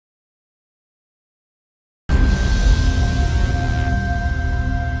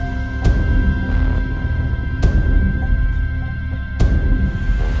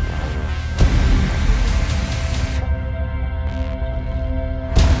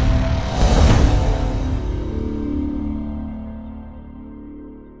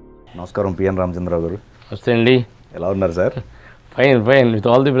నమస్కారం పిఎన్ రామచంద్ర రావు గారు. వస్తే అండి, ఎలా ఉన్నారు sir? Fine fine with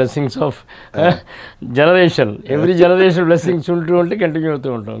all the blessings of generation. Every generation blessings ఉంటూ ఉంటే కంటిన్యూ అవుతూ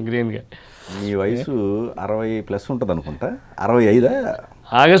ఉంటాం గ్రీన్గా. మీ వయసు 60+ ఉంటుంది అనుకుంటా. 65?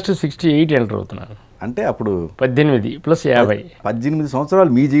 ఆగస్టు 68 ఎంటర్ అవుతున్నాను. అంటే అప్పుడు 18 ప్లస్ 50. 18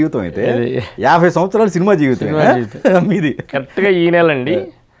 సంవత్సరాలు మీ జీవితం అయితే 50 సంవత్సరాలు సినిమా జీవితం మీది. కరెక్ట్గా ఈ నెల అండి,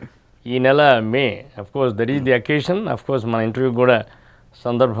 ఈ నెల మే. Of course that is the occasion. Of course మన ఇంటర్వ్యూ కూడా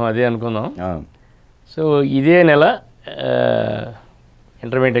సందర్భం అదే అనుకుందాం. సో ఇదే నెల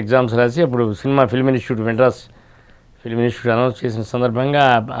ఇంటర్మీడియట్ ఎగ్జామ్స్ రాసి అప్పుడు cinema film institute, Madras film institute announce చేసిన సందర్భంగా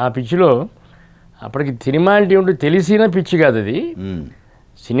ఆ పిచ్చిలో అప్పటికి సినిమా అంటే ఏమిటో తెలిసిన పిచ్చి కాదు అది.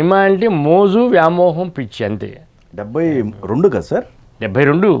 సినిమా అంటే మోజు వ్యామోహం పిచ్చి అంతే. 72 కదా సార్?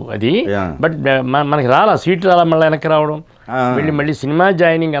 72 అది. బట్ మనకి రాలా, సీట్ రాలా, మళ్ళీ వెనక్కి రావడం, మళ్ళీ సినిమా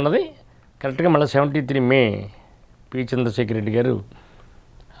జాయినింగ్ అన్నది కరెక్ట్గా మళ్ళీ 73 మే పి చంద్రశేఖర్ రెడ్డి గారు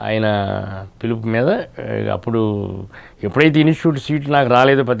ఆయన పిలుపు మీద. అప్పుడు ఎప్పుడైతే ఇన్స్టిట్యూట్ సీట్ నాకు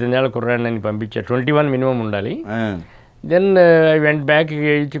రాలేదు, 18 ఏళ్ళ కుర్రాడిని పంపించారు, 21 మినిమం ఉండాలి. దెన్ ఐ వెంట్ బ్యాక్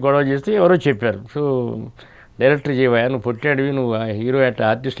ఇచ్చి గొడవ చేస్తే ఎవరో చెప్పారు, సో డైరెక్టర్ చేయవా, నువ్వు పొట్టాడివి, నువ్వు హీరో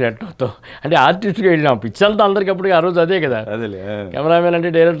ఆర్టిస్టులు అవుతావు అంటే ఆర్టిస్ట్గా వెళ్ళినాం. పిచ్చి అంతా అందరికి అప్పటికి ఆ రోజు అదే కదా. కెమెరామెన్ అంటే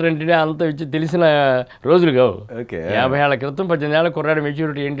డైరెక్టర్ అంటే అంత ఇచ్చి తెలిసిన రోజులు కావు. 50 ఏళ్ల క్రితం 18 ఏళ్ళ కుర్రాడి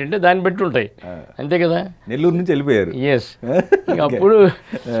మెచ్యూరిటీ ఏంటంటే దాన్ని బట్టి ఉంటాయి, అంతే కదా. నెల్లూరు నుంచి వెళ్ళిపోయారు. ఎస్. అప్పుడు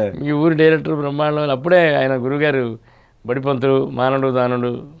ఈ ఊరు డైరెక్టర్ బ్రహ్మాండం. అప్పుడే ఆయన గురుగారు బడిపంతులు, మానవుడు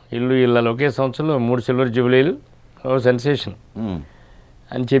దానుడు, ఇల్లు ఇళ్ళ ఒకే సంవత్సరంలో 3 సిల్వర్ జూబిలీలు, ఓ సెన్సేషన్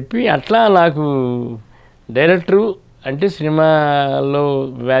అని చెప్పి అట్లా నాకు డైరెక్టరు అంటే సినిమాలో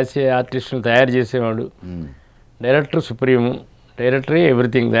వేసే ఆర్టిస్టులు తయారు చేసేవాడు. డైరెక్టర్ సుప్రీము, డైరెక్టరే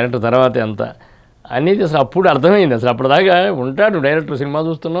ఎవ్రీథింగ్, డైరెక్టర్ తర్వాత ఎంత అనేది అసలు అప్పుడు అర్థమైంది. అసలు అప్పటిదాకా ఉంటాడు డైరెక్టర్, సినిమా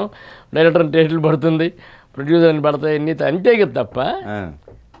చూస్తున్నాం, డైరెక్టర్ టేస్టులు పడుతుంది, ప్రొడ్యూసర్ని పడతాయి, అన్నీ అంతే కదా తప్ప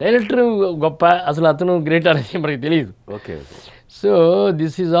డైరెక్టర్ గొప్ప, అసలు అతను గ్రేట్ అనేది మనకి తెలియదు. Okay. So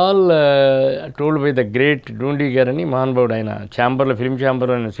this is all told by the great Dhoondi గారని మహానుభావుడు. ఆయన ఛాంబర్లో, ఫిల్మ్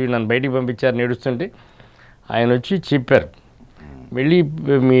ఛాంబర్లో ఆయన సీట్ నన్ను బయటికి పంపించారు నేడుస్తుంటే. ఆయన వచ్చి చెప్పారు, వెళ్ళి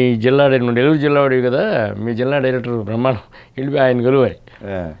మీ జిల్లా, నువ్వు నెల్లూరు జిల్లావాడివి కదా, మీ జిల్లా డైరెక్టర్ బ్రహ్మాండం, వెళ్ళి ఆయన గెలువారి.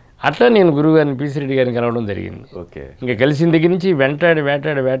 అట్లా నేను గురువు గారిని, పిసి రెడ్డి గారిని కలవడం జరిగింది. ఓకే. ఇంకా కలిసిన దగ్గర నుంచి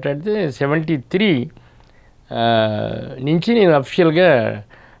వేటాడితే 73 నుంచి నేను అఫీషియల్గా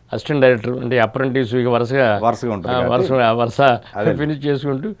అసిస్టెంట్ డైరెక్టర్, అంటే అప్రెంటిస్ వరుస ఫినిష్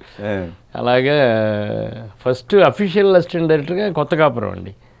చేసుకుంటూ అలాగా ఫస్ట్ అఫీషియల్ అసిస్టెంట్ డైరెక్టర్గా కొత్త కాపురం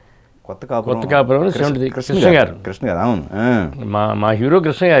అండి. కొత్త కాపురం కృష్ణ గారు. అవును, మా హీరో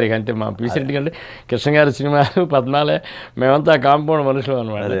కృష్ణ గారికి, అంతే. మా పిసి రెడ్డి కంటే కృష్ణ గారి సినిమాలు 14 మేమంతా కాంపౌండ్ మనుషులు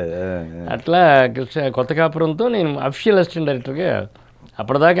అనమాట. అట్లా కొత్త కాపురంతో నేను అఫీషియల్ అసిస్టెంట్ డైరెక్టర్గా.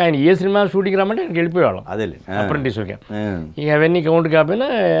 అప్పటిదాకా ఆయన ఏ సినిమా షూటింగ్ రమ్మంటే ఆయనకి వెళ్ళిపోయేవాళ్ళం అప్రెంటిస్గా. ఇక అవన్నీ కౌంట్ కాకపోయినా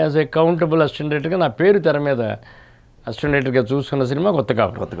యాజ్ ఏ కౌంటబుల్ అసిస్టెంట్ డైరెక్టర్గా నా పేరు తెర మీద అసిస్టెంట్ డైరెక్టర్గా చూసుకున్న సినిమా కొత్త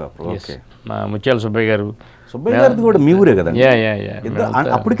కాపురం. మా ముత్యాల సుబ్బయ్య గారు కూడా మీ ఊరే కదా?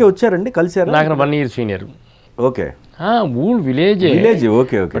 అప్పటికే వచ్చారండి, కలిసారు. నాకు 1 year సీనియర్. ఓకే. ఊరు విలేజ్.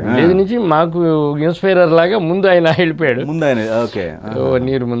 Okay okay. విలేజ్ నుంచి మాకు ఇన్స్పైరర్ లాగా ముందు ఆయన వెళ్ళిపోయాడు. ముందు ఆయన. ఓకే. 1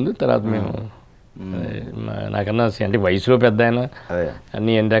 year ముందు. తర్వాత మేము నాకన్నా అంటే వయసులో పెద్ద ఆయన,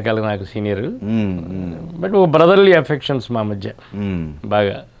 అన్ని ఎన్ని రకాలుగా నాకు సీనియర్. బట్ ఒక బ్రదర్లీ అఫెక్షన్స్ మా మధ్య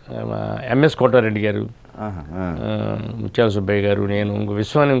బాగా. ఎంఎస్ కోటారెడ్డి గారు, ముత్యాల సుబ్బయ్య గారు, నేను, ఇంకో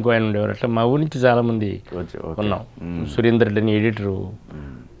విశ్వాన్ని ఇంకో ఆయన ఉండేవారు. అట్లా మా ఊరి నుంచి చాలామంది ఉన్నాం. సురేందర్ రెడ్డి అని ఎడిటరు,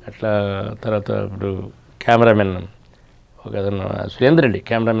 అట్లా. తర్వాత ఇప్పుడు కెమెరామెన్ ఒక అతను సురేందర్ రెడ్డి,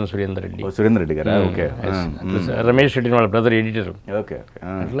 కెమెరామెన్ సురేందర్ రెడ్డి గారు. ఓకే. రమేష్ రెడ్డి వాళ్ళ బ్రదర్ ఎడిటరు. ఓకే.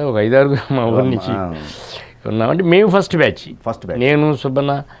 అట్లా ఒక 5-6 మా ఊరి నుంచి ఉన్నాం. అంటే మేము ఫస్ట్ బ్యాచ్. నేను,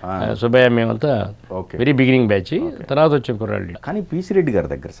 సుబ్బయ్య, మేమంతా వెరీ బిగినింగ్ బ్యాచ్. తర్వాత వచ్చే కుర్రాళ్ళు. కానీ పిసి రెడ్డి గారి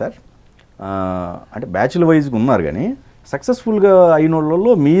దగ్గర సార్ అంటే బ్యాచ్ల వైజ్గా ఉన్నారు, కానీ సక్సెస్ఫుల్గా అయిన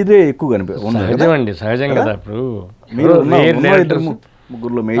వాళ్ళలో మీరే ఎక్కువ కనిపిస్తుంది. సహజం కదా. ఇప్పుడు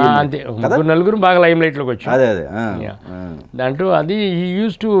ముగ్గురులో అంతే, 3-4 బాగా లైమ్ లైట్లోకి వచ్చారు. దాంట్లో అది he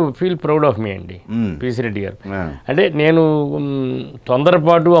use to feel proud of మీ అండి పిసి రెడ్డి గారు. అంటే నేను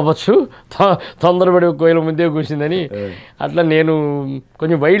తొందరపాటు అవ్వచ్చు, తొందరపడి కోయిల ముందే కూర్చుందని, అట్లా నేను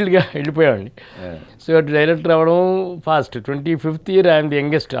కొంచెం వైల్డ్గా వెళ్ళిపోయామండి. సో డైరెక్టర్ అవ్వడం fast. 25th year I'm the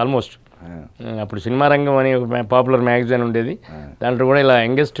youngest almost. అప్పుడు సినిమా రంగం అని ఒక పాపులర్ మ్యాగజైన్ ఉండేది, దాంట్లో కూడా ఇలా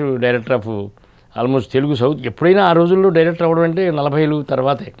youngest director of almost Telugu south. ఎప్పుడైనా ఆ రోజుల్లో డైరెక్టర్ అవ్వడం అంటే 40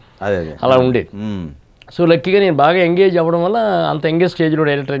 తర్వాతే అలా ఉండేది. సో లక్కీగా నేను బాగా ఎంగేజ్ అవ్వడం వల్ల అంత ఎంగేజ్ స్టేజ్లో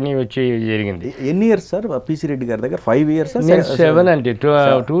డైరెక్టర్ అని వచ్చి జరిగింది. ఎన్ని ఇయర్స్ సార్ పిసి రెడ్డి గారి దగ్గర? 5 years? 7 అంటే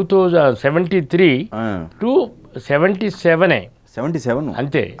 2073 to 77 77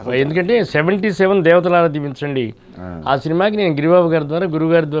 అంతే. ఎందుకంటే 77 దేవతలారా దీవించండి ఆ సినిమాకి నేను గిరిబాబు గారి ద్వారా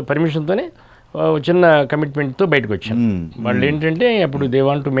గురువు గారి ద్వారా పర్మిషన్తోనే చిన్న కమిట్మెంట్తో బయటకు వచ్చాను. వాళ్ళు ఏంటంటే అప్పుడు they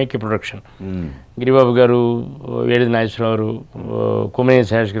want to make a production. Giribabu గారు, వేడిది నాగేశ్వరరావు గారు, కొమ్మనేని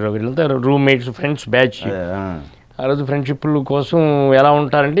శేషగిరిరావు గారు వీళ్ళంతా రూమ్మేట్స్, ఫ్రెండ్స్ బ్యాచ్. ఆ రోజు ఫ్రెండ్షిప్ల కోసం ఎలా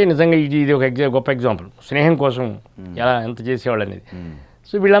ఉంటారంటే నిజంగా ఇది ఒక గొప్ప ఎగ్జాంపుల్. స్నేహం కోసం ఎలా ఎంత చేసేవాళ్ళు అనేది.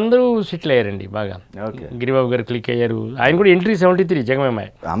 సో వీళ్ళందరూ సెటిల్ అయ్యారండి బాగా. గిరిబాబు గారు క్లిక్ అయ్యారు. ఆయన కూడా ఎంట్రీ 73 జగమేమాయ.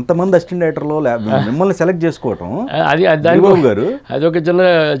 అంతమంది అసిస్టెంట్ డైరెక్టర్లో మిమ్మల్ని సెలెక్ట్ చేసుకోవటం అది గారు అదొక చిన్న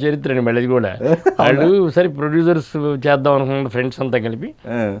చరిత్ర అండి. మళ్ళీ అది కూడా వాళ్ళు సరే ప్రొడ్యూసర్స్ చేద్దాం అనుకున్న ఫ్రెండ్స్ అంతా కలిపి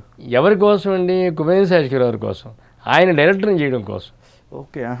ఎవరి కోసం అండి, కొమ్మనేని శేషగిరిరావు కోసం, ఆయన డైరెక్టర్ని చేయడం కోసం.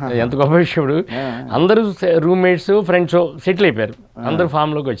 ఎంత గొప్ప విషయం. అందరూ రూమ్మేట్స్, ఫ్రెండ్స్ సెటిల్ అయిపోయారు, అందరూ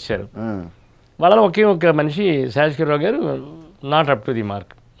ఫామ్లోకి వచ్చారు. వాళ్ళలో ఒక మనిషి శేషగిరిరావు గారు not up to the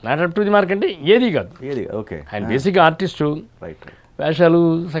mark. Not up to the mark అంటే ఏది కాదు. ఆయన బేసిక్ ఆర్టిస్టు, వేషాలు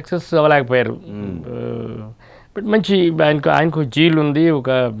సక్సెస్ అవ్వలేకపోయారు. బట్ మంచి ఆయనకు జీల్ ఉంది, ఒక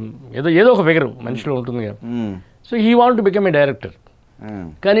ఏదో ఒక ఫిగర్ మనిషిలో ఉంటుంది కదా. So he want to become a director.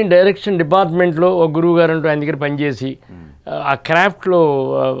 కానీ డైరెక్షన్ డిపార్ట్మెంట్లో ఒక గురువు గారు అంటూ ఆయన దగ్గర పనిచేసి ఆ క్రాఫ్ట్లో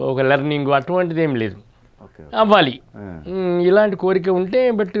ఒక లెర్నింగ్ అటువంటిది ఏం లేదు. అవ్వాలి ఇలాంటి కోరిక ఉంటే,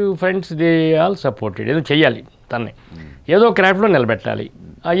 but friends they all supported. ఏదో చెయ్యాలి, తన్నే ఏదో క్రాఫ్ట్లో నిలబెట్టాలి.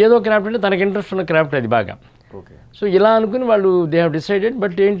 ఏదో క్రాఫ్ట్ అంటే తనకి ఇంట్రెస్ట్ ఉన్న క్రాఫ్ట్ అది బాగా. సో ఇలా అనుకుని వాళ్ళు దే హ్యావ్ డిసైడెడ్.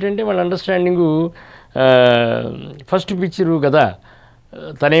 బట్ ఏంటంటే వాళ్ళ అండర్స్టాండింగు ఫస్ట్ పిక్చరు కదా,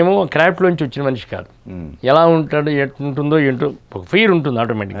 తనేమో క్రాఫ్ట్లోంచి వచ్చిన మనిషి కాదు. ఎలా ఉంటాడో ఎట్టుంటుందో ఏంటో ఒక ఫీర్ ఉంటుంది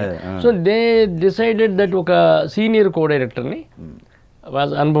ఆటోమేటిక్గా. సో దే డిసైడెడ్ దట్ ఒక సీనియర్ కో డైరెక్టర్ని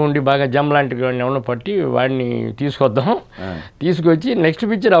అనుభవం ఉండి బాగా జమ్ లాంటి వాడిని ఎవరినో పట్టి వాడిని తీసుకొద్దాం, తీసుకొచ్చి నెక్స్ట్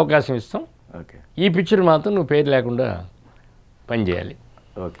పిక్చర్ అవకాశం ఇస్తాం, ఈ పిక్చర్ మాత్రం నువ్వు పేరు లేకుండా పనిచేయాలి.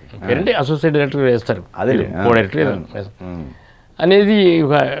 పేరంటే అసోసియేట్ డైరెక్టర్ వేస్తారు, కో డైరెక్టర్ అనేది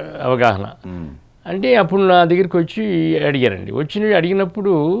ఒక అవగాహన. అంటే అప్పుడు నా దగ్గరికి వచ్చి అడిగారండి.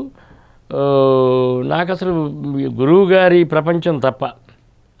 అడిగినప్పుడు నాకు అసలు గురువు గారి ప్రపంచం తప్ప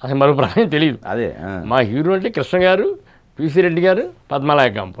అసలు మరో ప్రపంచం తెలియదు. మా హీరో అంటే కృష్ణ గారు, పిసి రెడ్డి గారు,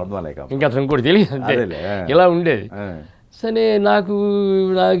 పద్మనాయకం, ఇంకా అసలు ఇంకోటి తెలియదు. అంతే ఇలా ఉండేది. సరే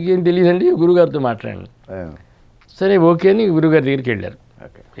నాకేం తెలియదండి, గురువుగారితో మాట్లాడాను. సరే ఓకే అని గురువుగారి దగ్గరికి వెళ్ళారు.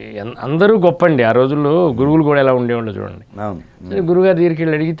 అందరూ గొప్ప అండి ఆ రోజుల్లో, గురువులు కూడా ఎలా ఉండేవాళ్ళు చూడండి. సరే గురువుగారి దగ్గరికి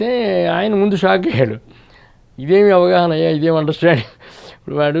వెళ్ళి అడిగితే ఆయన ముందు షాక్ అయ్యాడు. ఇదేమి అవగాహన అయ్యా, ఇదేమి అండర్స్టాండింగ్.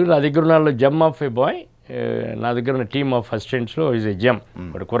 ఇప్పుడు వాడు నా దగ్గర ఉన్న జమ్ ఆఫ్ ఏ బాయ్, నా దగ్గర ఉన్న టీమ్ ఆఫ్ అసిస్టెంట్స్లో ఈజ్ ఏ జమ్.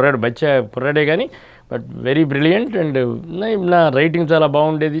 వాడు కుర్రాడే కానీ బట్ వెరీ బ్రిలియంట్. అండ్ నా రైటింగ్ చాలా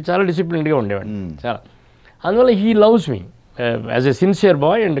బాగుండేది, చాలా డిసిప్లిన్డ్గా ఉండేవాడు చాలా. అందువల్ల he loves me as a sincere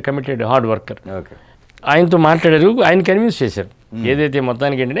bye and committed hard worker. ఆయనతో మాట్లాడారు, ఆయన కన్విన్స్ చేశారు. ఏదైతే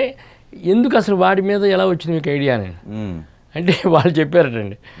మొత్తానికి ఏంటంటే ఎందుకు అసలు వాడి మీద ఎలా వచ్చింది మీకు ఐడియా అని అంటే వాళ్ళు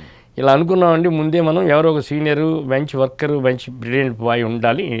చెప్పారటండి, ఇలా అనుకున్నామండి ముందే మనం ఎవరో ఒక సీనియరు మంచి వర్కరు మంచి బ్రిలియంట్ బాయ్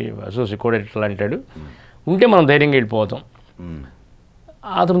ఉండాలి, అసోసియేట్ కో డైరెక్టర్ అంటాడు, ఉంటే మనం ధైర్యంగా వెళ్ళిపోతాం,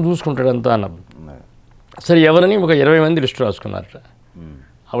 అతను చూసుకుంటాడు అంతా అన్నారు. సరే ఎవరని ఒక 20 మంది లిస్టు రాసుకున్నారట.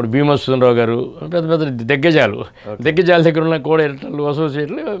 అప్పుడు భీమసుందరరావు గారు, పెద్ద పెద్ద దిగ్గజాల దగ్గర ఉన్న కో డైరెక్టర్లు,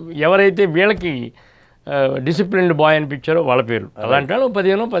 అసోసియేట్లు, ఎవరైతే వీళ్ళకి డిసిప్లిన్డ్ బాయ్ అనిపించారో వాళ్ళ పేరు. అలాంటి వాళ్ళు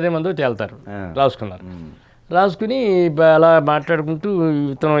 15 మందో తేల్తారు రాసుకున్నారు. రాసుకుని అలా మాట్లాడుకుంటూ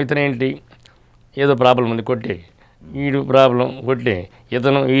ఇతనేంటి ఏదో ప్రాబ్లం ఉంది కొట్టే, ఈడు ప్రాబ్లం కొట్టే,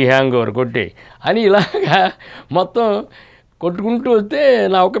 ఇతను ఈ హ్యాంగ్ ఓవర్ కొట్టే అని ఇలాగా మొత్తం కొట్టుకుంటూ వస్తే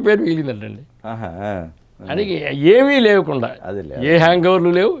నా ఒక్క పేరు మిగిలిందంటండి. అని ఏమీ లేకుండా, ఏ హ్యాంగ్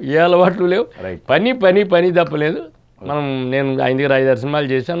ఓవర్లు లేవు, ఏ అలవాట్లు లేవు, పని తప్పలేదు. నేను ఆయన దగ్గర 5-6 సినిమాలు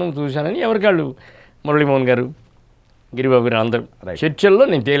చేశాను, చూశానని ఎవరికాళ్ళు మురళీమోహన్ గారు, గిరిబాబు గారు అందరూ చర్చల్లో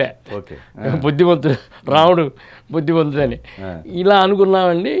నేను తేలే బుద్ధిమంతుడు, రాముడు బుద్ధిమంతుడు అని ఇలా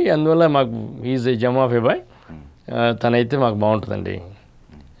అనుకున్నామండి. అందువల్ల మాకు is a Jammu of A bye, తనైతే మాకు బాగుంటుందండి.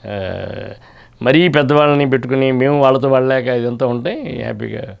 మరీ పెద్దవాళ్ళని పెట్టుకుని మేము వాళ్ళతో పడలేక ఇదంతా ఉంటే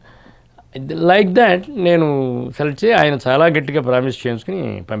హ్యాపీగా లైక్ దాట్ నేను సెలెక్ట్ చేసి ఆయన చాలా గట్టిగా ప్రామిస్ చేసుకుని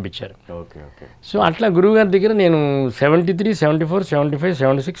పంపించారు. సో అట్లా గురువు గారి దగ్గర నేను 73, 74, 75,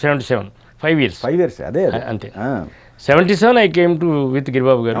 76, 77 5 years అదే అంతే. 77 I came to with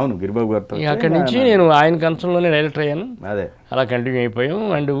Giribabu గారు. అక్కడి నుంచి నేను ఆయన కన్సర్న్లోనే డైరెక్టర్ అయ్యాను. అలా కంటిన్యూ అయిపోయాం.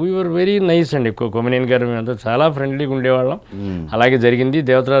 అండ్ వీఆర్ వెరీ నైస్ అండి. కొమ్మనేని గారు మేమంతా చాలా ఫ్రెండ్లీగా ఉండేవాళ్ళం. అలాగే జరిగింది.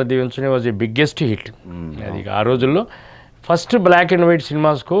 దేవతలారా దీవించడం వాజ్ ఏ బిగ్గెస్ట్ హిట్. అది ఆ రోజుల్లో first black and white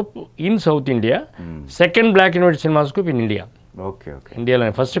CinemaScope in south India, second black and white CinemaScope in India.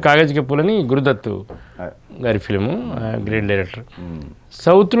 ఇండియాలోనే ఫస్ట్ కాగజ్ కే పూలని గురుదత్తు గారి ఫిలిము, గ్రేట్ డైరెక్టర్.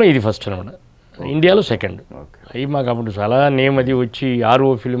 సౌత్లో ఇది ఫస్ట్ అనమాట. ఇండియాలో సెకండ్. అవి మాకు అప్పుడు చాలా నేమ్ అది వచ్చి RO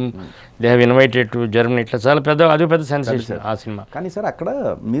film they have invited to Germany, ఇట్లా చాలా పెద్ద అది పెద్ద సెన్సేషన్ ఆ సినిమా. కానీ సార్ అక్కడ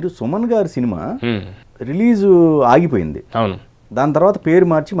మీరు సుమన్ గారి సినిమా రిలీజ్ ఆగిపోయింది. అవును. దాని తర్వాత పేరు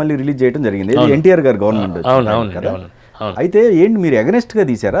మార్చి మళ్ళీ రిలీజ్ చేయడం జరిగింది, ఎన్టీఆర్ గారు గవర్నమెంట్. అవును. అయితే ఏంటి మీరు అగెనెస్ట్ గా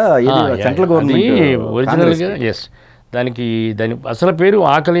తీసారా సెంట్రల్ గవర్నమెంట్? ఒరిజినల్గా ఎస్. దాని అసలు పేరు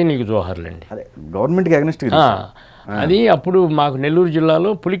ఆకలి నీకు జోహార్లండి. అదే గవర్నమెంట్కి అగెనెస్ట్. అది అప్పుడు మాకు నెల్లూరు జిల్లాలో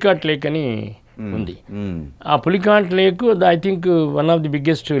పులికాట్ లేక్ అని ఉంది. ఆ Pulicat lake I think one of the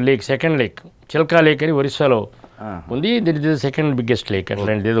biggest lake, second lake Chilka lake అని ఒరిస్సాలో ఉంది. That is second biggest lake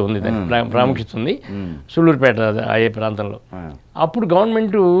అట్లాంటిది ఏదో ఉంది, దాని ప్రాముఖ్యత ఉంది సుళ్ళూరుపేట అయ్యే ప్రాంతంలో. అప్పుడు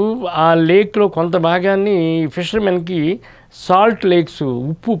గవర్నమెంట్ ఆ లేక్లో కొంత భాగాన్ని ఫిషర్మెన్కి సాల్ట్ లేక్స్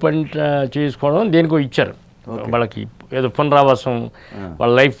ఉప్పు పంట చేసుకోవడం దేనికో ఇచ్చారు వాళ్ళకి, ఏదో పునరావాసం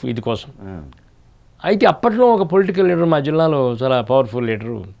వాళ్ళ లైఫ్ ఇది కోసం. అయితే అప్పట్లో ఒక పొలిటికల్ లీడర్ మా జిల్లాలో చాలా పవర్ఫుల్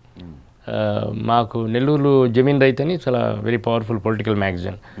లీడరు, మాకు నెల్లూరులో జమీన్ రైతు అని చాలా వెరీ పవర్ఫుల్ పొలిటికల్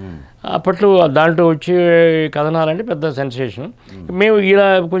మ్యాగజైన్, అప్పట్లో దాంట్లో వచ్చే కథనాలంటే పెద్ద సెన్సేషన్. మేము ఇలా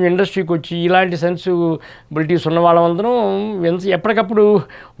కొంచెం ఇండస్ట్రీకి వచ్చి ఇలాంటి సెన్సిబిలిటీస్ ఉన్న వాళ్ళందరం ఎప్పటికప్పుడు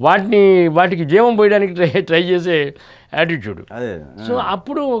వాటికి జీవం పోయడానికి ట్రై చేసే యాటిట్యూడ్. సో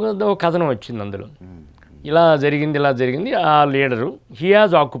అప్పుడు ఒక కథనం వచ్చింది అందులో, ఇలా జరిగింది. ఆ లీడరు హీ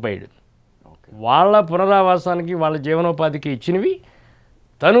హాజ్ ఆక్యుపైడ్, వాళ్ళ పునరావాసానికి వాళ్ళ జీవనోపాధికి ఇచ్చినవి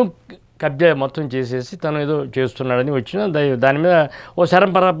తను కబ్జా మొత్తం చేసేసి తను ఏదో చేస్తున్నాడని వచ్చిన దాని మీద ఓ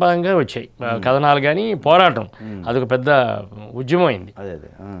శరంపరంగా వచ్చాయి కథనాలు, కానీ పోరాటం అదొక పెద్ద ఉద్యమం అయింది.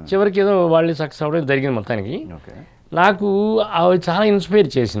 చివరికి ఏదో వాళ్ళు సక్సెస్ అవ్వడం జరిగింది. మొత్తానికి నాకు అవి చాలా ఇన్స్పైర్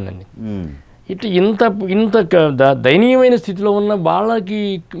చేసిందండి. ఇంత దయనీయమైన స్థితిలో ఉన్న వాళ్ళకి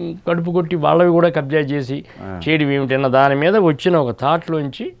కడుపు కొట్టి వాళ్ళవి కూడా కబ్జా చేసి చేయడం ఏమిటన్న దాని మీద వచ్చిన ఒక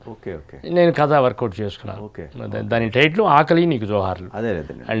థాట్లోంచి నేను కథ వర్కౌట్ చేసుకున్నాను. దాని టైటిల్ ఆకలి నీకు జోహార్లు.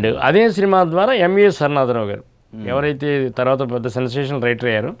 అండ్ అదే సినిమా ద్వారా ఎంవిఎస్ సర్నాథరావు గారు ఎవరైతే తర్వాత పెద్ద సెన్సేషనల్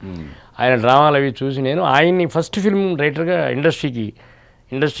రైటర్ అయ్యారో, ఆయన డ్రామాలు అవి చూసి నేను ఆయన్ని ఫస్ట్ ఫిల్మ్ రైటర్గా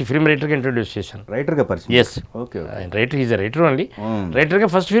ఇండస్ట్రీ ఫిల్మ్ రైటర్గా ఇంట్రొడ్యూస్ చేశాను. రైటర్గా పరిచయం? Yes, writer is writer only. రైటర్గా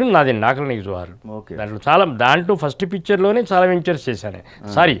ఫస్ట్ ఫిల్మ్ నాది ఆకలి నీకు జోహార్లు. దాంట్లో ఫస్ట్ పిక్చర్లోనే చాలా వెంచర్స్ చేశాను.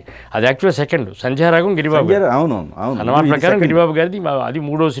 సారీ, అది యాక్చువల్ సెకండ్ సంధ్యారాగం గిరిబాబు గారు అన్నమాట ప్రకారం గిరిబాబు గారిది అది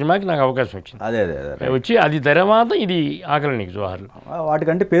 3వ సినిమాకి నాకు అవకాశం వచ్చింది. వచ్చి అది తర్వాత ఇది ఆకలి నీకు జోహార్లు.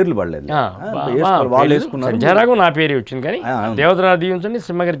 వాటికంటే పేర్లు పడలేదు, సంధ్యారాగం నా పేరే వచ్చింది, కానీ దేవతరా దీవించండి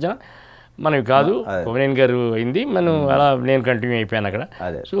సింహగర్జన మనవి కాదు, కోవనేని గారు అయింది. మనం అలా నేను కంటిన్యూ అయిపోయాను అక్కడ.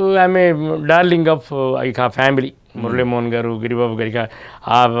 సో ఆమె డార్లింగ్ ఆఫ్ ఇక ఫ్యామిలీ, మురళీమోహన్ గారు, గిరిబాబు గారికి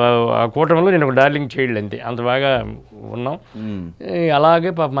ఆ కూటమిలో నేను ఒక డార్లింగ్ చైల్డ్ అంతే, అంత బాగా ఉన్నాం.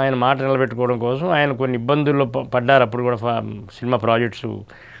 అలాగే పాపం ఆయన మాట నిలబెట్టుకోవడం కోసం ఆయన కొన్ని ఇబ్బందుల్లో పడ్డారు. అప్పుడు కూడా సినిమా ప్రాజెక్ట్స్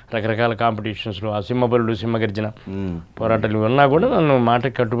రకరకాల కాంపిటీషన్స్లో ఆ సింహబలుడు సింహగర్జన పోరాటాలు ఉన్నా కూడా నన్ను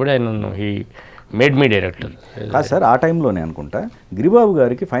మాటకి కట్టుబడి ఆయన నన్ను మేడ్ మీ డైరెక్టర్. కాదు సార్, ఆ టైంలోనే అనుకుంటా గిరిబాబు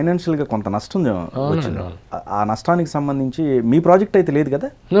గారికి ఫైనాన్షియల్గా కొంత నష్టం వచ్చింది. ఆ నష్టానికి సంబంధించి మీ ప్రాజెక్ట్ అయితే లేదు కదా?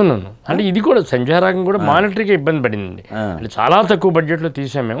 అంటే ఇది కూడా సంధ్యారాగం కూడా మానిటరీగా ఇబ్బంది పడింది. అంటే చాలా తక్కువ బడ్జెట్లో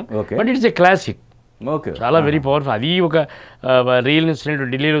తీసాం మేము, బట్ ఇట్స్ ఏ క్లాసిక్, చాలా వెరీ పవర్ఫుల్. అది ఒక రియల్ ఇన్సిడెంట్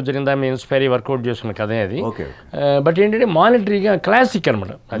ఢిల్లీలో జరిగిన దాన్ని ఇన్స్పైర్ వర్కౌట్ చేసుకున్న కథే అది. బట్ ఏంటంటే మానిటరీగా క్లాసిక్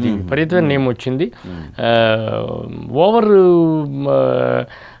అనమాట. అది విపరీతమైన నేమ్ వచ్చింది. ఓవర్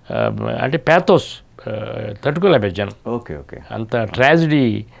అంటే ప్యాథోస్ తట్టుకోలేకపోయారు జనం. అంత tragedy,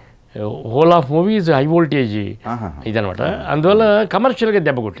 whole of movies high voltage ఇదనమాట. అందువల్ల కమర్షియల్గా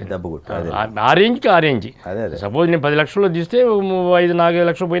దెబ్బ కొట్టింది. ఆ రేంజ్కి ఆ రేంజ్. సపోజ్ నేను 10 లక్షల్లో తీస్తే 5-4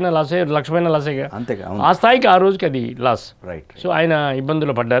 లక్షలు పోయినా లాసే, 1 లక్ష పోయినా లాసేగా. ఆ స్థాయికి ఆ రోజుకి అది లాస్. సో ఆయన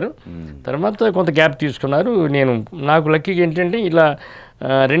ఇబ్బందులు పడ్డారు. తర్వాత కొంత గ్యాప్ తీసుకున్నారు. నాకు లక్కీగా ఏంటంటే ఇలా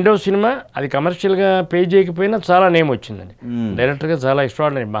రెండవ సినిమా అది కమర్షియల్గా పే చేయకపోయినా చాలా నేమ్ వచ్చిందండి. డైరెక్టర్గా చాలా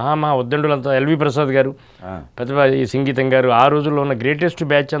ఎక్స్ట్రాడినరీ, మహా ఉద్దండులంతా ఎల్వి ప్రసాద్ గారు, పెద్ద సంగీతం గారు, ఆ రోజుల్లో ఉన్న గ్రేటెస్ట్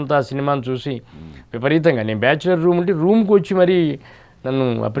బ్యాచ్ అంతా ఆ సినిమాను చూసి విపరీతంగా, నేను బ్యాచులర్ రూమ్ ఉంటే రూమ్కి వచ్చి మరీ నన్ను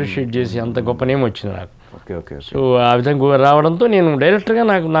అప్రిషియేట్ చేసి అంత గొప్ప నేమ్ వచ్చింది నాకు. సో ఆ విధంగా రావడంతో నేను డైరెక్టర్గా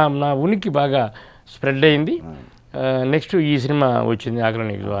నాకు నా ఉనికి బాగా స్ప్రెడ్ అయింది. నెక్స్ట్ ఈ సినిమా వచ్చింది ఆకలి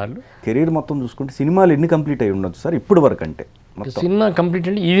నీకు జోహార్లు. కెరీర్ మొత్తం చూసుకుంటే సినిమాలు ఎన్ని కంప్లీట్ అయి ఉండొచ్చు సార్ ఇప్పుడు వరకు? అంటే సినిమా కంప్లీట్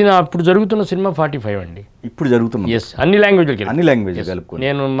అంటే ఇది నా అప్పుడు జరుగుతున్న సినిమా 45 అండి. ఇప్పుడు జరుగుతుంది? ఎస్, అన్ని లాంగ్వేజ్లకి.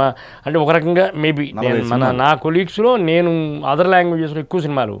 నేను అంటే ఒక రకంగా మేబీ నా కొలీగ్స్లో నేను అదర్ లాంగ్వేజెస్లో ఎక్కువ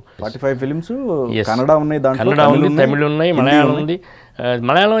సినిమాలు 45 ఫిల్మ్స్. కన్నడ ఉన్నాయి, తమిళ్ ఉన్నాయి, మలయాళం ఉంది.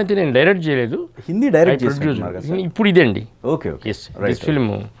 మలయాళం అయితే నేను డైరెక్ట్ చేయలేదు, హిందీ డైరెక్ట్ చేశాను. ఇప్పుడు ఇదండి. ఎస్, దిస్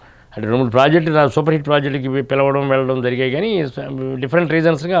ఫిల్మ్ అంటే 2 ప్రాజెక్టు సూపర్ హిట్ ప్రాజెక్టుకి పిలవడం వెళ్ళడం జరిగాయి, కానీ డిఫరెంట్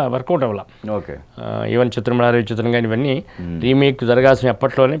రీజన్స్గా వర్కౌట్ అవ్వాల. ఈవెన్ చిత్రం కానీ ఇవన్నీ రీమేక్ జరగాల్సిన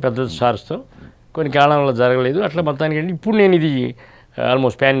అప్పట్లోనే పెద్ద స్టార్స్తో కొన్ని కాలంలో జరగలేదు. అట్లా మొత్తానికి ఇప్పుడు నేను ఇది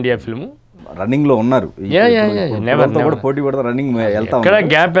almost pan India film running లో ఉన్నారు, కూడా పోటీ పడతా రన్నింగ్ వెళ్తా ఉన్నారు.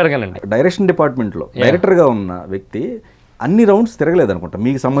 గ్యాప్ పెరగనండి. డైరెక్షన్ డిపార్ట్మెంట్ లో డైరెక్టర్ గా ఉన్న వ్యక్తి అన్ని రౌండ్స్ తిరగలేదు అనుకుంటా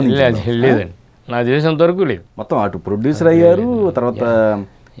మీకు సంబంధించి. లేదండి, నాకు తెలిసినంత వరకు లేదు. మొత్తం అటు ప్రొడ్యూసర్ అయ్యారు, తర్వాత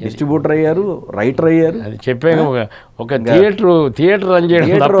డిస్ట్రిబ్యూటర్ అయ్యారు, రైటర్ అయ్యారు. అది చెప్పాక ఒక థియేటర్ రన్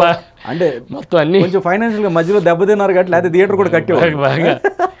చేయడం తప్ప అంటే మొత్తం అన్ని కొంచెం ఫైనాన్షియల్ గా మధ్యలో దెబ్బతిన్నారు కాబట్టి, లేకపోతే థియేటర్ కూడా కట్టేవారు బాగా.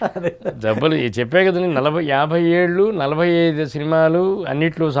 డబ్బులు చెప్పే కదండి, 50 ఏళ్ళు 45 సినిమాలు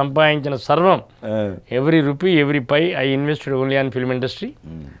అన్నిట్లో సంపాదించిన సర్వం, every rupee every pi I invested only on film industry.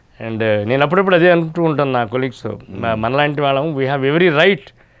 And నేను అప్పుడప్పుడు అదే అంటూ ఉంటాను నా కొలీగ్స్, మనలాంటి వాళ్ళం we have every right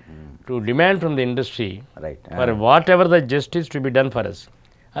to demand from the industry for what ever the justice to be done for us.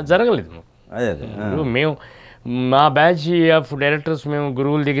 అది జరగలేదు. మేము మా బ్యాచ్ ఆఫ్ డైరెక్టర్స్ మేము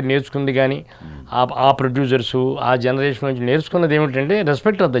గురువుల దగ్గర నేర్చుకుంది కానీ, ఆ ప్రొడ్యూసర్సు ఆ జనరేషన్ నుంచి నేర్చుకున్నది ఏమిటంటే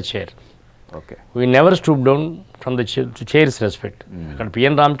respect of the chair. We never stoop down from the chairs respect. అక్కడ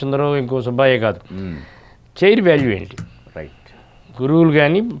పిఎన్ రామచంద్రరావు ఇంకో సుబ్బాయే కాదు, చైర్ వాల్యూ ఏంటి, గురువులు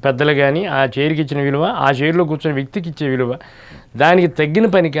కానీ పెద్దలు కానీ ఆ చైర్కి ఇచ్చిన విలువ, ఆ చైర్లో కూర్చొని వ్యక్తికి ఇచ్చే విలువ, దానికి తగ్గిన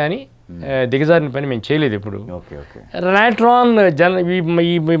పని కానీ దిగజారిన పని మేము చేయలేదు ఎప్పుడు. లాట్రాన్ ఈ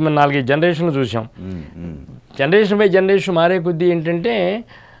 4-5 జనరేషన్లు చూసాం. జనరేషన్ బై జనరేషన్ మారే కొద్దీ ఏంటంటే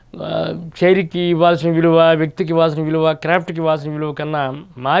చైర్కి ఇవ్వాల్సిన విలువ, వ్యక్తికి ఇవ్వాల్సిన విలువ, క్రాఫ్ట్కి ఇవ్వాల్సిన విలువ కన్నా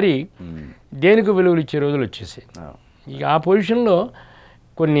మారి దేనికి విలువలు ఇచ్చే రోజులు వచ్చేసాయి. ఇక ఆ పొజిషన్లో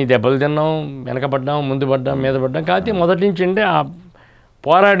కొన్ని దెబ్బలు తిన్నాం, వెనకబడ్డాం, ముందు పడ్డాం, మీద పడ్డాం. కాకపోతే మొదటి నుంచి అంటే ఆ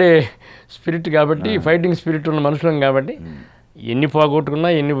పోరాడే స్పిరిట్ కాబట్టి, ఫైటింగ్ స్పిరిట్ ఉన్న మనుషులం కాబట్టి ఎన్ని పోగొట్టుకున్నా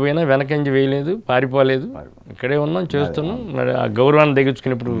ఎన్ని పోయినా వెనకంజి వేయలేదు, పారిపోలేదు, ఇక్కడే ఉన్నాం, చేస్తున్నాం. ఆ గౌరవాన్ని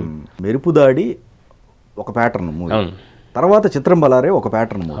తెగించుకున్నప్పుడు మెరుపుదాడి ఒక ప్యాటర్న్ మూవీ, తర్వాత చిత్రం బలారే ఒక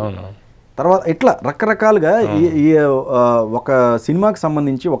ప్యాటర్న్ మూవీ, తర్వాత ఇట్లా రకరకాలుగా ఈ ఒక సినిమాకి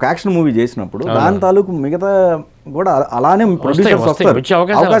సంబంధించి ఒక యాక్షన్ మూవీ చేసినప్పుడు దాని తాలూకు మిగతా కూడా అలానే ప్రొడ్యూసర్స్ వస్తారు,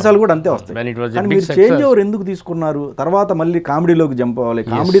 అవకాశాలు కూడా అంతే వస్తాయి. కానీ మీరు చేంజ్ ఓవర్ ఎందుకు తీసుకున్నారు? తర్వాత మళ్ళీ కామెడీలోకి జంప్ అవ్వాలి,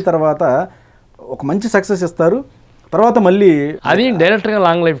 కామెడీ తర్వాత ఒక మంచి సక్సెస్ ఇస్తారు, తర్వాత మళ్ళీ అది డైరెక్టర్గా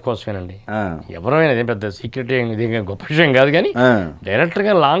లాంగ్ లైఫ్ కోసమేనండి. ఎవరైనా అదే పెద్ద సీక్రెట్ ఇది గొప్ప విషయం కాదు, కానీ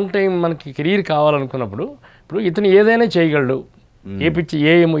డైరెక్టర్గా లాంగ్ టైం మనకి కెరీర్ కావాలనుకున్నప్పుడు ఇప్పుడు ఇతను ఏదైనా చేయగలడు,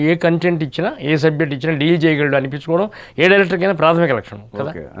 ఏ కంటెంట్ ఇచ్చినా, ఏ సబ్జెక్ట్ ఇచ్చినా డీల్ చేయగలడు అనిపించుకోవడం ఏ డైరెక్టర్కైనా ప్రాథమిక లక్షణం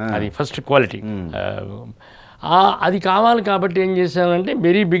కదా, అది ఫస్ట్ క్వాలిటీ. అది కావాలి కాబట్టి ఏం చేశానంటే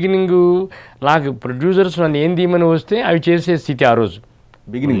వెరీ బిగినింగ్ నాకు ప్రొడ్యూసర్స్ నన్ను ఏం తీయమని వస్తే అవి చేసే స్థితి ఆ రోజు.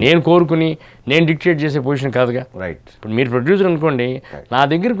 నేను కోరుకుని నేను డిక్టేట్ చేసే పొజిషన్ కాదుగా. ఇప్పుడు మీరు ప్రొడ్యూసర్ అనుకోండి, నా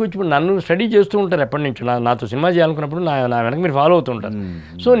దగ్గరికి వచ్చి నన్ను స్టడీ చేస్తూ ఉంటారు ఎప్పటి నుంచి, నాతో సినిమా చేయాలనుకున్నప్పుడు నా వెనక మీరు ఫాలో అవుతూ ఉంటారు.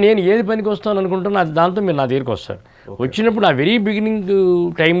 సో నేను ఏది పనికి వస్తాను అనుకుంటున్నా దాంతో మీరు నా దగ్గరికి వస్తారు. వచ్చినప్పుడు నా వెరీ బిగినింగ్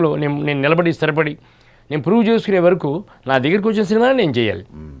టైంలో నేను నిలబడి స్థిరపడి నేను ప్రూవ్ చేసుకునే వరకు నా దగ్గరికి వచ్చిన సినిమాని నేను చేయాలి.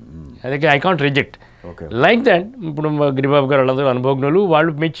 అదే I can't reject like that. ఇప్పుడు గిరిబాబు గారు వాళ్ళందరూ అనుభవజ్ఞులు,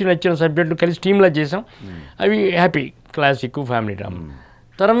 వాళ్ళు నచ్చిన సబ్జెక్టులు కలిసి టీంలా చేసాం, అవి హ్యాపీ క్లాసిక్ ఫ్యామిలీ డ్రామా.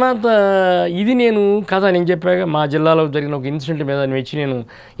 తర్వాత ఇది నేను కథ నేను చెప్పాక మా జిల్లాలో జరిగిన ఒక ఇన్సిడెంట్ మీద వచ్చి నేను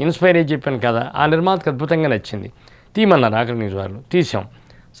ఇన్స్పైర్ అయ్యి చెప్పాను కదా, ఆ నిర్మాతకు అద్భుతంగా నచ్చింది. తీయమన్నారు ఆఖరి న్యూస్ వాళ్ళు, తీసాం.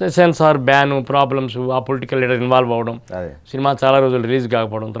 సెన్సార్ బ్యాను, ప్రాబ్లమ్స్, ఆ పొలిటికల్ లీడర్ ఇన్వాల్వ్ అవ్వడం, సినిమా చాలా రోజులు రిలీజ్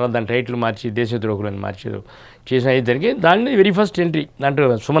కాకపోవడం, తర్వాత దాని టైటిల్ మార్చి దేశద్రోహులని మార్చి చేసిన అయితే జరిగి దాన్ని వెరీ ఫస్ట్ ఎంట్రీ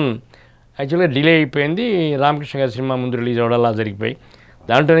దాంట్లో సుమన్ యాక్చువల్గా డిలే అయిపోయింది. రామకృష్ణ గారి సినిమా ముందు రిలీజ్ అవ్వడం అలా జరిగిపోయి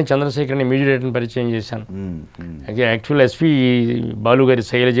దాంట్లోనే చంద్రశేఖర్ని మ్యూజిక్ డైరెక్టర్ని పరిచయం చేశాను. యాక్చువల్ ఎస్పీ బాలు గారి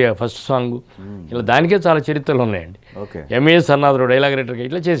శైలజ ఫస్ట్ సాంగ్, ఇలా దానికే చాలా చరిత్రలు ఉన్నాయండి. ఎంఏఎస్ అన్నాథరావు డైలాగ్ రైటర్గా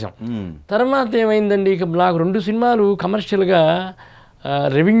ఇట్లా చేసాం. తర్వాత ఏమైందండి, ఇక నాకు 2 సినిమాలు కమర్షియల్గా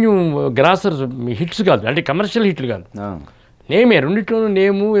రెవెన్యూ గ్రాసర్స్ హిట్స్ కాదు, అంటే కమర్షియల్ హిట్లు కాదు, నేమే రెండిట్లోనూ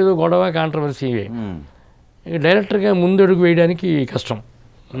నేము ఏదో గొడవ కాంట్రవర్సీ. ఇక డైరెక్టర్గా ముందడుగు వేయడానికి కష్టం,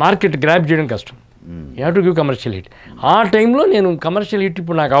 మార్కెట్ గ్రాప్ చేయడం కష్టం. You have to give commercial hit. ఆ టైంలో నేను కమర్షియల్ హిట్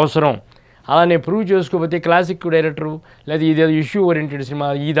ఇప్పుడు నాకు అవసరం, అలా నేను ప్రూవ్ చేసుకోకపోతే క్లాసిక్ డైరెక్టరు లేదా ఇదేదో ఇష్యూ ఓరియంటెడ్ సినిమా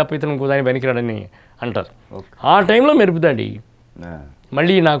ఈ తప్ప ఇతను ఇంకో దాన్ని పనికిరాడని అంటారు. ఆ టైంలో మెరుపుదాడి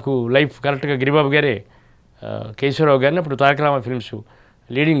మళ్ళీ నాకు లైఫ్ కరెక్ట్గా గిరిబాబు గారే కేశవరావు గారిని, అప్పుడు Tarakarama films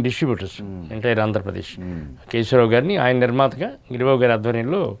leading distributors entire Andhra Pradesh, Keshavarao గారిని ఆయన నిర్మాతగా గిరిబాబు గారి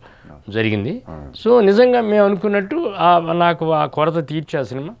ఆధ్వర్యంలో జరిగింది. సో నిజంగా మేము అనుకున్నట్టు నాకు ఆ కొరత తీర్చే ఆ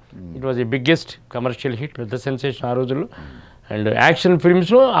cinema it was a biggest commercial hit, పెద్ద సెన్సేషన్ ఆ రోజుల్లో. అండ్ యాక్షన్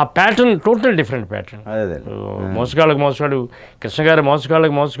ఫిల్మ్స్లో ఆ ప్యాటర్న్ టోటల్ డిఫరెంట్ ప్యాటర్న్. మోసగాళ్ళకు మోసగాడు, కృష్ణ గారు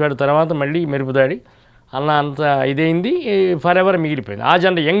మోసగాళ్ళకు మోసగాడు, తర్వాత మళ్ళీ మెరుపుదాడి అన్న అంత ఇదైంది, ఫర్ ఎవర్ మిగిలిపోయింది ఆ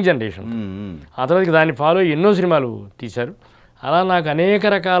యంగ్ జనరేషన్. ఆ తర్వాత దాన్ని ఫాలో ఎన్నో సినిమాలు తీశారు. అలా నాకు అనేక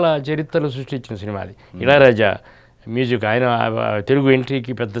రకాల చరిత్రలు సృష్టించిన సినిమా అది. ఇళయరాజా మ్యూజిక్, ఆయన తెలుగు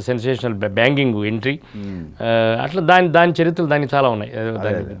ఎంట్రీకి పెద్ద సెన్సేషనల్ బ్యాంగింగ్ ఎంట్రీ, అట్లా దాని చరిత్రలు దానికి చాలా ఉన్నాయి,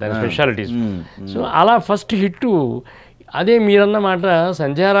 దాని స్పెషాలిటీస్. సో అలా ఫస్ట్ హిట్ అదే మీరన్న మాట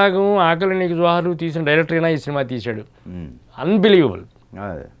సంధ్యారాగం ఆకలి నీకు జోహారు తీసిన డైరెక్టర్ అయినా ఈ సినిమా తీశాడు. అన్బిలీవబుల్.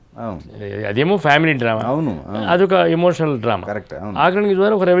 అదేమో ఫ్యామిలీ డ్రామా, అదొక ఎమోషనల్ డ్రామా. ఆకలి నీకు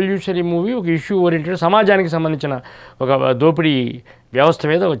జోహారు ఒక రెవల్యూషనరీ మూవీ, ఒక ఇష్యూ ఓరియంటెడ్ సమాజానికి సంబంధించిన ఒక దోపిడీ వ్యవస్థ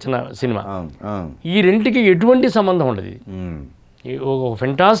మీద వచ్చిన సినిమా. ఈ రెంటికి ఎటువంటి సంబంధం ఉండదు. ఒక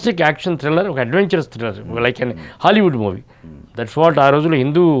ఫెంటాస్టిక్ యాక్షన్ థ్రిల్లర్, ఒక adventurous thriller, like an Hollywood movie. That's what ఆ రోజుల్లో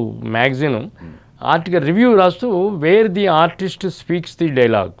హిందూ మ్యాగజైన్ ఆర్టికల్ రివ్యూ రాస్తూ, wear the artist speaks the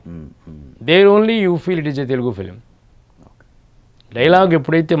dialogue there only you feel it is a Telugu film. Dialogue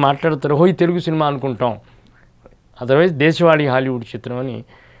ఎప్పుడైతే మాట్లాడతారో ఈ తెలుగు సినిమా అనుకుంటాం, అదర్వైజ్ దేశవాళీ Hollywood చిత్రం అని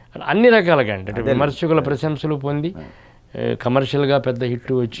అన్ని రకాలుగా అంటే విమర్శకుల ప్రశంసలు పొంది కమర్షియల్గా పెద్ద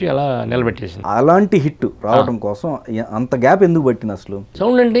హిట్ వచ్చి అలా నిలబెట్టేసింది. అలాంటి హిట్ రావడం కోసం అంత గ్యాప్ ఎందుకు పట్టింది అసలు?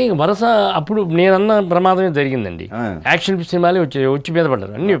 సౌండ్ అంటే వరుస అప్పుడు నేనన్న ప్రమాదమే జరిగిందండి. యాక్షన్ సినిమాలే వచ్చి మీద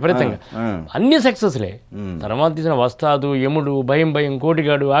పడ్డారు అన్ని విపరీతంగా, అన్ని సక్సెస్లే. తర్వాత తీసిన వస్తాదు, యముడు, భయం భయం,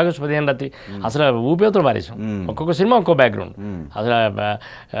 కోటిగాడు, ఆగస్టు 15 రాత్రి, అసలు ఊపేతో పారేసాం. ఒక్కొక్క సినిమా ఒక్కో బ్యాక్గ్రౌండ్. అసలు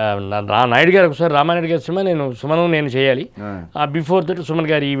నాయుడు గారు ఒకసారి రామానాయుడు గారి సినిమా నేను చేయాలి, బిఫోర్ దట్ సుమన్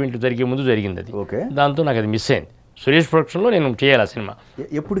గారి ఈవెంట్ జరిగే ముందు జరిగింది అది. దాంతో నాకు అది మిస్ అయింది. సురేష్ ప్రొడక్షన్లో నేను చేయాలి ఆ సినిమా.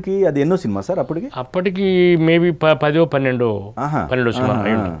 ఎప్పటికి అది ఎన్నో సినిమా సార్? అప్పటికి మేబీ 10 12 సినిమా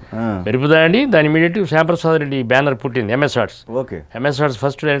మెరుపుదాండి. దాని ఇమీడియట్ శ్యాంప్రసాద్ రెడ్డి బ్యానర్ పుట్టింది, MS arts. MS arts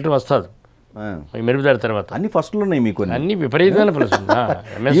first director వస్తాదు మెరుపుదాడి తర్వాత. అన్ని ఫస్ట్ లో ఉన్నాయి మీకు, అన్ని విపరీతమైన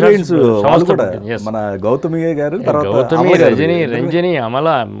మన గౌతమి గారు, గౌతమి, రంజని, అమల,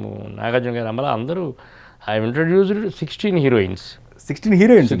 నాగార్జున గారు, అమల అందరూ. I introduced 16 heroines. 16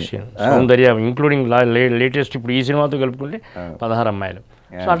 heroines, Soundarya including latest ఇప్పుడు ఈ సినిమాతో కలుపుకుంటే 16 అమ్మాయిలు.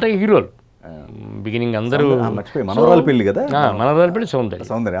 సో అట్లా హీరోలు బిగినింగ్ అందరూ. మనవరాల పెళ్లి కదా, మనవరాల పెళ్లి సౌందర్య.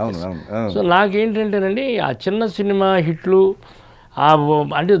 సో నాకేంటంటేనండి ఆ చిన్న సినిమా హిట్లు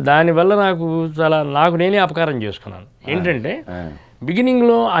అంటే దానివల్ల నాకు నేనే అపకారం చేసుకున్నాను. ఏంటంటే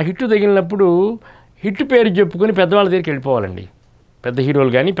బిగినింగ్లో ఆ హిట్ తగిలినప్పుడు హిట్ పేరు చెప్పుకొని పెద్దవాళ్ళ దగ్గరికి వెళ్ళిపోవాలండి. పెద్ద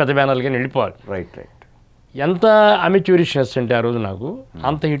హీరోలు కానీ పెద్ద బ్యానర్లు కానీ వెళ్ళిపోవాలి. రైట్. ఎంత అమెచ్యూరిషనెస్ అంటే ఆ రోజు నాకు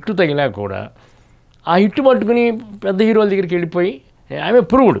అంత హిట్టు తగిలా కూడా ఆ హిట్టు పట్టుకుని పెద్ద హీరోల దగ్గరికి వెళ్ళిపోయి ఆమె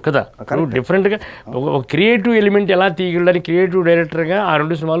ప్రూవ్డ్ కదా, డిఫరెంట్గా ఒక క్రియేటివ్ ఎలిమెంట్ ఎలా తీయగలని క్రియేటివ్ డైరెక్టర్గా ఆ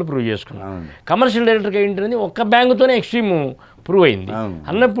 2 సినిమాలు ప్రూవ్ చేసుకున్నాను. కమర్షియల్ డైరెక్టర్గా ఏంటనేది ఒక్క బ్యాంకుతోనే ఎక్స్ట్రీమ్ ప్రూవ్ అయింది.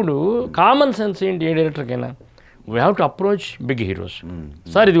 అన్నప్పుడు కామన్ సెన్స్ ఏంటి ఏ డైరెక్టర్కైనా, we have to approach big heroes.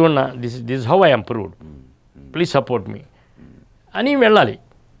 Sir ఇది కూడా this how I am proved, please support మీ అని వెళ్ళాలి.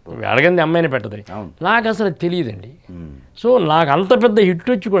 అడగంది అమ్మాయిని పెట్టదని నాకు అసలు తెలియదండి. సో నాకు అంత పెద్ద హిట్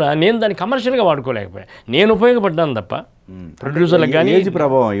వచ్చి కూడా నేను దాన్ని కమర్షియల్గా వాడుకోలేకపోయా. నేను ఉపయోగపడ్డాను తప్ప ప్రొడ్యూసర్లకు కానీ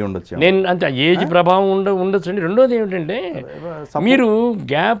నేను అంతే ఏజ్ ప్రభావం ఉండొచ్చు అండి. రెండోది ఏమిటంటే మీరు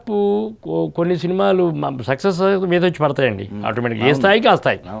గ్యాప్ కొన్ని సినిమాలు సక్సెస్ మీద వచ్చి పడతాయండి ఆటోమేటిక్గా. ఏ స్థాయికి ఆ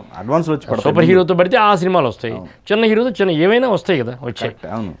స్థాయి. సూపర్ హీరోతో పడితే ఆ సినిమాలు వస్తాయి, చిన్న హీరోతో చిన్న ఏవైనా వస్తాయి కదా.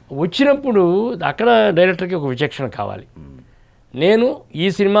 వచ్చినప్పుడు అక్కడ డైరెక్టర్కి ఒక విచక్షణ కావాలి. నేను ఈ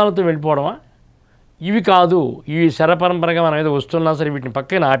సినిమాలతో వెళ్ళిపోవడమా, ఇవి కాదు ఇవి శరపరంపరగా మన మీద వస్తున్నా సరే వీటిని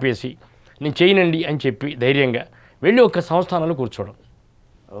పక్కన ఆపేసి నేను చేయనండి అని చెప్పి ధైర్యంగా వెళ్ళి ఒక సంస్థానంలో కూర్చోవడం.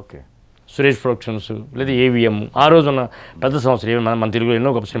 సురేష్ ప్రొడక్షన్స్ లేదా ఏవిఎం, ఆ రోజున్న పెద్ద సంస్థలు, మన తెలుగులో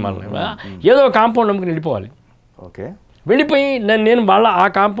ఎన్నో గొప్ప సినిమాలు ఉన్నాయి. ఏదో ఒక కాంపౌండ్ అమ్ముకుని వెళ్ళిపోవాలి. వెళ్ళిపోయి నేను వాళ్ళ ఆ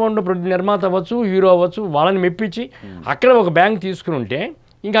కాంపౌండ్ నిర్మాత అవ్వచ్చు, హీరో అవ్వచ్చు, వాళ్ళని మెప్పించి అక్కడ ఒక బ్యాంక్ తీసుకుని ఉంటే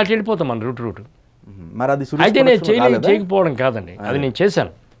ఇంకా అట్లా వెళ్ళిపోతాం మన రూట్. అయితే నేను చేయకపోవడం కాదండి, అది నేను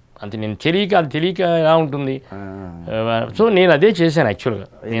చేశాను. అంతే, నేను తెలియక ఎలా ఉంటుంది. సో నేను అదే చేశాను యాక్చువల్గా.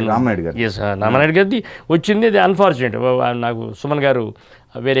 నేను రామానాయుడు గారిది వచ్చింది, అది అన్ఫార్చునేట్. నాకు సుమన్ గారు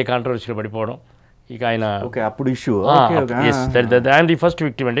వేరే కాంట్రవర్సీలో పడిపోవడం, ఇక ఆయన అప్పుడు ఇష్యూ ఆయన ది ఫస్ట్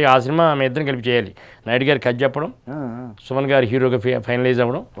విక్టిమ్ అంటే ఆ సినిమా మేము ఇద్దరం కలిపి చేయాలి. నాయుడు గారికి కట్ చెప్పడం, సుమన్ గారు హీరోగా ఫైనలైజ్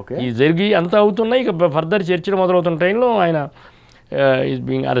అవ్వడం, ఇది జరిగి అంతా అవుతున్నాయి. ఇక ఫర్దర్ చర్చలు మొదలవుతున్న టైంలో ఆయన ఈజ్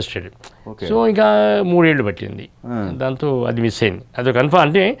బీయింగ్ అరెస్టెడ్. సో ఇంకా 3 ఏళ్ళు పట్టింది. దాంతో అది మిస్ అయింది. అదొక కన్ఫర్మ్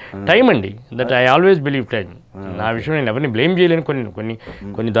అంటే టైం అండి. That I always believe time. నా విషయం నేను ఎవరిని బ్లేమ్ చేయలేను.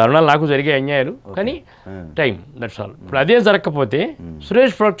 కొన్ని దారుణాలు నాకు జరిగే అన్యాయాలు, కానీ టైం, దట్స్ ఆల్. ఇప్పుడు అదే జరగకపోతే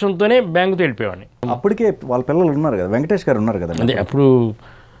సురేష్ ప్రొడక్షన్తోనే బ్యాంకుతో వెళ్ళిపోయేవాడిని. అప్పటికే వాళ్ళ పిల్లలు ఉన్నారు కదా, వెంకటేష్ గారు ఉన్నారు కదా. అదే అప్పుడు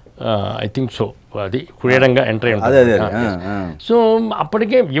ఐ థింక్ సో, అది కుడియడంగా ఎంటర్ అయ్యింది. సో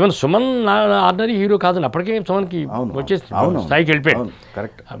అప్పటికే ఈవెన్ సుమన్ ఆర్డినరీ హీరో కాదని అప్పటికే సుమన్కి వచ్చేసి స్థాయికి వెళ్ళిపోయాడు.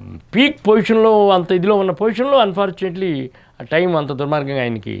 పీక్ పొజిషన్లో అంత ఇదిలో ఉన్న పొజిషన్లో అన్ఫార్చునేట్లీ టైం అంత దుర్మార్గంగా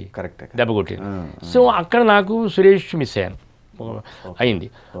ఆయనకి దెబ్బ కొట్టింది. సో అక్కడ నాకు సురేష్ మిస్ అయ్యాను అయింది.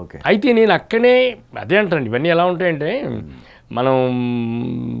 అయితే నేను అక్కడే అదే అంటానండి, ఇవన్నీ ఎలా ఉంటాయంటే మనం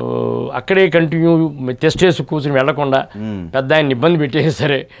అక్కడే కంటిన్యూ టెస్ట్ చేసి కూర్చొని వెళ్లకుండా పెద్ద ఆయన ఇబ్బంది పెట్టేసి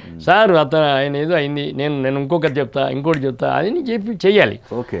సరే సార్ ఆయన ఏదో అయింది నేను ఇంకొకటి చెప్తా ఇంకోటి చెప్తా అని చెప్పి చేయాలి.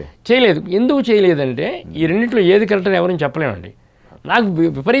 చేయలేదు. ఎందుకు చేయలేదంటే ఈ రెండింటిలో ఏది కరెక్ట్ అని ఎవరైనా చెప్పలేమండి. నాకు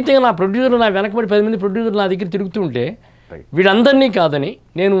విపరీతంగా నా ప్రొడ్యూసర్ నా వెనకబడి 10 మంది ప్రొడ్యూసర్ నా దగ్గర తిరుగుతుంటే వీళ్ళందరినీ కాదని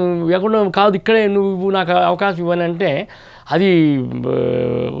నేను ఎక్కడో కాదు ఇక్కడే నువ్వు నాకు అవకాశం ఇవ్వని అంటే అది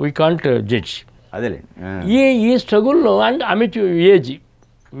వీ కాంట్ జడ్జ్. అదేలే ఈ స్ట్రగుల్లో అండ్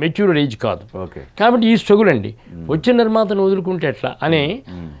మెచ్యూర్డ్ ఏజ్ కాదు కాబట్టి ఈ స్ట్రగుల్ అండి. వచ్చే నిర్మాతను వదులుకుంటే ఎట్లా అని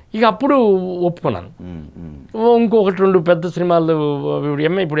ఇక అప్పుడు ఒప్పుకున్నాను. ఇంకొకటి 2 పెద్ద సినిమాలు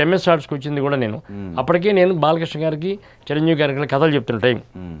ఇప్పుడు MS ఆర్ట్స్కి వచ్చింది కూడా నేను అప్పటికే నేను బాలకృష్ణ గారికి చిరంజీవి గారికి కథలు చెప్తున్న టైం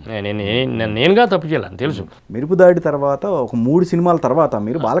నేనుగా తప్పు చేయాలని తెలుసు. మెరుపుదాడి తర్వాత ఒక 3 సినిమాల తర్వాత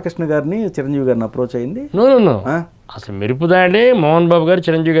మీరు బాలకృష్ణ గారిని చిరంజీవి గారిని అప్రోచ్ అయింది? నో అసలు మెరుపుదాడే మోహన్ బాబు గారు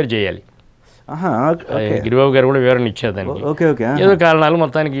చిరంజీవి గారు చేయాలి. గిరిబాబు గారు కూడా వివరణ ఇచ్చారు దానికి. ఏదో కారణాలు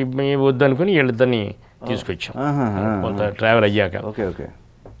మొత్తానికి వద్దు అనుకుని వీళ్ళిద్దరిని తీసుకొచ్చాం కొంత ట్రావెల్ అయ్యాక.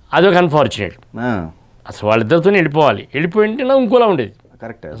 అదొక అన్ఫార్చునేట్. అసలు వాళ్ళిద్దరితోనే వెళ్ళిపోయింటే నా ఇంకోలా ఉండేది.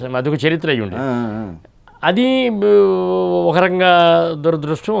 అసలు అదొక చరిత్ర అయ్యి ఉండేది. అది ఒక రకంగా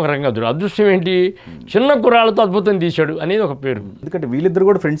దురదృష్టం, ఒక రకంగా అదృష్టం. ఏంటి చిన్న కుర్రాళ్ళతో అద్భుతం తీశాడు అనేది ఒక పేరు. ఎందుకంటే వీళ్ళిద్దరు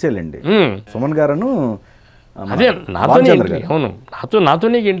కూడా ఫ్రెండ్స్ వెళ్ళండి, సుమన్ గారును. అదే నాతోనే ఎంట్రీ. అవును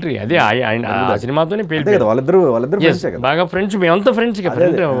నాతోనే ఎంట్రీ. అదే ఆ సినిమాతోనే పేరు. బాగా ఫ్రెండ్స్, మేమంతా ఫ్రెండ్స్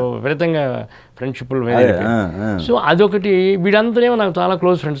విపరీతంగా ఫ్రెండ్షిప్. సో అదొకటి. వీడంతనేమో నాకు చాలా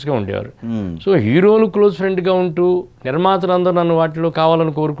క్లోజ్ ఫ్రెండ్స్గా ఉండేవారు. సో హీరోలు క్లోజ్ ఫ్రెండ్గా ఉంటూ నిర్మాతలందరూ నన్ను వాటిలో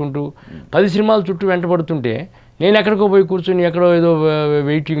కావాలని కోరుకుంటూ 10 సినిమాలు చుట్టూ వెంటబడుతుంటే నేను ఎక్కడికో పోయి కూర్చొని ఎక్కడో ఏదో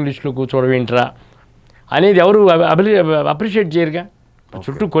వెయిటింగ్ లిస్ట్లో కూర్చోవడం ఏంట్రా అనేది ఎవరు అప్రిషియేట్ చేయరుగా.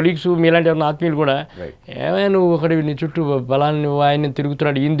 చుట్టూ కొలీగ్స్ మీలాంటి ఎవరైనా ఆత్మీయులు కూడా ఏమైనా నువ్వు ఒకటి నీ చుట్టూ బలాన్ని ఆయన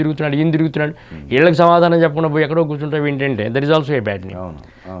తిరుగుతున్నాడు, ఈయన తిరుగుతున్నాడు వీళ్ళకి సమాధానం చెప్పకుండా పోయి ఎక్కడో కూర్చుంటావు ఏంటంటే that is also a bad name.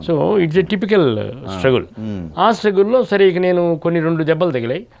 So it's a typical struggle. ఆ స్ట్రగుల్లో సరే ఇక నేను కొన్ని 2 దెబ్బలు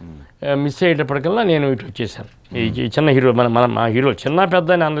తగిలాయి. మిస్ అయ్యేటప్పటికల్లా నేను ఇటు వచ్చేసాను. ఈ చిన్న హీరో మా హీరో చిన్న పెద్ద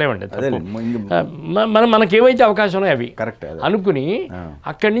అని అనలేమండి. మనకేమైతే అవకాశం ఉన్నాయో అవి అనుకుని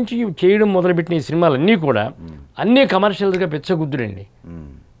అక్కడి నుంచి చేయడం మొదలుపెట్టిన ఈ సినిమాలన్నీ కూడా అన్నీ కమర్షియల్గా పెచ్చగుద్దుడండి.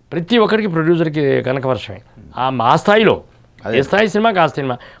 ప్రతి ఒక్కరికి ప్రొడ్యూసర్కి కనకవర్షమే. ఆ స్థాయిలో ఏ స్థాయి సినిమాకి ఆ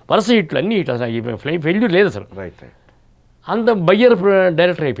సినిమా వరుస హిట్లు అన్నీ హిట్. అసలు ఫెయిల్యూర్ లేదు అసలు. అంత బయ్యర్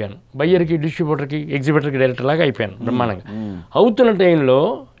డైరెక్టర్ అయిపోయాను. బయ్యర్కి, డిస్ట్రిబ్యూటర్కి, ఎగ్జిబిటర్కి డైరెక్టర్ లాగా అయిపోయాను బ్రహ్మాండంగా. అవుతున్న టైంలో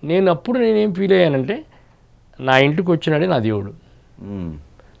నేనేం ఫీల్ అయ్యానంటే నా ఇంటికి వచ్చినాడే నా దేవుడు.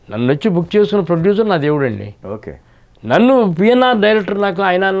 నన్ను వచ్చి బుక్ చేసుకున్న ప్రొడ్యూసర్ నా దేవుడు అండి. నన్ను PNR డైరెక్టర్ నాకు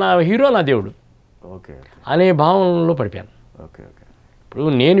ఆయన నా హీరో నా దేవుడు అనే భావనలో పడిపోయాను. ఇప్పుడు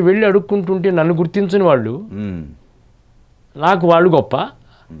నేను వెళ్ళి అడుక్కుంటుంటే నన్ను గుర్తించని వాళ్ళు నాకు వాళ్ళు గొప్ప,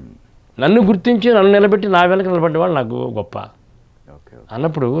 నన్ను గుర్తించి నన్ను నిలబెట్టి నా వెనక నిలబడ్డవాళ్ళు నాకు గొప్ప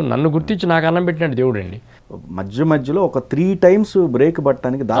అన్నప్పుడు నన్ను గుర్తించి నాకు అన్నం పెట్టినట్టు దేవుడు అండి. మధ్యలో ఒక 3 times బ్రేక్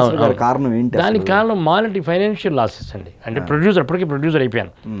పట్టడానికి కారణం ఏంటి? దానికి కారణం మానిటరీ ఫైనాన్షియల్ లాసెస్ అండి. అంటే అప్పటికే ప్రొడ్యూసర్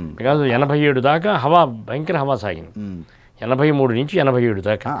అయిపోయాను. బికాజ్ 87 దాకా భయంకర హవా సాగింది. 83 నుంచి 87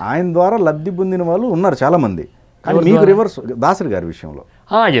 దాకా ఆయన ద్వారా లబ్ధి పొందిన వాళ్ళు ఉన్నారు చాలా మంది. కానీ మీకు రివర్స్ దాసరి గారి విషయంలో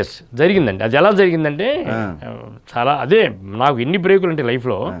ఎస్ జరిగిందండి. అది ఎలా జరిగిందంటే చాలా అదే నాకు ఎన్ని బ్రేకులు అంటే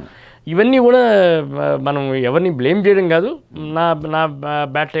లైఫ్లో ఇవన్నీ కూడా మనం ఎవరిని బ్లేమ్ చేయడం కాదు, నా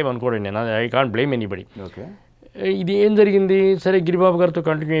బ్యాడ్ టైం అనుకోవడం. నేను ఐ కాంట్ బ్లేమ్ ఎనీబడి. ఇది ఏం జరిగింది సరే గిరిబాబు గారితో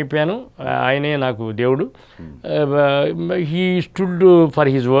కంటిన్యూ అయిపోయాను. ఆయనే నాకు దేవుడు. He stood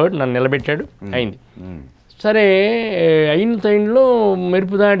for his word, నన్ను నిలబెట్టాడు. అయింది సరే. అయిన టైంలో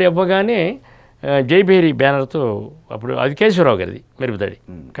మెరుపుదాడి అవ్వగానే జైభేరి బ్యానర్తో, అప్పుడు అది కేశవరావు గారిది మెరుపుదాడి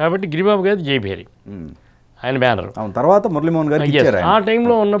కాబట్టి గిరిబాబు గారిది జైభేరి ఆయన బ్యానర్. తర్వాత మురళీమోహన్ గారు ఆ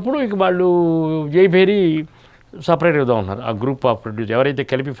టైంలో ఉన్నప్పుడు ఇక వాళ్ళు జైభేరి సపరేట్ అవుతా ఉన్నారు. ఆ గ్రూప్ ఆఫ్ ప్రొడ్యూసర్ ఎవరైతే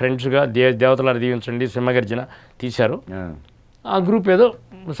కలిపి ఫ్రెండ్స్గా దేవతలారు దీవించండి సింహగర్జన తీశారో ఆ గ్రూప్ ఏదో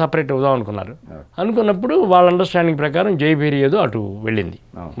సపరేట్ అవుదాం అనుకున్నారు. అనుకున్నప్పుడు వాళ్ళ అండర్స్టాండింగ్ ప్రకారం జైభేరి ఏదో అటు వెళ్ళింది.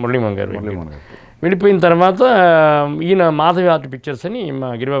 మురళీమోహన్ గారు వెళ్ళిపోయిన తర్వాత ఈయన మాధవి ఆర్ట్ పిక్చర్స్ అని మా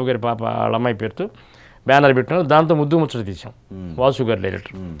గిరిబాబు గారి పాప వాళ్ళ అమ్మాయి పేరుతో బ్యానర్ పెట్టినారు. దాంతో ముద్దు ముచ్చట తీసాం, వాసు గారు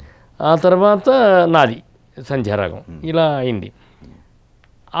డైరెక్టర్. ఆ తర్వాత నాది సంధ్యారాగం ఇలా అయింది.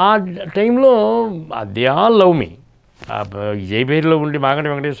 ఆ టైంలో దే ఆల్ లవ్ మీ. జైభేరిలో ఉండి మాగంటి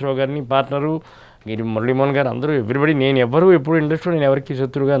వెంకటేశ్వరరావు గారిని పార్ట్నరు, మురళీమోహన్ గారు అందరూ ఎవ్రీబడి. నేను ఎప్పుడు ఇండస్ట్రీలో నేను ఎవరికి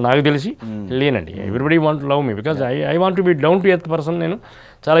శత్రువుగా నాకు తెలిసి లేనండి. Everybody want love me because I want to be down to earth person. నేను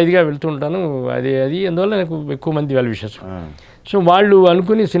చాలా ఇదిగా వెళ్తుంటాను. అది అందువల్ల నాకు ఎక్కువ మంది వెల్ విషెస్. సో వాళ్ళు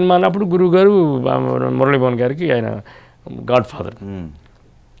అనుకుని సినిమా అన్నప్పుడు గురువు గారు మురళీమోహన్ గారికి ఆయన గాడ్ ఫాదర్.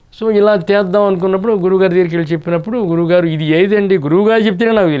 సో ఇలా చేద్దాం అనుకున్నప్పుడు గురువుగారి దగ్గరికి వెళ్ళి చెప్పినప్పుడు గురువుగారు ఇది ఏదండి గురువుగారు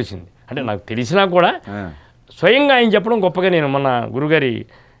చెప్తేనే నాకు తెలిసింది. అంటే నాకు తెలిసినా కూడా స్వయంగా ఆయన చెప్పడం గొప్పగా. నేను మొన్న గురుగారి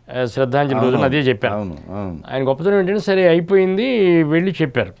శ్రద్ధాంజలి రోజున అదే చెప్పాను. ఆయన గొప్పతనం ఏంటంటే, సరే అయిపోయింది, వెళ్ళి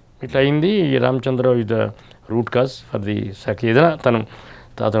చెప్పారు ఇట్లా అయింది, రామచంద్రరావు ఇది రూట్ కాజ్ ఫర్ ది సక్, ఏదైనా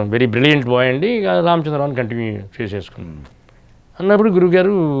అతను వెరీ బ్రిలియంట్ బాయ్ అండి, రామచంద్రరావుని కంటిన్యూ చేసేసుకున్నాను అన్నప్పుడు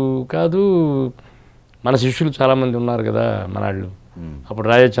గురుగారు, కాదు మన శిష్యులు చాలామంది ఉన్నారు కదా మన అప్పుడు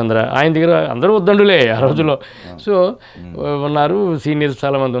రాజచంద్ర, ఆయన దగ్గర అందరూ వద్దండులే ఆ రోజుల్లో, సో ఉన్నారు సీనియర్స్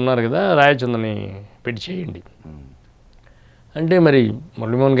చాలామంది ఉన్నారు కదా, రాజచంద్రని పెట్టి చేయండి అంటే, మరి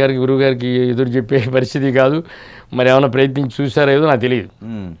మురళీమోహన్ గారికి గురువు గారికి ఎదురు చెప్పే పరిస్థితి కాదు, మరి ఏమైనా ప్రయత్నించి చూసారో ఏదో నాకు తెలియదు.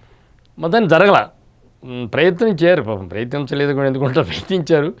 మొత్తాన్ని జరగల, ప్రయత్నించారు, పాపం ప్రయత్నించలేదు కూడా ఎందుకుంటారు,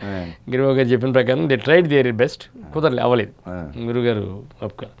 ప్రయత్నించారు. గురువు గారు చెప్పిన ప్రకారం దే ట్రైడ్ దేర్ బెస్ట్, కుదరలే, అవ్వలేదు, గురువుగారు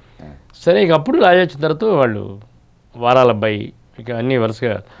ఒప్పుక. సరే ఇక అప్పుడు రాజచంద్రతో వాళ్ళు వారాల అబ్బాయి ఇక అన్నీ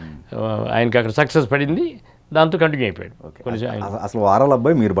వరుసగా ఆయనకి అక్కడ సక్సెస్ పడింది, దాంతో కంటిన్యూ అయిపోయాడు. అసలు వారాల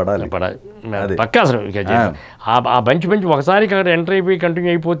అబ్బాయి మీరు పడాలి పక్క అసలు ఆ బంచి ఒకసారి అక్కడ ఎంటర్ అయిపోయి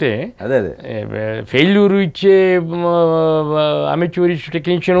కంటిన్యూ అయిపోతే ఫెయిల్యూర్ ఇచ్చే అమెచ్యూరిస్ట్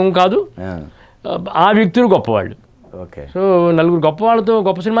టెక్నీషియన్ కాదు, ఆ వ్యక్తులు గొప్పవాళ్ళు. సో నలుగురు గొప్పవాళ్ళతో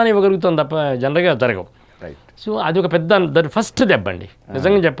గొప్ప సినిమాని ఇవ్వగలుగుతాం తప్ప జనరల్గా జరగవు. సో అది ఒక పెద్ద ఫస్ట్ దెబ్బ అండి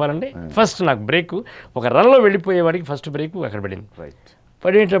నిజంగా చెప్పాలంటే. ఫస్ట్ నాకు బ్రేక్, ఒక రన్లో వెళ్ళిపోయేవాడికి ఫస్ట్ బ్రేక్ అక్కడ పడింది.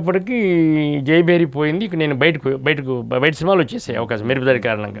 పడేటప్పటికి జయబేరి పోయింది, ఇక నేను బయట సినిమాలు వచ్చేసాయి అవకాశం మెరుపుదారి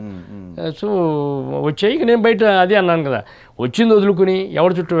కారణంగా. సో వచ్చాయి, ఇక నేను బయట అదే అన్నాను కదా, వచ్చింది వదులుకుని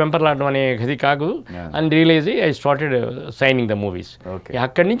ఎవరి చుట్టూ వెంపర్లాడడం అనే అది కాదు అని రియలైజ్ అయ్యి I started signing the movies.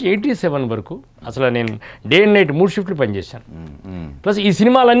 అక్కడి నుంచి 87 వరకు అసలు నేను డే అండ్ నైట్ 3 షిఫ్ట్లు పనిచేశాను. ప్లస్ ఈ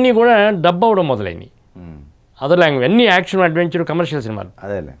సినిమాలన్నీ కూడా డబ్ అవ్వడం మొదలైంది, అదర్ లాంగ్వేజ్ అన్ని యాక్షన్ అడ్వెంచర్ కమర్షియల్ సినిమాలు,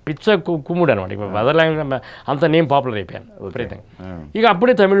 పిచ్చ కుమ్ముడు అనమాట. ఇప్పుడు అదర్ లాంగ్వేజ్ అంతా నేను పాపులర్ అయిపోయాను విపరీతంగా. ఇక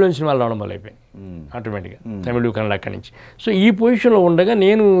అప్పుడే తమిళ్లోని సినిమాలు రావడం వల్ల అయిపోయాయి ఆటోమేటిక్గా, తమిళ కన్నడ అక్కడి నుంచి. సో ఈ పొజిషన్లో ఉండగా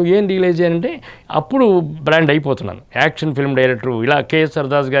నేను ఏం రియలైజ్ అయ్యానంటే, అప్పుడు బ్రాండ్ అయిపోతున్నాను, యాక్షన్ ఫిల్మ్ డైరెక్టరు. ఇలా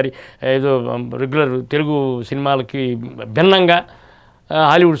కేఎస్ఆర్ దాస్ గారి ఏదో రెగ్యులర్ తెలుగు సినిమాలకి భిన్నంగా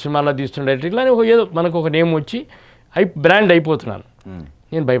హాలీవుడ్ సినిమాల్లో తీస్తున్న డైరెక్టర్, ఇలా ఏదో మనకు ఒక నేమ్ వచ్చి బ్రాండ్ అయిపోతున్నాను.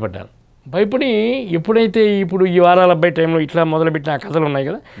 నేను భయపడ్డాను. భయపడి ఎప్పుడైతే ఇప్పుడు ఈ వారాల అబ్బాయి టైంలో ఇట్లా మొదలుపెట్టిన కథలు ఉన్నాయి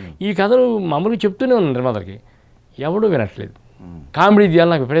కదా, ఈ కథలు మామూలుగా చెప్తూనే ఉన్నాను నిర్మాతలకి, ఎవడూ వినట్లేదు. కామెడీ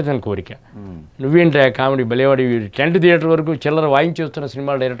తీయాలి నాకు విపరీతమైన కోరిక. నువ్వేంటే కామెడీ బలేవాడి, టెంట్ థియేటర్ వరకు చిల్లర వాయించేస్తున్న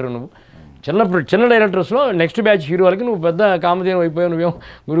సినిమా డైరెక్టర్ నువ్వు. చిన్న డైరెక్టర్స్లో నెక్స్ట్ బ్యాచ్ హీరో వాళ్ళకి నువ్వు పెద్ద కామెడీ అయిపోయావు, నువ్వేమో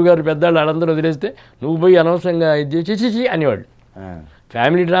గురుగారు పెద్దవాళ్ళు వాళ్ళందరూ వదిలేస్తే నువ్వు పోయి అనవసరంగా ఇది చేసి అనేవాడు.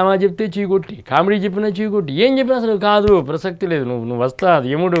 ఫ్యామిలీ డ్రామా చెప్తే చీకొట్టి, కామెడీ చెప్పినా చీకొట్టి, ఏం చెప్పినా అసలు కాదు, ప్రసక్తి లేదు, నువ్వు వస్తా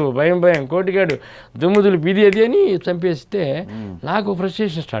యముడు భయం కోటిగాడు దుమ్ముదులు పిది అది అని చంపేస్తే నాకు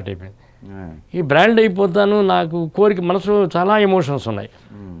ఫ్రస్ట్రేషన్ స్టార్ట్ అయిపోయింది. ఈ బ్రాండ్ అయిపోతాను, నాకు కోరిక, మనసులో చాలా ఎమోషన్స్ ఉన్నాయి,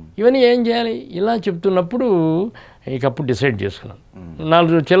 ఇవన్నీ ఏం చేయాలి? ఇలా చెప్తున్నప్పుడు ఇకప్పుడు డిసైడ్ చేసుకున్నాను,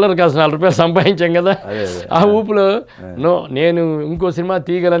 4 చిల్లర కాస్త 4 రూపాయలు సంపాదించాం కదా, ఆ ఊపులో నేను ఇంకో సినిమా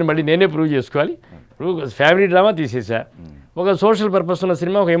తీయగలని మళ్ళీ నేనే ప్రూవ్ చేసుకోవాలి. ఫ్యామిలీ డ్రామా తీసేసా, ఒక సోషల్ పర్పస్ ఉన్న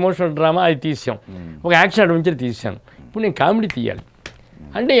సినిమా, ఒక ఎమోషనల్ డ్రామా అది తీసాం, ఒక యాక్షన్ అడ్వెంచర్ తీసాను. ఇప్పుడు నేను కామెడీ తీయాలి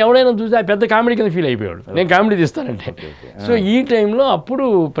అంటే ఎవడైనా చూసి ఆ పెద్ద కామెడీ కింద ఫీల్ అయిపోయాడు, నేను కామెడీ తీస్తానంటే. సో ఈ టైంలో అప్పుడు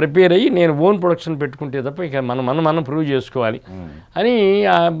ప్రిపేర్ అయ్యి నేను ఓన్ ప్రొడక్షన్ పెట్టుకుంటే తప్ప ఇక మనం ప్రూవ్ చేసుకోవాలి అని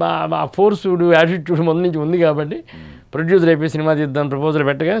ఆ ఫోర్స్డ్ యాటిట్యూడ్ ముందు నుంచి ఉంది. కాబట్టి ప్రొడ్యూసర్ అయిపోయి సినిమా తీద్దాం ప్రపోజల్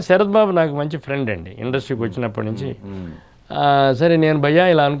పెట్టగానే, శరత్ బాబు నాకు మంచి ఫ్రెండ్ అండి ఇండస్ట్రీకి వచ్చినప్పటి నుంచి. సరే నేను భయ్యా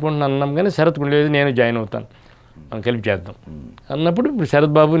ఇలా అనుకుంటున్నాను అన్నాం, కానీ శరత్ లేదు నేను జాయిన్ అవుతాను, మనం కలిపి చేద్దాం అన్నప్పుడు ఇప్పుడు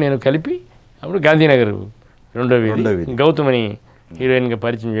శరత్ బాబు నేను కలిపి అప్పుడు గాంధీనగర్ 2వ వీధి గౌతమని హీరోయిన్గా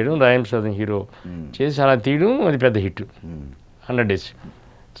పరిచయం చేయడం, రాయం సాధన్ హీరో చేసి అలా తీయడం, అది పెద్ద హిట్ 100 days.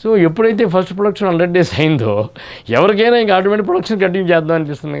 సో ఎప్పుడైతే ఫస్ట్ ప్రొడక్షన్ 100 days అయిందో ఎవరికైనా ఇంకా ఆటోమేటిక్ ప్రొడక్షన్ కంటిన్యూ చేద్దాం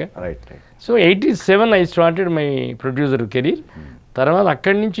అనిపిస్తుందిగా. So 87 I started my producer career. తర్వాత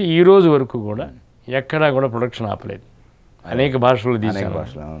అక్కడి నుంచి ఈ రోజు వరకు కూడా ఎక్కడా కూడా ప్రొడక్షన్ ఆపలేదు, అనేక భాషలు తీసాను,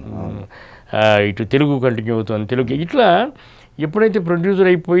 ఇటు తెలుగు కంటిన్యూ అవుతుంది, తెలుగు ఇట్లా. ఎప్పుడైతే ప్రొడ్యూసర్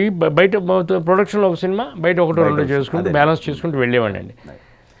అయిపోయి బయట ప్రొడక్షన్లో ఒక సినిమా, బయట 1-2 చేసుకుంటూ బ్యాలెన్స్ చేసుకుంటూ వెళ్ళేవాడి అండి.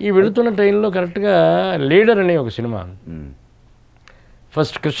 ఈ వెళుతున్న టైంలో కరెక్ట్గా లీడర్ అనే ఒక సినిమా,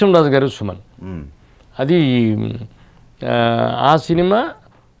 ఫస్ట్ కృష్ణరాజు గారు సుమన్, అది ఆ సినిమా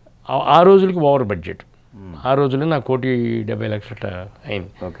ఆ రోజులకి ఓవర్ బడ్జెట్, ఆ రోజుల్లో నాకు 1,70,00,000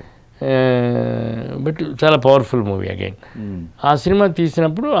 అయింది. బట్ చాలా పవర్ఫుల్ మూవీ అగైన్. ఆ సినిమా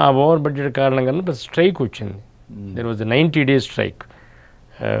తీసినప్పుడు ఆ ఓవర్ బడ్జెట్ కారణంగా స్ట్రైక్ వచ్చింది. There was 90 days strike,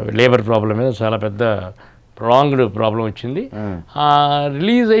 labour problem మీద చాలా పెద్ద ప్రొలాంగ్డ్ ప్రాబ్లం వచ్చింది.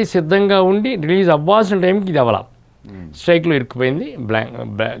 రిలీజ్ అయ్యి సిద్ధంగా ఉండి రిలీజ్ అవ్వాల్సిన టైంకి ఇది అవ్వాల, స్ట్రైక్లో ఇరుక్కుపోయింది.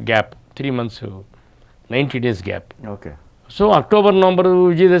 Gap 3 months 90 days gap. So October November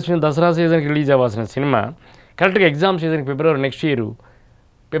Vijayadashami Dasara సీజన్కి రిలీజ్ అవ్వాల్సిన సినిమా కరెక్ట్గా ఎగ్జామ్ సీజన్కి ఫిబ్రవరి నెక్స్ట్ ఇయర్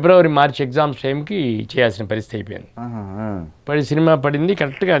ఫిబ్రవరి మార్చి ఎగ్జామ్స్ టైంకి చేయాల్సిన పరిస్థితి అయిపోయింది. సినిమా పడింది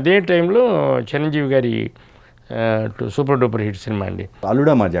కరెక్ట్గా అదే టైంలో చిరంజీవి గారి సూపర్ డూపర్ హిట్ సినిమా అండి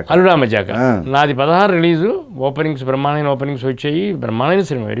అల్లుడా మజాకా. నాది 16 రిలీజు, బ్రహ్మాండమైన ఓపెనింగ్స్ వచ్చాయి, బ్రహ్మాండమైన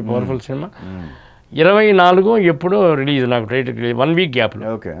సినిమా, వెరీ పవర్ఫుల్ సినిమా. 24 ఎప్పుడో రిలీజ్, నాకు టైటిల్ 1 వీక్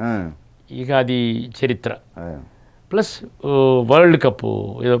గ్యాప్లో. ఇక అది చరిత్ర ప్లస్ వరల్డ్ కప్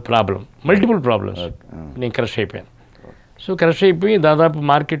ఏదో మల్టిపుల్ ప్రాబ్లమ్స్, నేను క్రష్ అయిపోయాను. సో క్రష్ అయిపోయి దాదాపు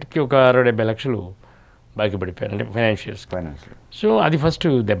మార్కెట్కి ఒక 60-70 లక్షలు బాకీ పడిపోయాను, అంటే ఫైనాన్షియల్స్. సో అది ఫస్ట్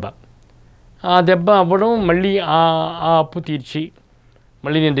దెబ్బ. ఆ దెబ్బ అవ్వడం, మళ్ళీ ఆ అప్పు తీర్చి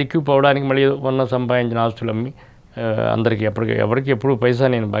మళ్ళీ నేను రిక్యూప్ అవ్వడానికి మళ్ళీ సంపాదించిన ఆస్తులు అమ్మి అందరికీ ఎవరికి ఎప్పుడు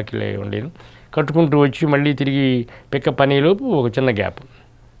పైసా నేను బాకీ ఉండేను కట్టుకుంటూ వచ్చి మళ్ళీ తిరిగి పికప్ అనేలోపు ఒక చిన్న గ్యాప్,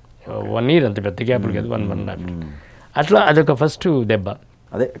 1 year, అంత పెద్ద గ్యాప్లు కాదు, 1.5. అట్లా అదొక ఫస్ట్ దెబ్బ.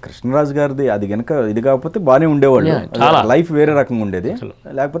 అదే కృష్ణరాజు గారిది అది కనుక ఇది కాకపోతే బాగానే ఉండేవాళ్ళు, లైఫ్ వేరే రకంగా ఉండేది,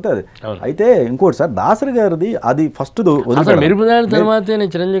 లేకపోతే అది. అయితే ఇంకోటి సార్, దాసరి గారిది అది ఫస్ట్ మెరుపుదారి తర్వాత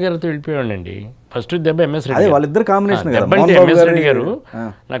నేను చిరంజీవి గారితో వెళ్ళిపోయాడండి. ఫస్ట్ దెబ్బ ఎంఎస్ రెడ్డి, వాళ్ళిద్దరు కాంబినేషన్. ఎంఎస్ రెడ్డి గారు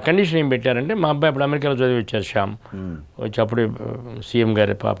నా కండిషన్ ఏం పెట్టారంటే, మా అబ్బాయి అప్పుడు అమెరికాలో చదివి వచ్చారు, శ్యామ్ వచ్చి అప్పుడే సీఎం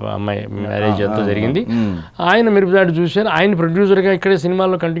గారి అమ్మాయి మ్యారేజ్ అంతా జరిగింది. ఆయన మెరుపుదాడి చూశారు, ఆయన ప్రొడ్యూసర్గా ఇక్కడే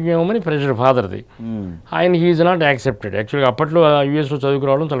సినిమాల్లో కంటిన్యూ అవ్వమని ప్రెషర్ ఫాదర్ది. ఆయన హీఈస్ నాట్ యాక్సెప్టెడ్. యాక్చువల్గా అప్పట్లో యూఎస్లో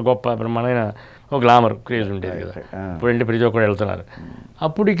చదువుకురావడం చాలా గొప్ప బ్రహ్మాండమైన ఒక గ్లామర్ క్రేజ్ ఉండేది కదా, ఇప్పుడంటే ప్రతి ఒక్కరు వెళ్తున్నారు.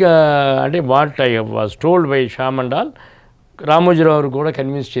 అప్పుడు ఇక అంటే what I was told by Shyam and all, Ramoji Rao కూడా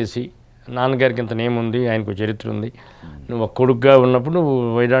కన్విన్స్ చేసి, నాన్నగారికి ఇంత నేమ్ ఉంది, ఆయనకు చరిత్ర ఉంది, నువ్వు ఒక కొడుకుగా ఉన్నప్పుడు నువ్వు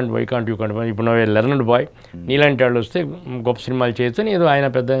వై కాంట్ యూ కంట్, ఇప్పుడు నువ్వు లెర్నడ్ బాయ్, నీలాంటి వాళ్ళు వస్తే గొప్ప సినిమాలు చేయొచ్చని ఏదో ఆయన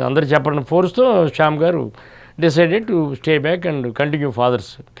పెద్ద అందరు చెప్పడం ఫోర్స్తో శ్యామ్ గారు decided to stay back and continue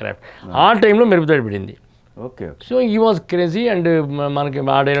fathers craft. ఆ టైంలో మెరుపుదాడి పడింది. ఓకే. సో ఈ వాజ్ క్రేజీ, అండ్ మనకి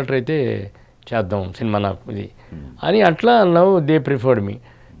ఆ డైరెక్టర్ అయితే చేద్దాం సినిమా నాకు ఇది అని, అట్లా నవ్ దే ప్రిఫర్డ్ మీ.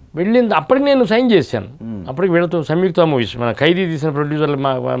 వెళ్ళింది అప్పటికి నేను సైన్ చేశాను, అప్పటికి వీళ్ళతో సంయుక్త మూవీస్, మన ఖైదీ తీసిన ప్రొడ్యూసర్లు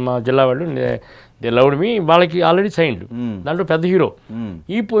మా జిల్లా వాళ్ళు, దే లవ్డ్ మీ, వాళ్ళకి ఆల్రెడీ సైన్డ్, దాంట్లో పెద్ద హీరో.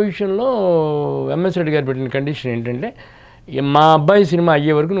 ఈ పొజిషన్లో ఎంఎస్ రెడ్డి గారు పెట్టిన కండిషన్ ఏంటంటే, మా అబ్బాయి సినిమా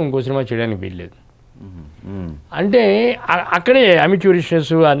అయ్యే వరకు నువ్వు ఇంకో సినిమా చేయడానికి వీల్లేదు. అంటే అక్కడే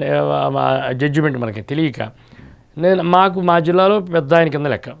అమిచ్యూరిషన్స్ జడ్జిమెంట్ మనకి తెలియక, మా జిల్లాలో పెద్ద ఆయన కింద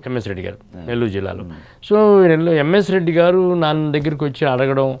లెక్క ఎంఎస్ రెడ్డి గారు, నెల్లూరు జిల్లాలో. సో ఎంఎస్ రెడ్డి గారు నన్ను దగ్గరికి వచ్చి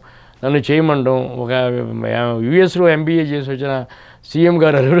అడగడం, నన్ను చేయమండం, ఒక యుఎస్లో ఎంబీఏ చేసి వచ్చిన సీఎం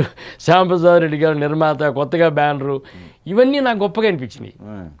గారు అల్లుడు శ్యాంప్రసాద్ రెడ్డి గారు నిర్మాత, కొత్తగా బ్యానరు, ఇవన్నీ నాకు గొప్పగా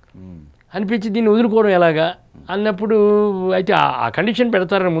అనిపించి దీన్ని వదులుకోవడం ఎలాగా అన్నప్పుడు, అయితే ఆ కండిషన్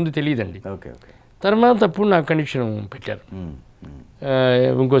పెడతారని ముందు తెలియదండి. తర్వాత అప్పుడు నాకు కండిషన్ పెట్టారు,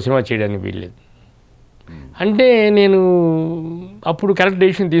 ఇంకో సినిమా చేయడానికి వీల్లేదు. అంటే నేను అప్పుడు కరెక్ట్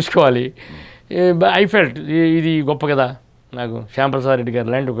డెసిషన్ తీసుకోవాలి. ఐ ఫెల్ట్ ఇది గొప్ప కదా నాకు, శ్యాంప్రసాద్ రెడ్డి గారు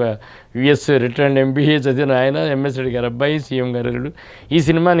లాంటి ఒక యుఎస్ రిటర్న్ ఎంబీఏ చదివిన ఆయన, ఎంఎస్ రెడ్డి గారు అబ్బాయి, సీఎం గారు, ఈ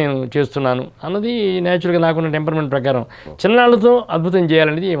సినిమా నేను చేస్తున్నాను అన్నది న్యాచురల్గా నాకున్న టెంపర్మెంట్ ప్రకారం చిన్నాళ్ళతో అద్భుతం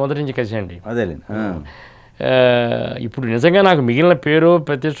చేయాలనేది మొదటి నుంచి కసి అండి. ఇప్పుడు నిజంగా నాకు మిగిలిన పేరు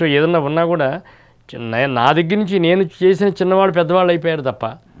ప్రతిష్ట ఏదన్నా ఉన్నా కూడా నా దగ్గర నుంచి నేను చేసిన చిన్నవాళ్ళు పెద్దవాళ్ళు అయిపోయారు తప్ప,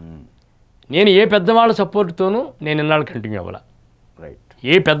 నేను ఏ పెద్దవాళ్ళ సపోర్ట్తోనూ నేను ఇన్నాళ్ళు కంటిన్యూ అవ్వాల.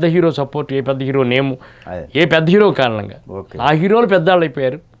 ఏ పెద్ద హీరో సపోర్ట్, ఏ పెద్ద హీరో నేము, ఏ పెద్ద హీరో కారణంగా ఆ హీరోలు పెద్దవాళ్ళు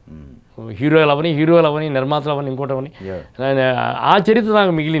అయిపోయారు. హీరోలు అవని నిర్మాతలు అవని ఇంకోటి అవని, ఆ చరిత్ర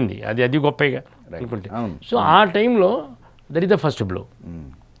నాకు మిగిలింది, అది గొప్పగా అనుకుంటే. సో ఆ టైంలో that is the first blow.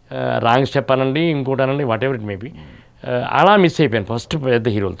 Wrong step అనండి, ఇంకోటి అనండి, వాట్ ఎవర్ ఇట్ మేబీ, అలా మిస్ అయిపోయాను ఫస్ట్ పెద్ద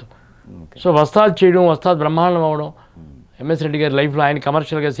హీరోలతో. సో వస్తాద్ చేయడం, వస్తాద్ బ్రహ్మాండం అవ్వడం, ఎంఎస్ రెడ్డి గారి లైఫ్లో ఆయన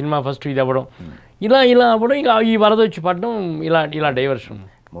కమర్షియల్గా సినిమా ఫస్ట్ ఇది అవ్వడం, ఇలా అవ్వడం, ఇక ఈ వరద వచ్చి పడడం, ఇలా డైవర్షన్.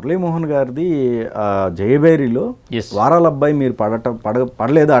 మురళీమోహన్ గారిది జయబేరిలో వారాల అబ్బాయి మీరు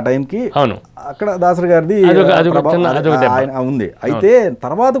పడలేదు ఆ టైంకి. అవును, అక్కడ దాసరి గారిది ఉంది. అయితే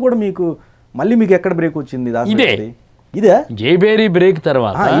తర్వాత కూడా మీకు ఎక్కడ బ్రేక్ వచ్చింది? ఇదే జయబేరి బ్రేక్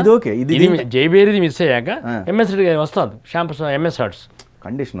తర్వాత ఇది ఓకే, ఇది జయబేరిది మిస్ అయ్యాక ఎంఎస్ రెడ్డి గారు వస్తాడు, శ్యాంప్రసాద్ ఎంఎస్ ఆర్ట్స్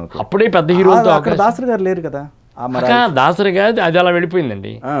కండిషన్. అప్పుడే పెద్ద హీరోతో దాసరి గారు లేరు కదా, దాసరి గారు అది అలా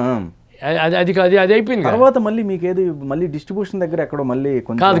వెళ్ళిపోయిందండి. అది అయిపోయింది. తర్వాత మళ్ళీ మీకు ఏది మళ్ళీ డిస్ట్రిబ్యూషన్ దగ్గర ఎక్కడో మళ్ళీ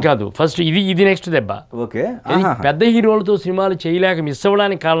కాదు ఫస్ట్ ఇది నెక్స్ట్ దెబ్బ. ఓకే, పెద్ద హీరోలతో సినిమాలు చేయలేక మిస్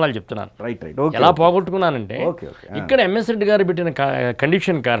అవ్వడానికి కారణాలు చెప్తున్నాను. ఎలా పోగొట్టుకున్నానంటే, ఇక్కడ ఎంఎస్ రెడ్డి గారు పెట్టిన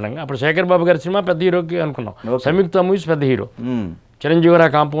కండిషన్ కారణంగా, అప్పుడు శేఖర్ బాబు గారి సినిమా పెద్ద హీరోకి అనుకున్నాం, సంయుక్త మూవీస్ పెద్ద హీరో, చిరంజీవి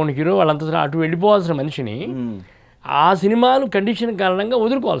గారు కాంపౌండ్ హీరో, వాళ్ళంతా అటు వెళ్ళిపోవాల్సిన మనిషిని ఆ సినిమాలు కండిషన్ కారణంగా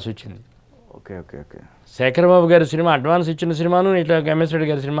వదులుకోవాల్సి వచ్చింది. శేఖర్ బాబు గారి సినిమా అడ్వాన్స్ ఇచ్చిన సినిమాను ఇట్లా ఎంఎస్ రెడ్డి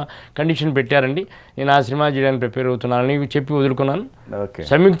గారి సినిమా కండిషన్ పెట్టారండి, నేను ఆ సినిమా చేయడానికి ప్రిపేర్ అవుతున్నాను అని చెప్పి వదులుకున్నాను.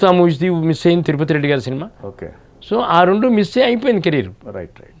 సంయుక్త మూవీస్ మిస్ అయింది తిరుపతి రెడ్డి గారి సినిమా, సో ఆ రెండు మిస్ అయిపోయింది కెరీర్.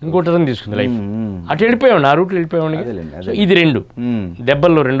 Right right. ఇంకో టర్న్ తీసుకుంది లైఫ్. అటు వెళ్ళిపోయాం, ఆ రూట్లో వెళ్ళిపోయాం. సో ఇది రెండు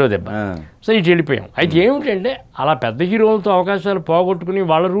దెబ్బల్లో రెండో దెబ్బ. సో ఇటు వెళ్ళిపోయాం. అయితే ఏమిటంటే అలా పెద్ద హీరోలతో అవకాశాలు పోగొట్టుకుని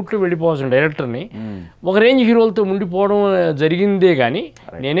వాళ్ళ రూట్లో వెళ్ళిపోవాల్సిన డైరెక్టర్ని ఒక రేంజ్ హీరోలతో ఉండిపోవడం జరిగిందే కానీ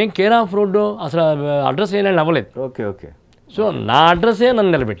నేనేం కేర్ ఆఫ్ రోడ్ అసలు అడ్రస్ అయినా అవ్వలేదు. Okay okay. సో నా అడ్రస్సే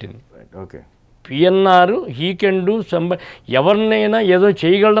నన్ను నిలబెట్టింది. Okay. PNR he can do ఎవరినైనా ఏదో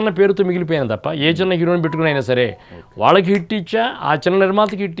చేయగలడన్న పేరుతో మిగిలిపోయాను తప్ప ఏ చిన్న హీరోని పెట్టుకుని అయినా సరే వాళ్ళకి హిట్ ఇచ్చా, ఆ చిన్న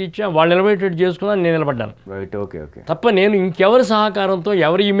నిర్మాతకి హిట్ ఇచ్చా, వాళ్ళు నిలబెట్టేట్టు చేసుకున్నా నేను నిలబడ్డాను తప్ప నేను ఇంకెవరి సహకారంతో,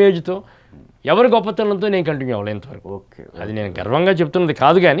 ఎవరి ఇమేజ్తో, ఎవరి గొప్పతనంతో నేను కంటిన్యూ అవ్వలేదు ఇంతవరకు. అది నేను గర్వంగా చెప్తున్నది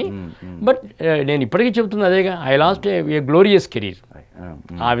కాదు కానీ బట్ నేను ఇప్పటికీ చెప్తున్నది అదేగా, I last A glorious career.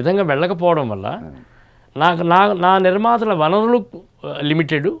 ఆ విధంగా వెళ్ళకపోవడం వల్ల నాకు నా నిర్మాతల వనరులు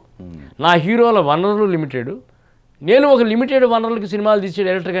లిమిటెడ్, నా హీరోల వనరులు లిమిటెడ్, నేను ఒక లిమిటెడ్ వనరులకి సినిమాలు తీసే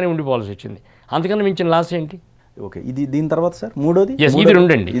డైరెక్టర్గానే ఉండిపోవాల్సి వచ్చింది. అంతకన్నా మించిన లాస్ ఏంటి? ఓకే. ఇది దీని తర్వాత సార్ మూడోది? ఇది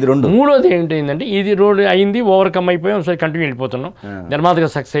రెండండి. ఇది రెండు. మూడోది ఏంటంటే ఇది రోడ్ అయింది, ఓవర్కమ్ అయిపోయాం, సరే కంటిన్యూ వెళ్ళిపోతున్నాం. నిర్మాతగా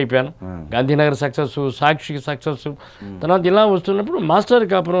సక్సెస్ అయిపోయాను, గాంధీనగర్ సక్సెస్, సాక్షికి సక్సెస్. తర్వాత ఇలా వస్తున్నప్పుడు మాస్టర్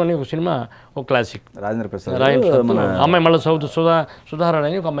కాపురం అనే ఒక సినిమా, ఒక క్లాసిక్, అమ్మాయి మళ్ళీ సుధారాణి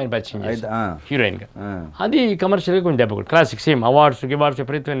అని ఒక అమ్మాయిని పరిచయం చేసి హీరోయిన్గా. అది కమర్షియల్గా కొంచెం దెబ్బ కొట్టి, క్లాసిక్ సేమ్ అవార్డ్స్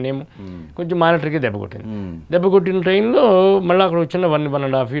విపరీతమైన నేమ్, కొంచెం మానిటరీగా దెబ్బ కొట్టింది. దెబ్బ కొట్టిన టైంలో మళ్ళీ అక్కడ వచ్చిన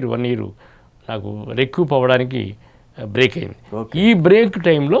 1.5 year నాకు రెక్యూప్ అవ్వడానికి బ్రేక్ అయింది. ఈ బ్రేక్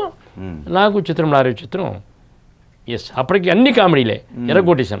టైంలో నాకు చిత్రం అప్పటికి అన్ని కామెడీలే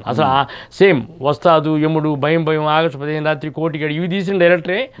ఎరగొట్టేశాను. అసలు సేమ్ వస్తాదు, యముడు, భయం, ఆగస్టు 15 రాత్రి, కోటిగాడు ఇవి తీసిన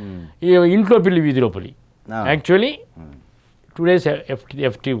డైరెక్టరే ఇంట్లో పిల్లి వీధిలో పులి. Actually 2 days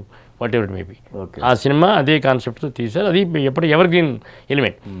FT what ever maybe ఆ సినిమా అదే కాన్సెప్ట్తో తీశారు. అది ఎవర్ గ్రీన్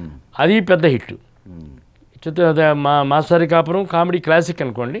ఎలిమెంట్, అది పెద్ద హిట్. మాస్టర్ కాపురం కామెడీ క్లాసిక్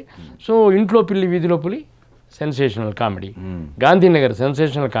అనుకోండి. సో ఇంట్లో పిల్లి వీధిలో పులి sensational comedy, Gandhinagar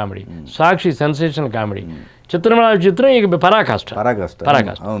sensational comedy, సాక్షి సెన్సేషనల్ కామెడీ, చిత్రం ఇక పరాకాష్ట.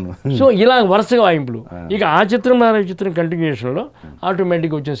 సో ఇలా వరుసగా వాయింపులు. ఇక ఆ చిత్రం కంటిన్యూషన్లో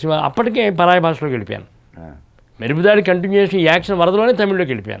ఆటోమేటిక్గా వచ్చిన సినిమా అప్పటికే పరాయి భాషలోకి వెళ్ళిపోయాను. మెరుపుదాడి కంటిన్యూషన్ యాక్షన్ వరదలోనే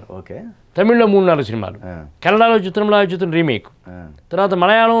తమిళ్లోకి వెళ్ళిపోయాను. తమిళ్లో 3-4 సినిమాలు, కన్నడలో చిత్రం రీమేక్, తర్వాత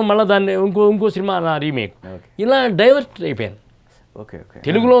మలయాళం మళ్ళీ దాన్ని ఇంకో సినిమా నా రీమేక్, ఇలా డైవర్ట్ అయిపోయాను.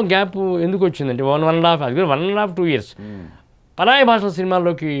 తెలుగులో గ్యాప్ ఎందుకు వచ్చిందంటే 1.5-2 years పరాయి భాషల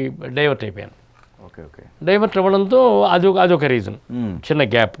సినిమాల్లోకి డైవర్ట్ అయిపోయాను. డైవర్ట్ అవ్వడంతో అదొక రీజన్, చిన్న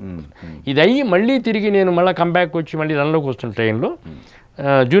గ్యాప్. ఇది అయ్యి మళ్ళీ తిరిగి నేను మళ్ళీ కంబ్యాక్ వచ్చి మళ్ళీ రన్లోకి వస్తున్న టైంలో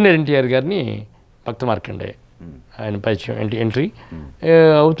Jr.NTR గారిని భక్త మార్కండేయ ఆయన పరిచయం ఎంట్రీ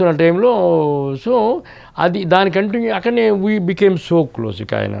అవుతున్న టైంలో. సో అది దాని కంటిన్యూ అక్కడనే వీ బికేమ్ సో క్లోజ్.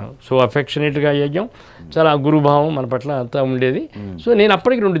 ఇక ఆయన సో అఫెక్షనేట్గా అయ్యాం, చాలా గురుభావం మన పట్ల అంతా ఉండేది. సో నేను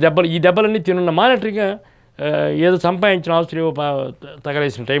అప్పటికి 2 దెబ్బలు, ఈ దెబ్బలన్నీ తినున్న మానిటరీగా ఏదో సంపాదించిన ఆస్తులు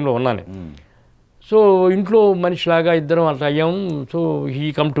తగలేసిన టైంలో ఉన్నాను. సో ఇంట్లో మనిషిలాగా ఇద్దరం అట్లా అయ్యాం. So he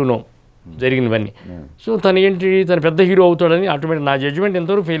come to know జరిగినవన్నీ. So తన పెద్ద హీరో అవుతాడని ఆటోమేటిక్ నా జడ్జిమెంట్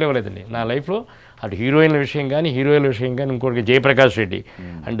ఎంతవరకు ఫెయిల్ అవ్వలేదండి నా లైఫ్లో. అటు హీరోయిన్ల విషయం కానీ, హీరోయిన్ల విషయం కానీ, ఇంకోటి Jayaprakash Reddy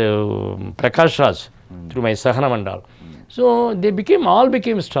and Prakash Raj through my సహన మండాల్. So they all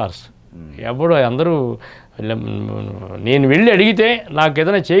became stars. ఎవడో అందరూ నేను వెళ్ళి అడిగితే నాకు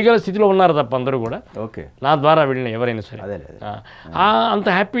ఏదైనా చేయగల స్థితిలో ఉన్నారు తప్ప అందరూ కూడా నా ద్వారా వెళ్ళిన ఎవరైనా సరే అంత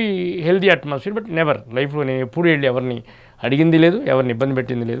happy healthy atmosphere. But never లైఫ్లో నేను ఎప్పుడు వెళ్ళి ఎవరిని అడిగింది లేదు, ఎవరిని ఇబ్బంది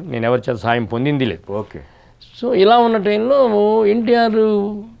పెట్టింది లేదు, నేను ఎవరి చేత సాయం పొందింది లేదు. సో ఇలా ఉన్న టైంలో NTR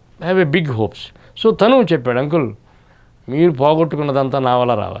have a big hopes. So తను చెప్పాడు, అంకుల్ మీరు పోగొట్టుకున్నదంతా నా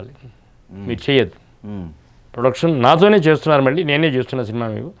వల్ల రావాలి, మీరు చేయొద్దు, ప్రొడక్షన్ నాతోనే చేస్తున్నారు, మళ్ళీ నేనే చేస్తున్న సినిమా,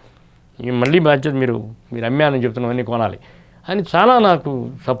 మీకు మళ్ళీ బాధ్యత, మీరు అమ్మానని చెప్తున్నవన్నీ కొనాలి అని చాలా నాకు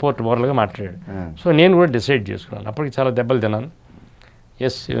సపోర్ట్ మోరల్గా మాట్లాడాడు. సో నేను కూడా డిసైడ్ చేసుకున్నాను. అప్పటికి చాలా దెబ్బలు తిన్నాను.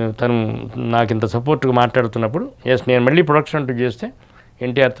 తను నాకు ఇంత సపోర్ట్గా మాట్లాడుతున్నప్పుడు నేను మళ్ళీ ప్రొడక్షన్ అంటూ చేస్తే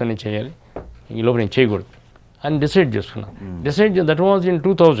ఎన్టీఆర్తోనే చేయాలి, ఈలోపు నేను చేయకూడదు అని డిసైడ్ చేసుకున్నాను. దట్ వాజ్ ఇన్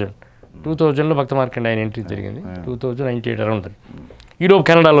 2000లో భక్త మార్కండ ఆయన ఎంట్రీ జరిగింది. 2098 అరౌండ్. ఈలోపు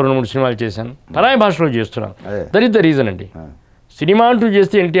కెనడాలో 2-3 సినిమాలు చేశాను, పరాయి భాషలో చేస్తున్నాను. దట్ ఈస్ ద రీజన్ అండి. సినిమా అంటూ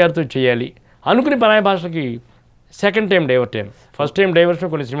చేస్తే ఎన్టీఆర్తో చేయాలి అనుకుని పరాయి భాషకి సెకండ్ టైం డైవర్ట్ అయ్యాను. ఫస్ట్ టైం డైవర్షన్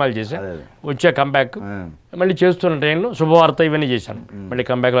కొన్ని సినిమాలు చేశాను, వచ్చా కంబ్యాక్ మళ్ళీ చేస్తున్న టైంలో శుభవార్త ఇవన్నీ చేశాను. మళ్ళీ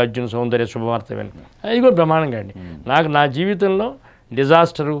కంబ్యాక్లో అర్జున్, సౌందర్య, శుభవార్త ఇవన్నీ, అది కూడా బ్రహ్మాండంగా అండి. నాకు నా జీవితంలో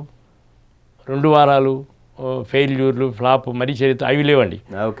డిజాస్టరు, 2 వారాలు, ఫెయిల్యూర్లు, ఫ్లాప్, మరీ చరిత్ర అవి లేవండి.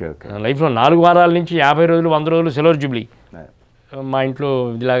 లైఫ్లో 4 వారాల నుంచి 50 రోజులు, 100 రోజులు సిల్వర్ జూబ్లీ మా ఇంట్లో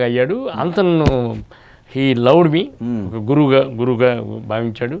ఇలాగ అయ్యాడు. అంత నన్ను హీ లవ్డ్ మీ, ఒక గురువుగా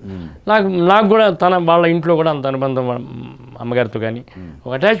భావించాడు. నాకు కూడా వాళ్ళ ఇంట్లో కూడా అంత అనుబంధం అమ్మగారితో కానీ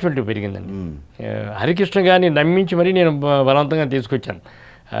ఒక అటాచ్మెంట్ పెరిగిందండి. హరికృష్ణ గారిని నమ్మించి మరీ నేను బలవంతంగా తీసుకొచ్చాను.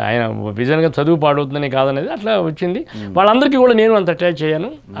 ఆయన విజన్గా చదువు పాడవుతుందని కాదనేది అట్లా వచ్చింది. వాళ్ళందరికీ కూడా నేను అంత అటాచ్ అయ్యాను.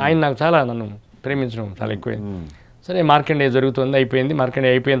 ఆయన నాకు చాలా నన్ను ప్రేమించడం చాలా ఎక్కువైంది. సరే మార్కండే జరుగుతుంది, అయిపోయింది. మార్కండే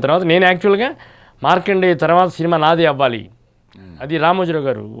అయిపోయిన తర్వాత నేను యాక్చువల్గా మార్కండే తర్వాత సినిమా నాదే అవ్వాలి. అది రామోజీరావు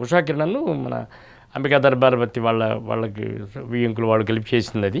గారు ఉషా కిరణ్ మన అంబికా దర్బార్వతి వాళ్ళకి వియంకులు వాళ్ళు కలిపి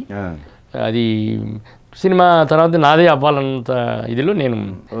చేసింది. అది సినిమా తర్వాత నాదే అవ్వాలన్నంత ఇదిలో నేను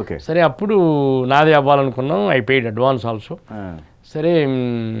సరే అప్పుడు నాదే అవ్వాలనుకున్నాం. I paid advance also. సరే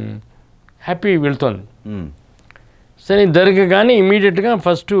హ్యాపీ వెళ్తోంది. సరే జరగగానే ఇమీడియట్గా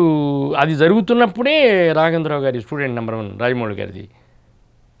ఫస్ట్ అది జరుగుతున్నప్పుడే రాఘవేంద్రరావు గారి స్టూడెంట్ నెంబర్ 1 రాజమౌళి గారిది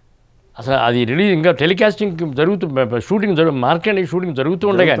అసలు అది రిలీజ్ ఇంకా టెలికాస్టింగ్ షూటింగ్ మార్కండే షూటింగ్ జరుగుతూ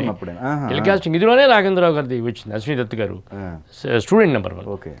ఉండగానే టెలికాస్టింగ్ ఇదిలోనే రాఘవేంద్రరావు గారిది వచ్చింది. అశ్విని దత్ గారు స్టూడెంట్ నెంబర్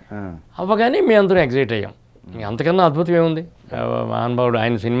 1 అవ్వగానే మేమందరం ఎగ్జైట్ అయ్యాం. అంతకన్నా అద్భుతం ఏముంది, మహానుభావుడు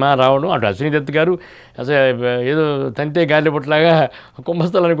ఆయన సినిమా రావడం, అటు అశ్విని దత్ గారు అసలు ఏదో తంతే గాలి పుట్టలాగా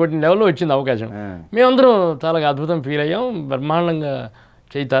కుంభస్థలాన్ని కొట్టిన లెవెల్లో వచ్చింది అవకాశం. మేమందరం చాలా అద్భుతం ఫీల్ అయ్యాం. బ్రహ్మాండంగా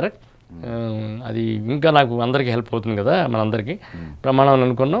చేయితారు. అది ఇంకా నాకు అందరికీ హెల్ప్ అవుతుంది కదా మనందరికీ, ప్రమాణం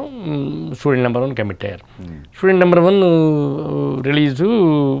అనుకున్నాం. స్టూడెంట్ నెంబర్ 1 కమిట్ అయ్యారు. స్టూడెంట్ నెంబర్ 1 రిలీజు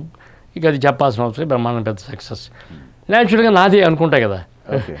ఇక అది చెప్పాల్సిన అవసరం, బ్రహ్మాండం పెద్ద సక్సెస్. న్యాచురల్గా నాదే అనుకుంటా కదా.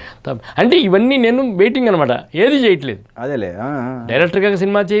 అంటే ఇవన్నీ నేను వెయిటింగ్ అనమాట, ఏది చేయట్లేదు. అదేలే డైరెక్టర్గా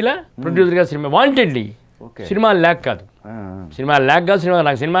సినిమా చేయలే, ప్రొడ్యూసర్గా సినిమా వాంటెడ్లీ, సినిమా ల్యాక్ కాదు. సినిమా ల్యాక్ కాదు.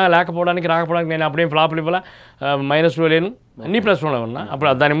 సినిమా సినిమా రాకపోవడానికి నేను అప్పుడేం ఫ్లాప్లు ఇవ్వాలా, మైనస్లో లేను, అన్ని ప్లస్లో ఉన్నా. అప్పుడు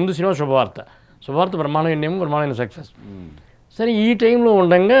దాని ముందు సినిమా శుభవార్త బ్రహ్మాండమైన బ్రహ్మాండమైన సక్సెస్. సరే ఈ టైంలో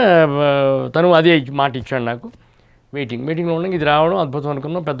ఉండగా తను అదే మాట ఇచ్చాడు నాకు. వెయిటింగ్లో ఉండగా ఇది రావడం అద్భుతం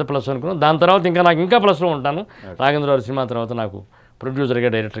అనుకున్నాం, పెద్ద ప్లస్ అనుకున్నాం. దాని తర్వాత ఇంకా ప్లస్లో ఉంటాను. రాఘవేంద్రరావు సినిమా తర్వాత నాకు ప్రొడ్యూసర్గా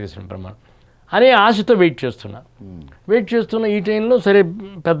డైరెక్టర్గా సినిమా ప్రమాణం అనే ఆశతో వెయిట్ చేస్తున్నా. ఈ టైంలో సరే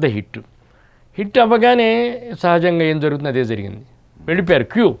పెద్ద హిట్ అవ్వగానే సహజంగా ఏం జరుగుతుంది అదే జరిగింది. వెళ్ళిపోయారు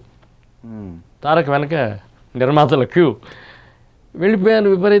క్యూ, తారక వెనక నిర్మాతల క్యూ వెళ్ళిపోయారు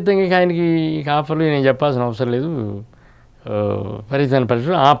విపరీతంగా. ఆయనకి ఆఫర్లు నేను చెప్పాల్సిన అవసరం లేదు, విపరీతమైన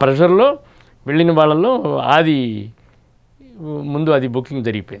ప్రెషర్. ఆ ప్రెషర్లో వెళ్ళిన వాళ్ళల్లో ముందు అది బుకింగ్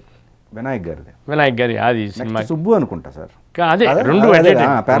జరిగిపోయింది. వినాయక్ గారి ఆది సినిమా సుబ్బు అనుకుంటా సార్. అదే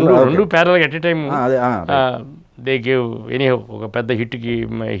రెండు ప్యారల్గా at a time they gave anyhow. ఒక పెద్ద హిట్కి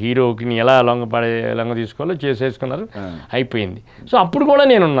హీరోకి ఎలా లొంగ తీసుకోవాలో చేసేసుకున్నారు, అయిపోయింది. సో అప్పుడు కూడా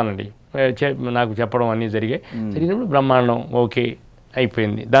నేను ఉన్నానండి, నాకు చెప్పడం అన్నీ జరిగినప్పుడు బ్రహ్మాండం ఓకే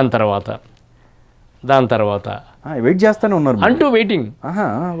అయిపోయింది. దాని తర్వాత వెయిట్ చేస్తూనే ఉన్నారు అంటూ waiting.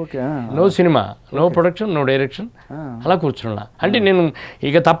 No cinema, no production, no direction, అలా కూర్చున్నా. అంటే నేను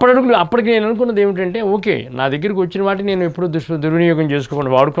ఇక తప్పడడుగులు. అప్పటికి నేను అనుకున్నది ఏమిటంటే ఓకే, నా దగ్గరికి వచ్చిన వాటిని నేను ఎప్పుడూ దుర్వినియోగం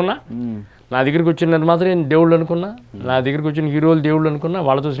చేసుకోకుండా వాడుకున్నా. నా దగ్గరికి వచ్చిన నిర్మాత నేను దేవుళ్ళు అనుకున్నా, నా దగ్గరికి వచ్చిన హీరోలు దేవుళ్ళు అనుకున్నా,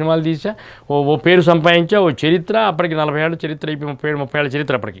 వాళ్ళతో సినిమాలు తీసా, ఓ పేరు సంపాదించా, ఓ చరిత్ర. అప్పటికి 40 ఏళ్ళ చరిత్ర అయిపోయి 30 ఏళ్ళ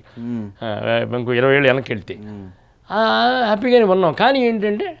చరిత్ర అప్పటికి, ఇంకో 20 ఏళ్ళు వెనక్కి వెళ్తే హ్యాపీగానే ఉన్నాం. కానీ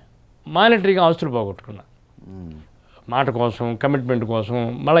ఏంటంటే మానిటరీగా ఆస్తులు పోగొట్టుకున్నా, మాట కోసం, కమిట్మెంట్ కోసం,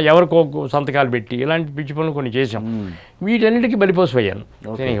 మళ్ళీ ఎవరికో సంతకాలు పెట్టి ఇలాంటి పిచ్చి పనులు కొన్ని చేసాం. వీటన్నిటికీ బలిపోసిపోయాను.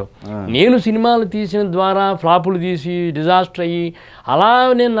 నేను సినిమాలు తీసిన ద్వారా ఫ్లాపులు తీసి డిజాస్టర్ అయ్యి అలా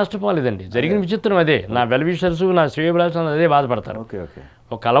నేను నష్టపోలేదండి. జరిగిన విచిత్రం అదే. నా వెల్విషర్స్, నా శ్రేయభిలాషులు అదే బాధపడతారు.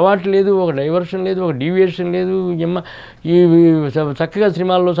 ఒక అలవాటు లేదు, ఒక డైవర్షన్ లేదు, ఒక డీవియేషన్ లేదు. ఈ చక్కగా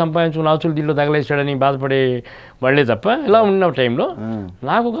సినిమాల్లో సంపాదించుకున్న ఆస్తులు దీంట్లో తగలేసాడని బాధపడే వాళ్ళే తప్ప, ఇలా ఉన్న టైంలో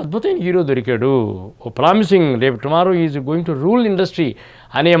నాకు ఒక అద్భుతమైన హీరో దొరికాడు, ఓ ప్రామిసింగ్, రేపు tomorrow is going to rule industry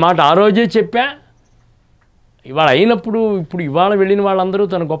అనే మాట ఆ రోజే చెప్పా. ఇవాళ అయినప్పుడు ఇప్పుడు ఇవాళ వెళ్ళిన వాళ్ళందరూ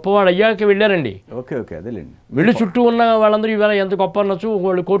తను గొప్పవాడు అయ్యాక వెళ్ళారండి. వెళ్ళి చుట్టూ ఉన్న వాళ్ళందరూ ఇవాళ ఎంత గొప్ప అనొచ్చు,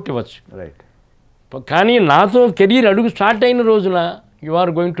 వాళ్ళు కోర్టు ఇవ్వచ్చు. కానీ నాతో కెరీర్ అడుగు స్టార్ట్ అయిన రోజున you are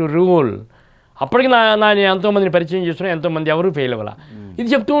going to rule, అప్పటికి నేను ఎంతోమందిని పరిచయం చేస్తున్నా, ఎంతోమంది ఎవరు ఫెయిల్ అవ్వాలా. ఇది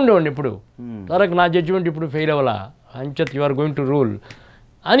చెప్తూ ఉండేవాడిని ఎప్పుడు, తరకు నా జడ్జిమెంట్ ఇప్పుడు ఫెయిల్ అవ్వాలా, అంచేత you are going to rule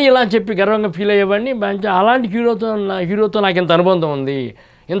అని ఇలా చెప్పి గర్వంగా ఫీల్ అయ్యేవాడిని. అలాంటి హీరోతో నాకు ఎంత అనుబంధం ఉంది,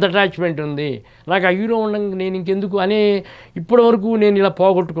 ఎంత అటాచ్మెంట్ ఉంది, నాకు ఆ హీరో ఉండగా నేను ఇంకెందుకు అనే ఇప్పటి వరకు నేను ఇలా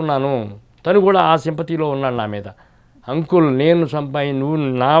పోగొట్టుకున్నాను. తను కూడా ఆ సింపతిలో ఉన్నాడు నా మీద. అంకుల్ నేను నువ్వు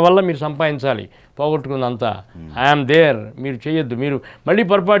నా వల్ల మీరు సంపాదించాలి, పోగొట్టుకుందంతా ఐఆమ్ దేర్, మీరు చేయొద్దు, మీరు మళ్ళీ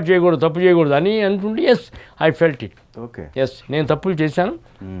పొరపాటు చేయకూడదు, తప్పు చేయకూడదు అని అంటుంటే yes I felt it. Yes నేను తప్పులు చేశాను,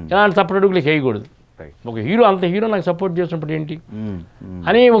 ఎలాంటి తప్పుడు అడుగులు వేయకూడదు. ఒక హీరో అంత హీరో నాకు సపోర్ట్ చేసినప్పుడు ఏంటి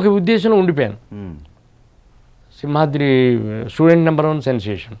అని ఒక ఉద్దేశంలో ఉండిపోయాను. సింహాద్రి స్టూడెంట్ నెంబర్ 1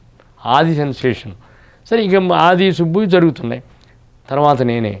 సెన్సేషన్, ఆది సెన్సేషన్. సరే ఇక ఆది సుబ్బు జరుగుతున్నాయి, తర్వాత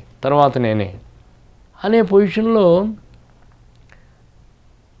నేనే అనే పొజిషన్లో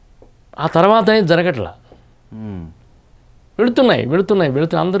ఆ తర్వాత అనేది జరగట్లా. వెళుతున్నాయి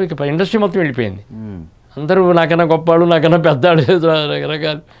అందరూ ఇండస్ట్రీ మొత్తం వెళ్ళిపోయింది. అందరూ నాకన్నా గొప్పవాడు, నాకన్నా పెద్దవాడు,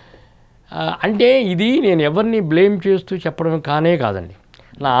 రకరకాలు. అంటే ఇది నేను ఎవరిని బ్లేమ్ చేస్తూ చెప్పడం కాదండి,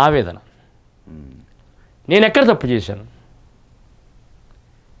 నా ఆవేదన. నేను ఎక్కడ తప్పు చేశాను?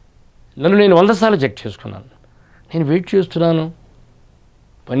 నన్ను నేను 100 సార్లు చెక్ చేసుకున్నాను. నేను వెయిట్ చేస్తున్నాను,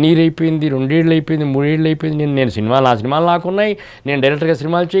 1 year అయిపోయింది, 2 ఏళ్ళు అయిపోయింది, 3 ఏళ్ళు అయిపోయింది. నేను నా సినిమాలు నాకున్నాయి, నేను డైరెక్టర్గా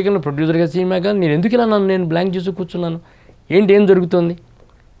సినిమాలు చేయగలను, ప్రొడ్యూసర్గా సినిమా కానీ నేను ఎందుకు ఇలా నేను బ్లాంక్ చేసి కూర్చున్నాను? ఏం జరుగుతుంది?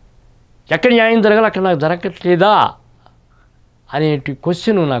 ఎక్కడ న్యాయం జరగాలి అక్కడ నాకు జరగట్లేదా అనేటి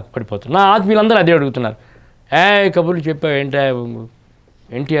క్వశ్చన్ నాకు పడిపోతుంది. నా ఆత్మీయులందరూ అదే అడుగుతున్నారు. కబుర్లు చెప్పావు ఏంటో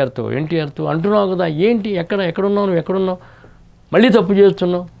ఎన్టీఆర్తో అంటున్నావు కదా, ఏంటి ఎక్కడున్నావు నువ్వు, ఎక్కడున్నావు? మళ్ళీ తప్పు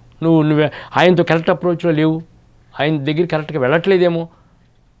చేస్తున్నావు నువ్వు ఆయనతో కరెక్ట్ అప్రోచ్లో లేవు, ఆయన దగ్గర కరెక్ట్గా వెళ్ళట్లేదేమో,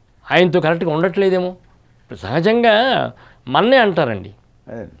 ఆయనతో కరెక్ట్గా ఉండట్లేదేమో. సహజంగా మన్నే అంటారండి.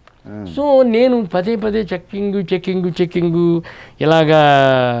 సో నేను పదే చెక్కింగ్ ఇలాగా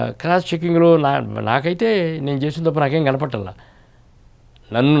క్రాస్ చెక్కింగ్లో నాకైతే నేను చేసిన తప్ప నాకేం కనపట్టాల.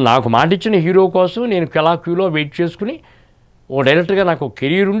 నాకు మాట ఇచ్చిన హీరో కోసం నేను క్యూలో వెయిట్ చేసుకుని ఓ డైరెక్టర్గా నాకు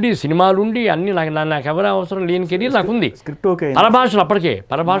కెరీర్ ఉండి, సినిమాలు ఉండి, అన్నీ నాకు ఎవరు అవసరం లేని కెరీర్ నాకుంది. స్క్రిప్ట్ ఓకే, పరభాషలో అప్పటికే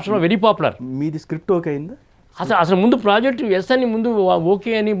పరభాషలో వెరీ పాపులర్. మీది స్క్రిప్ట్ ఓకే అయిందా? అసలు ముందు ప్రాజెక్టు ఎస్ అని ముందు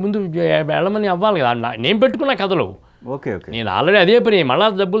ఓకే అని ముందు వెళ్ళమని అవ్వాలి కదా. నేను పెట్టుకున్న కథలు ఓకే నేను ఆల్రెడీ అదే పని, మళ్ళా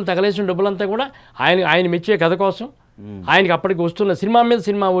తగలేసిన డబ్బులంతా కూడా ఆయన మెచ్చే కథ కోసం, ఆయనకి అప్పటికి వస్తున్న సినిమా మీద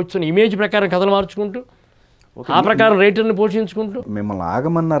సినిమా వస్తున్న ఇమేజ్ ప్రకారం కథలు మార్చుకుంటూ, ఆ ప్రకారం రైటర్ని పోషించుకుంటూ మిమ్మల్ని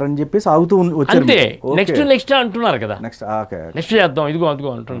ఆగమన్నారని చెప్పేసి ఆగుతూ అంతే. నెక్స్ట్ అంటున్నారు కదా, నెక్స్ట్ చేద్దాం ఇదిగో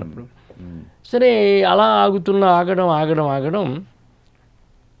అంటున్నప్పుడు సరే అలా ఆగడం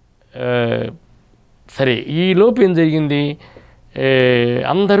సరే. ఈ లోపు ఏం జరిగింది,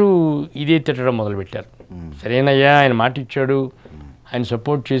 అందరూ ఇదే తిట్టడం మొదలుపెట్టారు. సరేనయ్యా, ఆయన మాట ఇచ్చాడు, ఆయన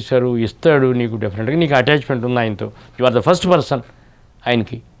సపోర్ట్ చేశారు, ఇస్తాడు, నీకు డెఫినెట్గా నీకు అటాచ్మెంట్ ఉంది ఆయనతో, you are the first person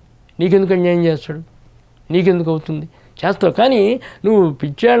ఆయనకి, నీకెందుకు అన్యాయం చేస్తాడు, నీకెందుకు అవుతుంది, చేస్తావు. కానీ నువ్వు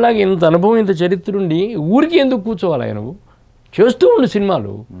పిచ్చాళ్ళలాగా ఇంత అనుభవం, ఇంత చరిత్ర ఉండి ఊరికి ఎందుకు కూర్చోవాలి? నువ్వు చేస్తూ ఉండు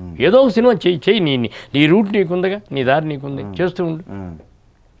సినిమాలు, ఏదో ఒక సినిమా చెయ్యి, నీ రూట్ నీకుందిగా, నీ దారి నీకుంది, చేస్తూ ఉండు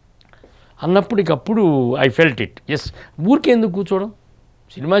అన్నప్పుడు ఇకప్పుడు ఐ ఫెల్ట్ ఇట్. ఎస్, ఊరికి ఎందుకు కూర్చోవడం,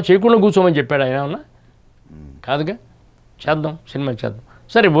 సినిమా చేయకుండా కూర్చోమని చెప్పాడు ఆయన ఏమన్నా? కాదుగా, చేద్దాం, సినిమా చేద్దాం,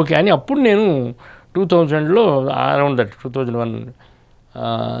 సరే ఓకే అని. అప్పుడు నేను 2000లో అరౌండ్ దట్ 2001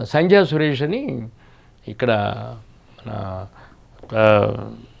 సంజయ్ సురేష్ అని ఇక్కడ మన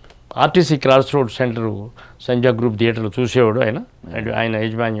RTC cross road centre Sanjay group థియేటర్లో చూసేవాడు ఆయన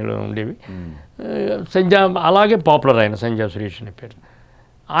యజమాన్యంలో ఉండేవి. సంజయ్ అలాగే పాపులర్ ఆయన, సంజయ్ సురేష్ అనే పేరు.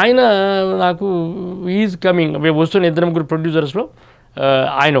 ఆయన నాకు ఈజ్ కమింగ్, వస్తున్న 2-3 ప్రొడ్యూసర్స్లో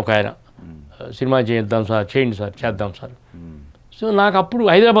ఆయన ఒక ఆయన, సినిమా చేద్దాం సార్, చేయండి సార్, చేద్దాం సార్. సో నాకు అప్పుడు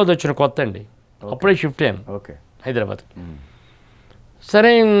హైదరాబాద్ వచ్చిన కొత్త అండి, అప్పుడే షిఫ్ట్ అయ్యాను హైదరాబాద్.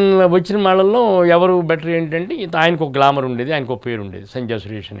 సరే వచ్చిన వాళ్ళల్లో ఎవరు బెటర్ ఏంటంటే ఆయనకు ఒక గ్లామర్ ఉండేది, ఆయనకు ఒక పేరు ఉండేది, సంజయ్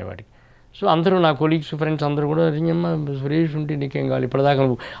సురేష్ అనేవాడికి. సో అందరూ నా కొలీగ్స్ ఫ్రెండ్స్ అందరూ కూడా సురేష్ ఉంటే నీకేం కావాలి, ఇప్పటిదాకా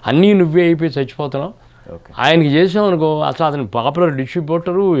నువ్వే అయిపోయి చచ్చిపోతున్నావు, ఆయనకి చేసాం అనుకో, అసలు అతను పాపులర్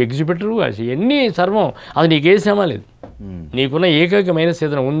డిస్ట్రిబ్యూటరు, ఎగ్జిబిటరు, అసలు ఎన్ని సర్వం, అది నీకు వేసామా లేదు, నీకున్న ఏకైకమైన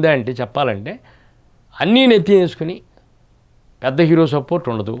సీజన్ ఉందా అంటే చెప్పాలంటే అన్నీ నెత్తి వేసుకుని పెద్ద హీరో సపోర్ట్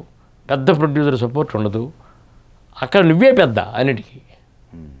ఉండదు, పెద్ద ప్రొడ్యూసర్ సపోర్ట్ ఉండదు, అక్కడ నువ్వే పెద్ద అన్నిటికీ.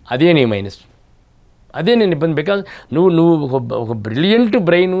 అదే నీ మైనస్, అదే నేను ఇబ్బంది. బికాజ్ నువ్వు ఒక బ్రిలియంట్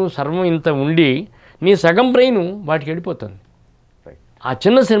బ్రెయిన్ సర్వం ఇంత ఉండి నీ సగం బ్రెయిన్ వాటికి వెళ్ళిపోతుంది. ఆ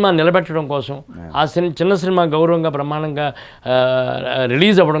చిన్న సినిమా నిలబెట్టడం కోసం, ఆ చిన్న సినిమా గౌరవంగా బ్రహ్మాండంగా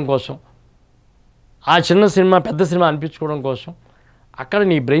రిలీజ్ అవ్వడం కోసం, ఆ చిన్న సినిమా పెద్ద సినిమా అనిపించుకోవడం కోసం అక్కడ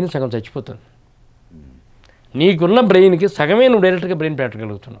నీ బ్రెయిన్ సగం చచ్చిపోతుంది. నీకున్న బ్రెయిన్కి సగమే నువ్వు డైరెక్ట్గా బ్రెయిన్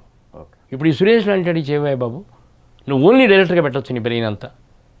పెట్టగలుగుతున్నావు. ఇప్పుడు ఈ సురేష్ లాంటి చేయవాయి బాబు, నువ్వు ఓన్లీ డైరెక్ట్గా పెట్టవచ్చు నీ బ్రెయిన్ అంతా,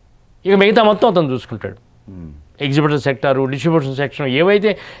 ఇక మిగతా మొత్తం అతను చూసుకుంటాడు. ఎగ్జిబిటర్ సెక్టారు, డిస్ట్రిబ్యూషన్ సెక్షన్, ఏవైతే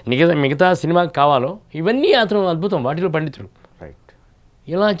మిగతా సినిమాకి కావాలో ఇవన్నీ అతను అద్భుతం, వాటిలో పండితుడు.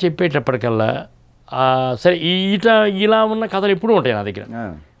 ఇలా చెప్పేటప్పటికల్లా సరే ఇలా ఉన్న కథలు ఎప్పుడూ ఉంటాయి నా దగ్గర.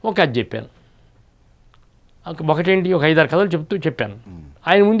 ఒక కథ చెప్పాను, ఒకటేంటి ఒక 5-6 కథలు చెప్పాను.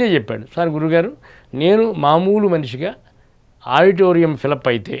 ఆయన ముందే చెప్పాడు, సార్ గురుగారు, నేను మామూలు మనిషిగా ఆడిటోరియం ఫిలప్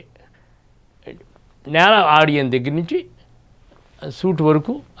అయితే నేల ఆడియన్ దగ్గర నుంచి సూట్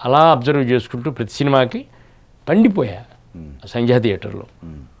వరకు అలా అబ్జర్వ్ చేసుకుంటూ ప్రతి సినిమాకి పండిపోయా సంజయ్ థియేటర్లో.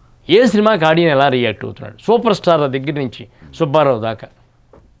 ఏ సినిమాకి ఆడియన్ ఎలా రియాక్ట్ అవుతున్నాడు, సూపర్ స్టార్ దగ్గర నుంచి సుబ్బారావు దాకా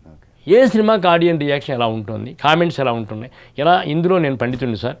ఏ సినిమాకి ఆడియన్ రియాక్షన్ ఎలా ఉంటుంది, కామెంట్స్ ఎలా ఉంటున్నాయి, ఇలా ఇందులో నేను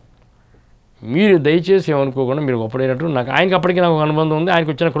పండితుడిని సార్, మీరు దయచేసి ఏమనుకోకుండా మీరు గొప్పడైనట్టు. ఆయనకి అప్పటికి నాకు అనుబంధం ఉంది,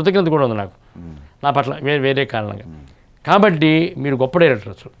 ఆయనకు వచ్చిన కృతజ్ఞత కూడా ఉంది నాకు. నా పట్ల వేరే కారణంగా. కాబట్టి మీరు గొప్ప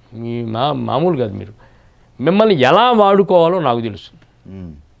డైరెక్టర్, అసలు మీ మామూలు కాదు. మీరు మిమ్మల్ని ఎలా వాడుకోవాలో నాకు తెలుసు.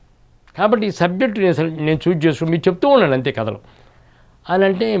 కాబట్టి ఈ సబ్జెక్ట్ నేను చూజ్ చేసుకుని మీరు చెప్తూ ఉన్నాను అంతే కథలు అని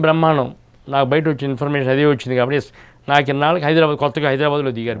అంటే బ్రహ్మాండం. నాకు బయట వచ్చిన ఇన్ఫర్మేషన్ అదే వచ్చింది. కాబట్టి నాకు ఇన్నాళ్ళకి కొత్తగా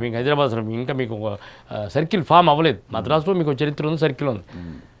హైదరాబాద్లో దిగారు. మీకు హైదరాబాద్ అసలు ఇంకా మీకు సర్కిల్ ఫామ్ అవ్వలేదు. మద్రాసులో మీకు చరిత్ర ఉంది, సర్కిల్ ఉంది.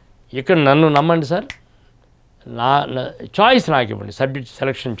 ఇక్కడ నన్ను నమ్మండి సార్, నా చాయిస్ నాకు ఇవ్వండి, సబ్జెక్ట్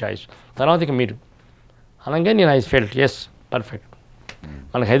సెలక్షన్ చాయిస్. తర్వాత ఇక మీరు అనగా నేను ఐ ఫెల్ట్ ఎస్ పర్ఫెక్ట్.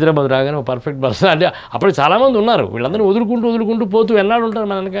 మనకి హైదరాబాద్ రాగానే ఒక పర్ఫెక్ట్ పర్సన్ అంటే అప్పుడు చాలామంది ఉన్నారు. వీళ్ళందరూ వదులుకుంటూ పోతూ ఎన్నాడు ఉంటారు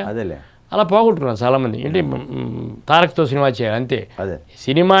మనక. అలా పోగొట్టుకున్నాను చాలామంది. ఏంటి తారక్తో సినిమా చేయాలి అంతే,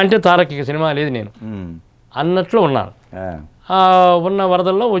 సినిమా అంటే తారక్, ఇక సినిమా లేదు నేను అన్నట్లు ఉన్నాను. ఉన్న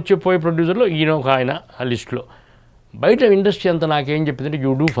వరదల్లో పోయే ప్రొడ్యూసర్లో ఈయన ఒక ఆయన ఆ లిస్టులో. బయట ఇండస్ట్రీ అంతా నాకేం చెప్పిందంటే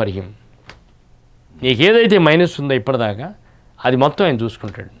you do for him. నీకేదైతే minus ఉందో ఇప్పటిదాకా అది మొత్తం ఆయన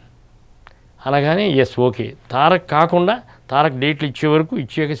చూసుకుంటాడు అనగానే ఎస్ ఓకే. తారక్ కాకుండా తారక్ డేట్లు ఇచ్చే వరకు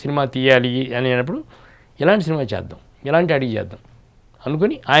ఇచ్చాక సినిమా తీయాలి అని అన్నప్పుడు ఇలాంటి సినిమా చేద్దాం, ఇలాంటి అడిగి చేద్దాం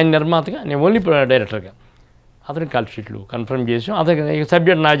అనుకుని ఆయన నిర్మాతగా, నేను ఓన్లీ డైరెక్టర్గా అతనికి కాల్ షీట్లు కన్ఫర్మ్ చేసాం. అతనికి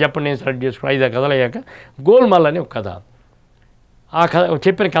సబ్జెక్ట్ నా చెప్పండి, నేను సెలెక్ట్ చేసుకుని 5 కథలు అయ్యాక గోల్మాల్ అని ఒక కథ, ఆ కథ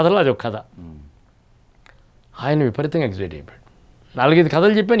చెప్పిన కథలో అది ఒక కథ. ఆయన విపరీతంగా ఎక్సైట్ అయిపోయాడు. 4-5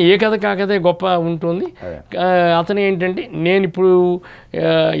 కథలు చెప్పాను, ఏ కథ కాకదే గొప్ప ఉంటుంది. అతను ఏంటంటే నేను ఇప్పుడు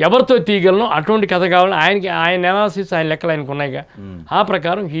ఎవరితో తీయగలను అటువంటి కథ కావాలని ఆయన అనాలిసిస్, ఆయన లెక్కలు ఆయనకు ఉన్నాయిగా. ఆ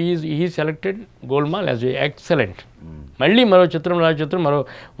ప్రకారం he selected golmaal as excellent. మళ్ళీ మరో చిత్రం మరో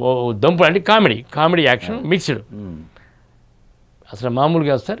దంపు అంటే కామెడీ యాక్షన్ మిక్స్డ్. అసలు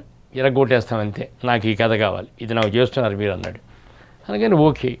మామూలుగా సార్ ఇరగొట్టేస్తాం అంతే, నాకు ఈ కథ కావాలి, ఇది నాకు చేస్తున్నారు మీరు అన్నాడు. అందుకని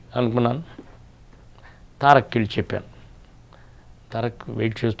ఓకే అనుకున్నాను. తారక్కి వెళ్ళి చెప్పాను, తారక్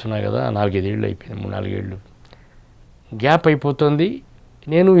వెయిట్ చేస్తున్నా కదా, 4-5 ఏళ్ళు అయిపోయింది, 3-4 ఏళ్ళు గ్యాప్ అయిపోతుంది.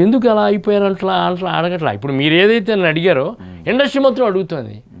 నేను ఎందుకు అలా అయిపోయాను అట్లా అడగట్లా. ఇప్పుడు మీరు ఏదైతే నన్ను అడిగారో ఇండస్ట్రీ మొత్తం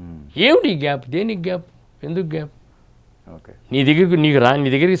అడుగుతుంది, ఏమిటి గ్యాప్, దేనికి గ్యాప్, ఎందుకు గ్యాప్? నీ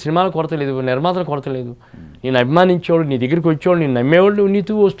దగ్గరికి సినిమాల కొరత లేదు, నిర్మాతల కొరత లేదు. నేను అభిమానించేవాళ్ళు, నీ దగ్గరికి వచ్చేవాళ్ళు, నేను నమ్మేవాళ్ళు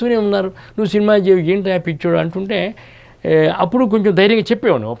నీతో వస్తూనే ఉన్నారు. నువ్వు సినిమా చేయవు, ఏంటి పిచ్చోడు అంటుంటే అప్పుడు కొంచెం ధైర్యంగా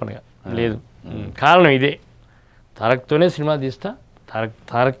చెప్పేవాడిని ఓపెన్గా. లేదు, కారణం ఇదే, తారక్తోనే సినిమా తీస్తా.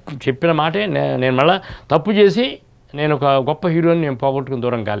 తారక్ చెప్పిన మాటే నేను మళ్ళీ తప్పు చేసి నేను ఒక గొప్ప హీరోని నేను పోగొట్టుకుని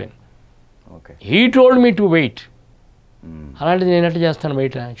దూరం కాలేను. He told me to wait. అలాంటిది నేను ఎట్లా చేస్తాను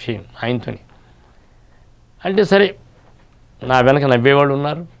బయట విషయం ఆయనతోని అంటే. సరే, నా వెనక నవ్వేవాళ్ళు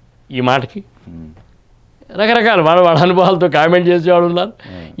ఉన్నారు ఈ మాటకి, రకరకాల వాళ్ళ అనుభవాలతో కామెంట్ చేసేవాళ్ళు ఉన్నారు.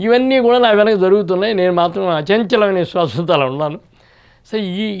 ఇవన్నీ కూడా నా వెనక జరుగుతున్నాయి. నేను మాత్రం అచంచలమైన విశ్వాసంతో అలా ఉన్నాను. సో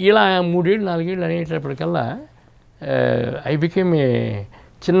ఇలా 3-4 ఏళ్ళు అనేటప్పటికల్లా ఐ బికేమ్ ఏ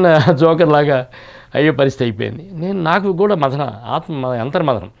చిన్న జోకర్ లాగా అయ్యే పరిస్థితి అయిపోయింది. నాకు కూడా మదన,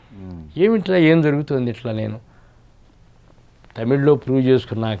 అంతర్మదనం, ఏమిట్లా ఏం జరుగుతుంది ఇట్లా. నేను తమిళ్లో ప్రూవ్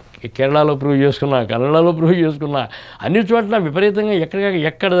చేసుకున్నా, కేరళలో ప్రూవ్ చేసుకున్నా, కన్నడలో ప్రూవ్ చేసుకున్నా, అన్ని చోట్ల విపరీతంగా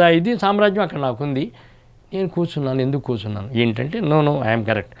ఎక్కడ ఇది సామ్రాజ్యం అక్కడ నాకుంది. నేను కూర్చున్నాను. ఎందుకు కూర్చున్నాను ఏంటంటే నో ఐఎమ్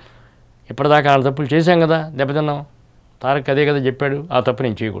కరెక్ట్. ఇప్పటిదాకా ఆ తప్పులు చేశాం కదా, దెబ్బతిన్నాం, తారక్ అదే కదా చెప్పాడు, ఆ తప్పు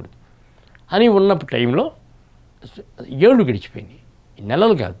నేను చేయకూడదు అని ఉన్న టైంలో ఏళ్ళు గడిచిపోయింది,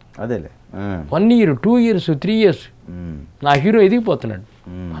 నెలలు కాదు, అదేలే 1 year 2 years 3 years నా హీరో ఎదిగిపోతున్నాడు.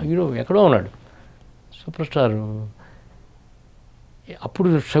 ఆ హీరో ఎక్కడో ఉన్నాడు, సూపర్ స్టార్. అప్పుడు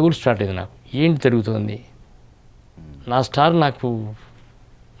స్ట్రగుల్ స్టార్ట్ అయింది నాకు. ఏంటి జరుగుతుంది, నా స్టార్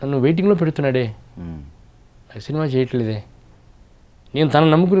నన్ను వెయిటింగ్లో పెడుతున్నాడే, నాకు సినిమా చేయట్లేదే, నేను తను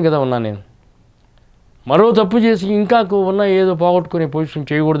నమ్ముకుని కదా ఉన్నాను. నేను మరో తప్పు చేసి ఇంకా ఉన్న ఏదో పోగొట్టుకునే పొజిషన్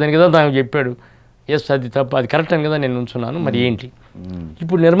చేయకూడదని కదా తనకు చెప్పాడు. ఎస్, అది తప్పు, అది కరెక్ట్ అని కదా నేను ఉంచున్నాను. మరి ఏంటి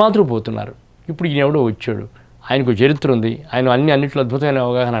ఇప్పుడు నిర్మాతలు పోతున్నారు, ఇప్పుడు ఈయన ఎవడో వచ్చాడు, ఆయనకు చరిత్ర ఉంది, ఆయన అన్నింటిలో అద్భుతమైన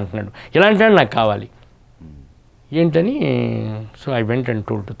అవగాహన అంటున్నాడు, ఇలాంటి నాకు కావాలి ఏంటని. So I went and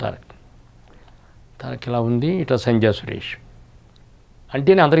told to Tarak ఇలా ఉంది, ఇట్లా సంజయ్ సురేష్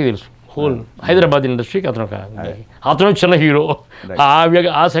అంటేనే అందరికీ తెలుసు హోల్ హైదరాబాద్ ఇండస్ట్రీకి అతను చిన్న హీరో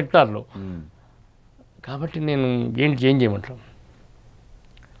ఆ సెక్టార్లో. కాబట్టి నేను ఏం చేయమంటాను,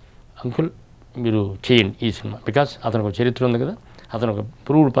 అంకుల్ మీరు చేయండి ఈ సినిమా, బికాస్ అతనికి ఒక చరిత్ర ఉంది కదా, అతను ఒక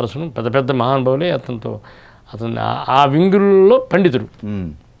ప్రూవ్డ్ పర్సన్, పెద్ద మహానుభావులే అతను ఆ వింగుల్లో పండితుడు,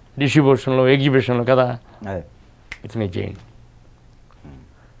 డిస్ట్రిబ్యూషన్లో ఎగ్జిబిషన్లో కదా, ఇతనే చేయండి.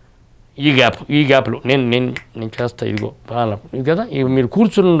 ఈ గ్యాప్లో నేను చేస్తా, ఇదిగో పలానా ఇది కదా, మీరు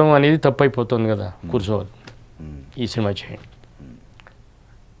కూర్చుండడం అనేది తప్పు అయిపోతుంది కదా, కూర్చోవాలి, ఈ సినిమా చేయండి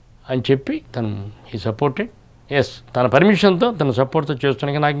అని చెప్పి తను ఈ సపోర్టెడ్. ఎస్, తన పర్మిషన్తో తన సపోర్ట్తో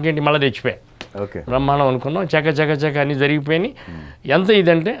చేస్తున్నాక నాకు ఇంకేంటి మళ్ళీ తెచ్చిపోయా. బ్రహ్మాండం అనుకున్నాం, చక అన్నీ జరిగిపోయినాయి. ఎంత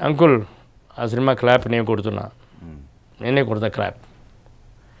ఇదంటే అంకుల్ ఆ సినిమా క్లాప్ నేనే కొడుతా క్లాప్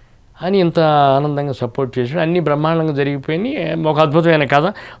అని ఇంత ఆనందంగా సపోర్ట్ చేసాడు. అన్నీ బ్రహ్మాండంగా జరిగిపోయినాయి. ఒక అద్భుతమైన కథ,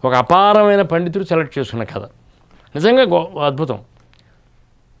 ఒక అపారమైన పండితుడు సెలెక్ట్ చేసుకున్న కథ, నిజంగా అద్భుతం.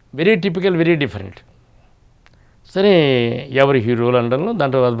 Very typical, very different. సరే, ఎవరి హీరోలు అనడంలో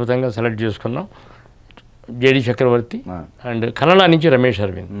దాంట్లో అద్భుతంగా సెలెక్ట్ చేసుకున్నాం. జేడి చక్రవర్తి అండ్ కన్నడ నుంచి రమేష్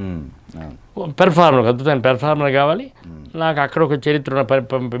అరవింద్. పెర్ఫార్మర్, అద్భుతమైన పెర్ఫార్మర్ కావాలి. నాకు అక్కడ ఒక చరిత్ర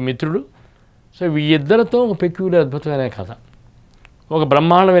మిత్రుడు. సో ఈ ఇద్దరితో ఒక పెక్యులర్ అద్భుతమైన కథ, ఒక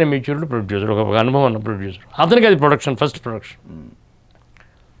బ్రహ్మాండమైన మెచ్యూర్డ్ ప్రొడ్యూసర్, ఒక అనుభవం ఉన్న ప్రొడ్యూసర్. అతనికి అది ప్రొడక్షన్, ఫస్ట్ ప్రొడక్షన్.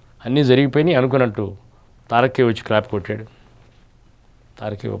 అన్నీ జరిగిపోయినాయి అనుకున్నట్టు. తారకే వచ్చి క్లాప్ కొట్టాడు.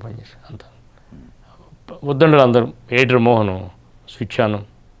 తారకే ఓపెన్ చేసి అంతా ఉద్దండులు అందరూ, ఎడిటర్ మోహను, స్విచ్ ఆను,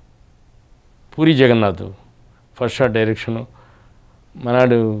 puri Jagannadh first shot direction,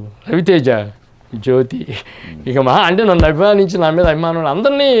 మనాడు Raviteja, జ్యోతి, ఇక అంటే నన్ను అభిమానించి నా మీద అభిమానులు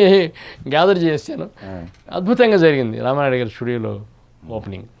అందరినీ గ్యాదర్ చేశాను. అద్భుతంగా జరిగింది రామానాయుడు గారి స్టూడియోలో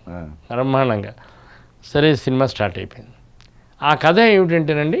ఓపెనింగ్, బ్రహ్మాండంగా. సరే, సినిమా స్టార్ట్ అయిపోయింది. ఆ కథ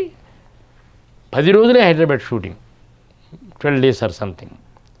ఏమిటంటేనండి, 10 రోజులే Hyderabad shooting, 12 days or something.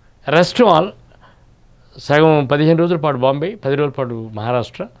 Rest all సగం 15 రోజుల పాటు బాంబే, 10 రోజుల పాటు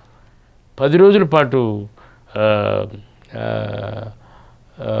మహారాష్ట్ర, 10 రోజుల పాటు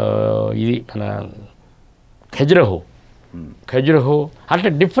ఇది మన ఖజురహో అట్లా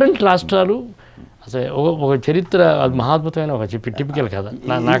డిఫరెంట్ రాష్ట్రాలు. అసలు ఒక చరిత్ర, అది మహాద్భుతమైన ఒక టిపికల్ కథ.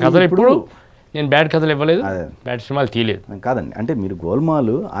 నా కథలు ఎప్పుడు నేను బ్యాడ్ కథలు ఇవ్వలేదు, బ్యాడ్ సినిమాలు తీయలేదు. కాదండి, అంటే మీరు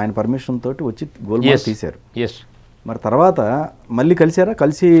గోల్మాల్ ఆయన పర్మిషన్ తోటి వచ్చి గోల్మాల్ తీశారు. ఎస్. మరి తర్వాత మళ్ళీ కలిసారా?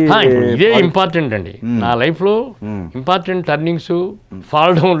 కలిసి ఇదే ఇంపార్టెంట్ అండి నా లైఫ్లో, ఇంపార్టెంట్ టర్నింగ్స్,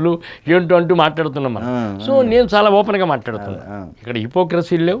 ఫాల్ డౌన్లు ఏంటో అంటూ మాట్లాడుతున్నాం మనం. సో నేను చాలా ఓపెన్గా మాట్లాడుతున్నాను. ఇక్కడ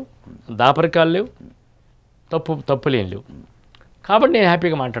హిపోక్రసీలు లేవు, దాపరికాలు లేవు, తప్పులేం లేవు. కాబట్టి నేను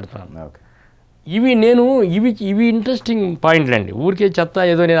హ్యాపీగా మాట్లాడుతున్నాను. ఇవి ఇంట్రెస్టింగ్ పాయింట్లు అండి. ఊరికే చెత్త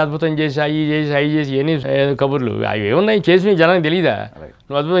ఏదో నేను అద్భుతం చేసి అవి చేసి ఎన్ని కబుర్లు అవి ఏమున్నాయి చేసి జనానికి తెలియదా?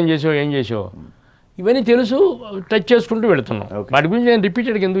 నువ్వు అద్భుతం చేసావు, ఏం చేసావు, ఇవన్నీ తెలుసు, టచ్ చేసుకుంటూ వెళుతున్నాం. వాటి గురించి నేను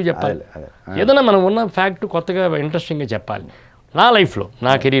రిపీటెడ్గా ఎందుకు చెప్పాలి? ఏదైనా మనం ఉన్న ఫ్యాక్ట్ కొత్తగా ఇంట్రెస్టింగ్గా చెప్పాలి. నా లైఫ్లో,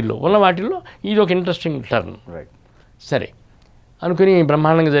 నా కెరీర్లో ఉన్న వాటిల్లో ఇది ఒక ఇంట్రెస్టింగ్ టర్న్. సరే అనుకుని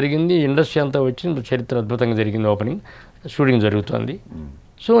బ్రహ్మాండంగా జరిగింది. ఇండస్ట్రీ అంతా వచ్చింది, చరిత్ర అద్భుతంగా జరిగింది. ఓపెనింగ్, షూటింగ్ జరుగుతుంది.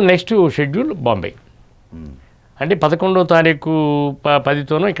 So next schedule Bombay. అంటే 11వ తారీఖు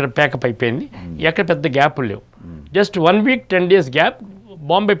 10తోనూ ఇక్కడ ప్యాకప్ అయిపోయింది. ఎక్కడ పెద్ద గ్యాప్లు లేవు. Just 1 week 10 days gap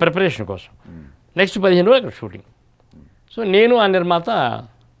Bombay preparation కోసం. నెక్స్ట్ 15 రోజులు అక్కడ షూటింగ్. సో నేను ఆ నిర్మాత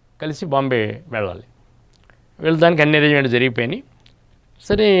కలిసి బాంబే వెళ్ళాలి. వెళ్ళడానికి అన్ని అరేంజ్మెంట్ జరిగిపోయినాయి.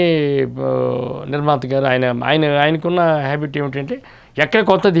 సరే, నిర్మాత గారు ఆయనకున్న హ్యాబిట్ ఏమిటంటే ఎక్కడ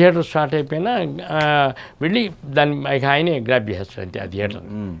కొత్త థియేటర్ స్టార్ట్ అయిపోయినా వెళ్ళి దాన్ని ఆయనే గ్రాప్ చేస్తారు అంతే, ఆ థియేటర్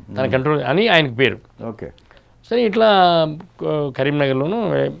తన కంట్రోల్ అని ఆయనకు పేరు. ఓకే. సరే, ఇట్లా కరీంనగర్లోను,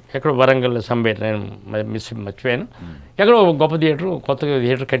 ఎక్కడో వరంగల్ సంబేర్, నేను మర్చిపోయాను, ఎక్కడో గొప్ప థియేటర్, కొత్తగా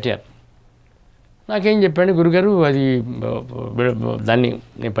థియేటర్ కట్టారు. నాకేం చెప్పండి గురుగారు, అది దాన్ని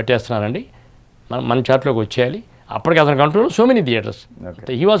నేను పట్టేస్తున్నానండి, మన చాట్లోకి వచ్చేయాలి. అప్పటికి అతని control so many theatres,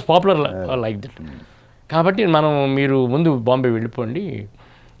 he was popular like that. కాబట్టి మీరు ముందు బాంబే వెళ్ళిపోండి,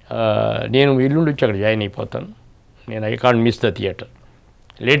 నేను ఎల్లుండి వచ్చి అక్కడ జాయిన్ అయిపోతాను, నేను I can't miss the theatre,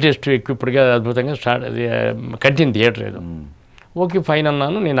 latest ఎక్విప్డ్గా అద్భుతంగా కట్టిన థియేటర్ ఏదో. ఓకే ఫైన్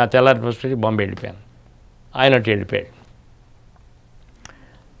అన్నాను. నేను ఆ తెల్లారి ఫస్ట్ బాంబే వెళ్ళిపోయాను, ఆయన అటు వెళ్ళిపోయాడు.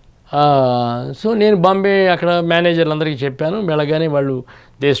 సో నేను బాంబే అక్కడ మేనేజర్లందరికీ చెప్పాను. వెళ్ళగానే వాళ్ళు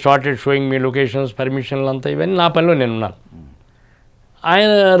they started showing me locations, పర్మిషన్లు అంతా, ఇవన్నీ నా పనిలో నేను ఉన్నాను.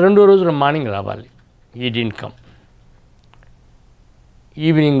 ఆయన 2వ రోజు మార్నింగ్ రావాలి, he didn't come.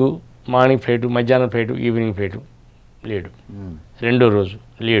 Evening morning flight, మధ్యాహ్నం ఫ్లైటు, ఈవినింగ్ ఫ్లైటు, లేడు. 2వ రోజు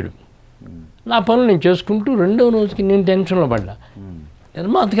లేడు. నా పనులు నేను చేసుకుంటూ 2వ రోజుకి నేను టెన్షన్లో పడ్డా.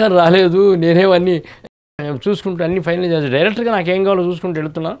 నిర్మాత గారు రాలేదు, నేనేవన్నీ చూసుకుంటూ అన్ని ఫైనల్ చేసి డైరెక్టర్గా నాకేం కావాలో చూసుకుంటూ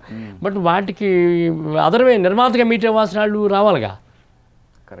వెళుతున్నాను. బట్ వాటికి అదర్వే నిర్మాతగా మీట్ అవ్వాల్సిన వాళ్ళు రావాలిగా,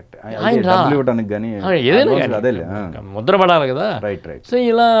 ఏదైనా ముద్ర పడాలి కదా. సో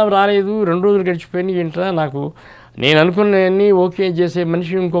ఇలా రాలేదు, 2 రోజులు గడిచిపోయినాయి. ఏంట్రా నాకు నేను అనుకున్నవన్నీ ఓకే చేసే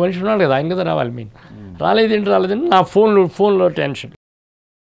మనిషి ఇంకో మనిషి ఉన్నాడు కదా, ఆయన కదా రావాలి. మీరు రాలేదంటే నా ఫోన్లో టెన్షన్.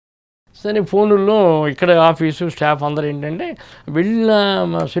 సరే, ఫోన్లో ఇక్కడ ఆఫీసు స్టాఫ్ అందరూ ఏంటంటే వెళ్ళిన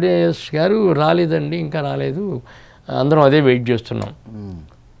సురేష్ గారు రాలేదండి, ఇంకా రాలేదు, అందరం అదే వెయిట్ చేస్తున్నాం.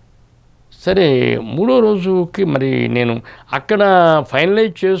 సరే, 3వ రోజుకి మరి నేను అక్కడ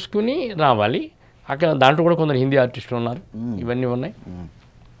ఫైనలైజ్ చేసుకుని రావాలి. అక్కడ దాంట్లో కూడా కొందరు హిందీ ఆర్టిస్టులు ఉన్నారు, ఇవన్నీ ఉన్నాయి.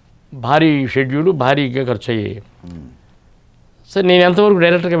 భారీ షెడ్యూలు, భారీగా ఖర్చు అయ్యాయి. సరే, నేను ఎంతవరకు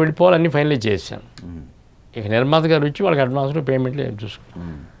డైరెక్టర్గా వెళ్ళిపోవాలి అన్నీ ఫైనలైజ్ చేశాను. ఇక నిర్మాత గారు వచ్చి వాళ్ళకి అడ్వాన్స్లో పేమెంట్లు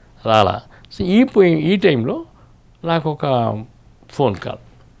చూసుకున్నాను, రాలా. సో ఈ టైంలో నాకు ఒక ఫోన్ కాల్,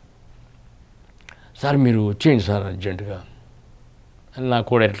 సార్ మీరు వచ్చేయండి సార్ అర్జెంటుగా అని నా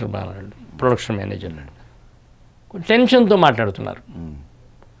కో డైరెక్టర్ అన్నాడు, ప్రొడక్షన్ మేనేజర్ అన్నాడు. టెన్షన్తో మాట్లాడుతున్నారు.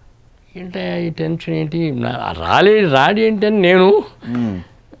 ఏంటి ఈ టెన్షన్ ఏంటి, రాడి ఏంటి అని నేను,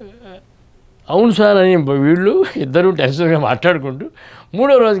 అవును సార్ అని వీళ్ళు ఇద్దరు టెన్షన్గా మాట్లాడుకుంటూ,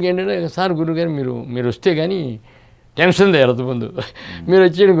 మూడో రోజుకి ఏంటంటే, సార్ గురుగారు మీరు వస్తే కానీ టెన్షన్ తీరదు ముందు, మీరు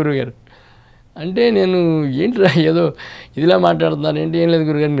వచ్చేయండి గురుగారు అంటే, నేను ఏంటి ఏదో ఇదిలా మాట్లాడుతున్నాను ఏంటి, ఏం లేదు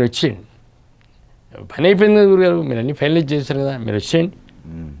గురుగారు మీరు వచ్చేయండి, పని అయిపోయింది కదా గురుగారు, మీరు అన్నీ ఫైనలైజ్ చేశారు కదా, మీరు వచ్చేయండి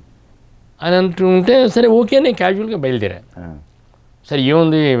అని అంటుంటే, సరే ఓకే నేను క్యాజువల్గా బయలుదేరా. సరే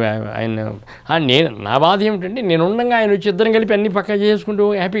ఏముంది ఆయన నేను నా బాధ ఏమిటంటే, నేను ఉండగా ఆయన వచ్చి ఇద్దరం కలిపి అన్ని పక్కా చేసుకుంటూ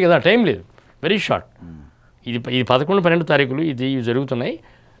హ్యాపీ కదా, టైం లేదు, వెరీ షార్ట్. ఇది 11-12 తారీఖులు ఇది జరుగుతున్నాయి.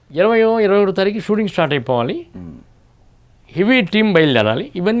 20-21 తారీఖు షూటింగ్ స్టార్ట్ అయిపోవాలి, హెవీ టీం బయలుదేరాలి,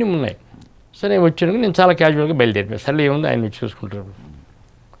 ఇవన్నీ ఉన్నాయి. సరే వచ్చాను, నేను చాలా క్యాజువల్గా బయలుదేరిపోయాను. సరే ఏముంది ఆయన వచ్చి చూసుకుంటారు.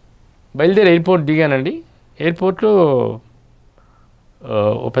 బయలుదేరి ఎయిర్పోర్ట్ దిగానండి. ఎయిర్పోర్ట్లో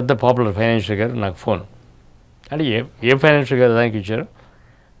ఓ పెద్ద పాపులర్ ఫైనాన్షియల్ గారు నాకు ఫోన్, అంటే ఏ ఫైనాన్షియల్ గారు దానికి ఇచ్చారు,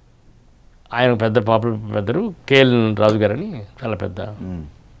 ఆయన పెద్ద పాపులర్ పెద్దరు కేఎల్ రాజు గారని, చాలా పెద్ద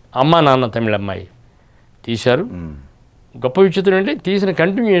అమ్మ నాన్న తమిళ అమ్మాయి తీశారు. గొప్ప విచిత్రం అంటే తీసిన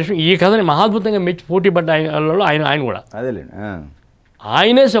కంటిన్యూషన్ ఈ కథని మహాద్భుతంగా మెచ్చి పోటీ పడ్డ ఆయన కూడా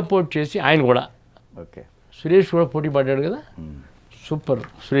ఆయనే సపోర్ట్ చేసి ఆయన కూడా సురేష్ కూడా పోటీ పడ్డాడు కదా, సూపర్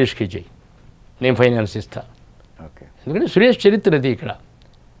సురేష్కి జై, నేను ఫైనాన్స్ ఇస్తా, ఎందుకంటే సురేష్ చరిత్ర అది ఇక్కడ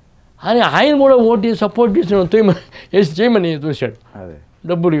అని ఆయన కూడా ఓటీ సపోర్ట్ చేసిన చేయమని చూశాడు,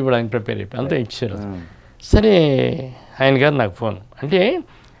 డబ్బులు ఇవ్వడానికి ప్రిపేర్ అయిపోయి అంతా ఇచ్చారు. సరే ఆయన గారు నాకు ఫోన్, అంటే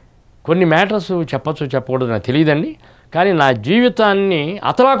కొన్ని మ్యాటర్స్ చెప్పచ్చు చెప్పకూడదు నాకు తెలియదండి, కానీ నా జీవితాన్ని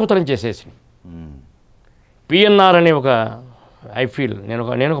అతలాకుతలం చేసేసి పిఎన్ఆర్ అనే ఒక ఐ ఫీల్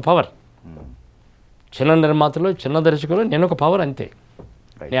నేను ఒక పవర్, చిన్న నిర్మాతలో చిన్న దర్శకులు నేను ఒక పవర్ అంతే.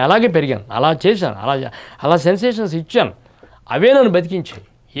 నేను అలాగే పెరిగాను, అలా చేశాను, అలా సెన్సేషన్స్ ఇచ్చాను, అవే నన్ను బతికించాయి.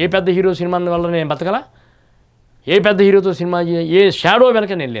 ఏ పెద్ద హీరో సినిమా వల్ల నేను బతకలా, ఏ పెద్ద హీరోతో సినిమా ఏ షాడో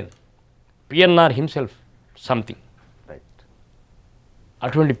వెనక నేను లేను. పిఎన్ఆర్ హిమ్సెల్ఫ్ సంథింగ్,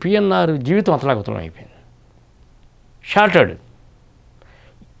 అటువంటి పిఎన్ఆర్ జీవితం అతలాకుతలం అయిపోయింది, షార్టర్డ్.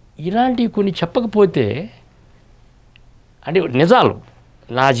 ఇలాంటివి కొన్ని చెప్పకపోతే, అంటే నిజాలు,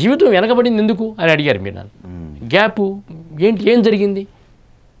 నా జీవితం వెనకబడింది ఎందుకు అని అడిగారు మీరు నన్ను. గ్యాపు ఏంటి, ఏం జరిగింది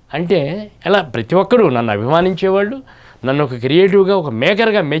అంటే, ఎలా ప్రతి ఒక్కరూ నన్ను అభిమానించేవాళ్ళు, నన్ను ఒక క్రియేటివ్గా ఒక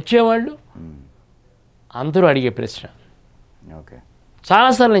మేకర్గా మెచ్చేవాళ్ళు, అందరూ అడిగే ప్రశ్న.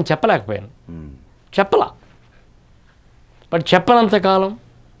 చాలాసార్లు నేను చెప్పలేకపోయాను, చెప్పలా. But చెప్పనంతకాలం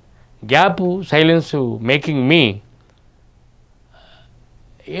gap, silence making me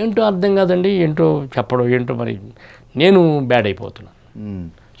ఏంటో అర్థం కాదండి, ఏంటో చెప్పడం ఏంటో, మరి నేను బ్యాడ్ అయిపోతున్నాను.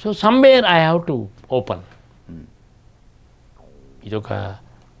 So somewhere I have to open. ఇదొక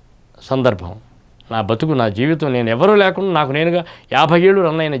సందర్భం, నా బతుకు, నా జీవితం, నేను ఎవరూ లేకుండా నాకు నేనుగా 50 ఏళ్ళు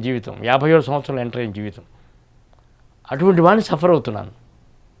రన్ అయిన జీవితం, 57 సంవత్సరాలు ఎంటర్ అయిన జీవితం, అటువంటి వాడిని సఫర్ అవుతున్నాను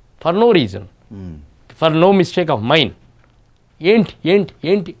for no reason, for no mistake of mind. ఏంటి ఏంటి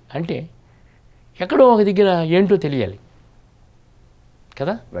ఏంటి అంటే, ఎక్కడో ఒక దగ్గర ఏంటో తెలియాలి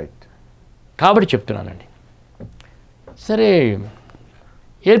కదా, రైట్. కాబట్టి చెప్తున్నానండి. సరే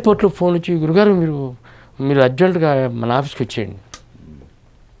ఎయిర్పోర్ట్లో ఫోన్ వచ్చి, గురుగారు మీరు అర్జెంటుగా మన ఆఫీస్కి వచ్చేయండి.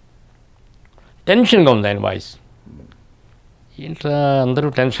 టెన్షన్గా ఉంది ఆయన వాయిస్. ఏంట్రా అందరూ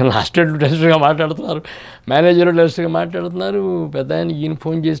అసిస్టెంట్లు టెన్షన్గా మాట్లాడుతున్నారు, మేనేజర్లు టెన్షన్గా మాట్లాడుతున్నారు, పెద్ద ఆయన ఈయన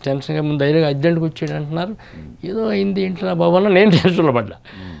ఫోన్ చేసి టెన్షన్గా ముందు అయినా అర్జెంట్గా వచ్చేయండి అంటున్నారు, ఏదో అయింది ఏంట్రా బాబు అన్న. నేను టెన్షన్లో పడ్డా,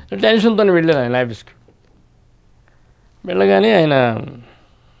 టెన్షన్తో వెళ్ళాను ఆయన ఆఫీస్కి. వెళ్ళగానే ఆయన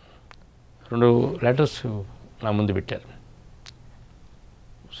 2 లెటర్స్ నా ముందు పెట్టారు.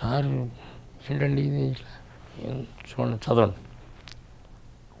 సార్ ఏంటండి ఇది, చూడండి చదవండి.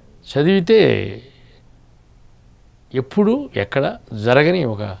 చదివితే ఎప్పుడు ఎక్కడ జరగని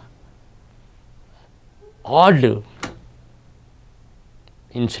ఒక ఆడ్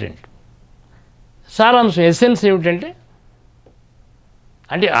ఇన్సిడెంట్. సారాంశం ఎసెన్స్ ఏమిటంటే,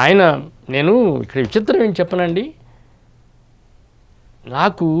 అంటే ఆయన, నేను ఇక్కడ విచిత్రం ఏం చెప్పనండి,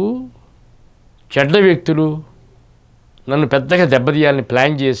 నాకు చెడ్డ వ్యక్తులు నన్ను పెద్దగా దెబ్బతీయాలని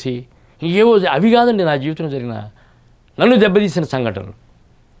ప్లాన్ చేసి ఏవో అవి కాదండి నా జీవితంలో జరిగిన నన్ను దెబ్బతీసిన సంఘటనలు.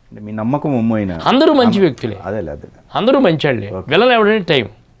 మీ నమ్మకం అందరూ మంచి వ్యక్తులే, అందరూ మంచి వాళ్ళే. విలన్ ఎవడంటే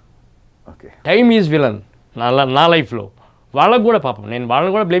టైం ఈజ్ విలన్ నా లైఫ్లో. వాళ్ళకు కూడా పాపం, నేను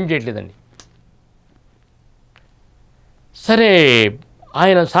వాళ్ళని కూడా బ్లేమ్ చేయట్లేదండి. సరే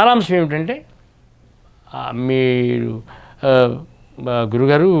ఆయన సారాంశం ఏమిటంటే, మీరు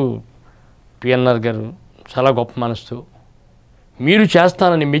గురుగారు పిఎన్ఆర్ గారు చాలా గొప్ప మనసు, మీరు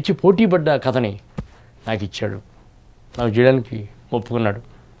చేస్తానని మెచ్చి పోటీ పడ్డ కథని నాకు ఇచ్చాడు, నాకు చేయడానికి ఒప్పుకున్నాడు.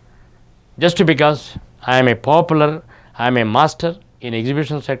 Just because I'm a popular, I'm a master in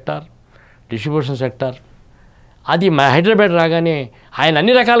exhibition sector, distribution sector. అది మా హైదరాబాద్ రాగానే ఆయన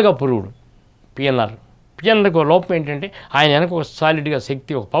అన్ని రకాలుగా పురుగుడు. పిఎన్ఆర్కి ఒక లోపం ఏంటంటే ఆయన వెనక ఒక సాలిడ్గా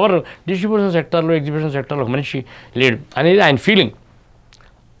శక్తి, ఒక పవర్ డిస్ట్రిబ్యూషన్ సెక్టార్లో, ఎగ్జిబిషన్ సెక్టార్లో ఒక మనిషి లేడు అనేది ఆయన ఫీలింగ్.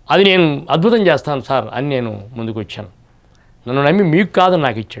 అది నేను అద్భుతం చేస్తాను సార్ అని నేను ముందుకు వచ్చాను. నన్ను నమ్మి మీకు కాదు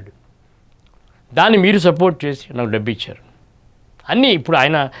నాకు ఇచ్చాడు. దాన్ని మీరు సపోర్ట్ చేసి నాకు డబ్బు ఇచ్చారు. అన్నీ ఇప్పుడు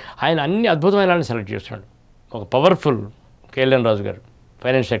ఆయన అన్ని అద్భుతమైన సెలెక్ట్ చేస్తున్నాడు. ఒక పవర్ఫుల్ కేఎల్ఎన్ రాజు గారు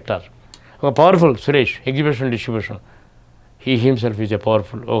ఫైనాన్స్ సెక్టార్, ఒక powerful Suresh exhibition distribution. He himself is a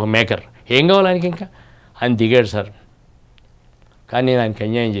powerful ఒక మేకర్. ఏం కావాలి ఆయనకి ఇంకా? ఆయన దిగాడు సార్. కానీ నేను ఆయనకి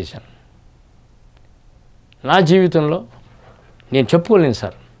అన్యాయం చేశాను. నా జీవితంలో నేను చెప్పుకోలేను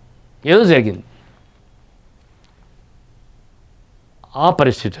సార్, ఏదో జరిగింది. ఆ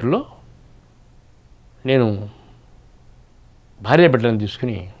పరిస్థితుల్లో నేను భార్య బిడ్డలను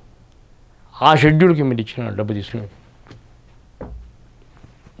తీసుకుని ఆ షెడ్యూల్కి మీరు ఇచ్చిన డబ్బు తీసుకుని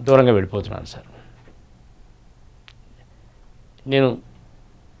దూరంగా వెళ్ళిపోతున్నాను సార్. నేను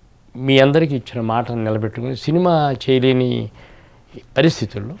మీ అందరికీ ఇచ్చిన మాటను నిలబెట్టుకుని సినిమా చేయలేని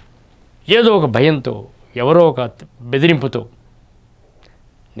పరిస్థితుల్లో ఏదో ఒక భయంతో, ఎవరో ఒక బెదిరింపుతో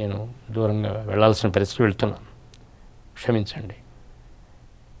నేను దూరంగా వెళ్ళాల్సిన పరిస్థితి వెళ్తున్నాను. క్షమించండి.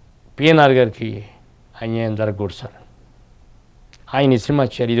 పిఎన్ఆర్ గారికి అన్యాయం జరగకూడదు సార్. ఆయన ఈ సినిమా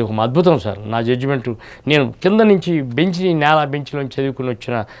ఇచ్చారు. ఇది ఒక అద్భుతం సార్. నా జడ్జిమెంట్, నేను కింద నుంచి బెంచ్లోంచి చదువుకుని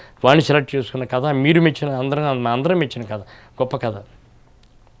వచ్చిన వాడిని సెలెక్ట్ చేసుకున్న కథ, మీరు మెచ్చిన అందరం మెచ్చిన కథ, గొప్ప కథ.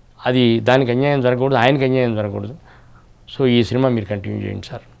 అది దానికి అన్యాయం జరగకూడదు, ఆయనకి అన్యాయం జరగకూడదు. సో ఈ సినిమా మీరు కంటిన్యూ చేయండి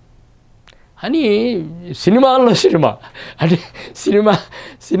సార్ అని. సినిమా అంటే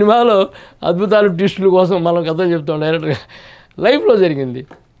సినిమాలో అద్భుతాలు ట్విస్టుల కోసం మనం కథ చెప్తాం డైరెక్ట్గా. లైఫ్లో జరిగింది.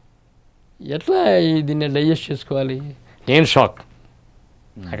 ఎట్లా దీన్ని డైజెస్ట్ చేసుకోవాలి? నేను షాక్.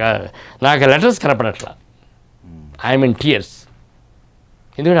 నాకు లెటర్స్ కనపడట్లా. I'm in tears.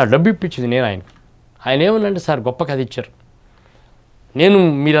 ఎందుకంటే ఆ డబ్బు ఇప్పించింది నేను ఆయనకు. ఆయన ఏమన్నంటే సార్ గొప్ప కథ ఇచ్చారు, నేను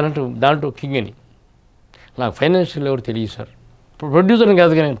మీరు అన్నట్టు దాంట్లో కింగ్ అని. నాకు ఫైనాన్షియల్ ఎవరు తెలియదు సార్. ప్రొడ్యూసర్ని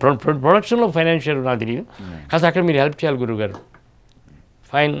కాదు కానీ ప్రొడక్షన్లో ఫైనాన్షియల్ నాకు తెలియదు. కాస్త అక్కడ మీరు హెల్ప్ చేయాలి గురువుగారు.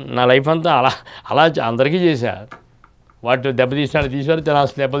 ఫైన్. నా లైఫ్ అంతా అలా అందరికీ చేశా. వాటిలో దెబ్బతీసినాడు తీసారు,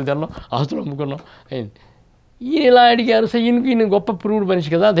 ఆస్తులు దెబ్బలు తిన్నాం, ఆస్తులు అమ్ముకున్నాం. ఈయన ఇలా అడిగారు సార్. ఈయన గొప్ప పురుగుడు మనిషి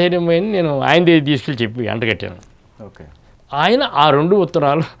కదా, ధైర్యం పోయి నేను ఆయన దగ్గర తీసుకెళ్ళి చెప్పి అంటగట్టాను. ఓకే. ఆయన ఆ 2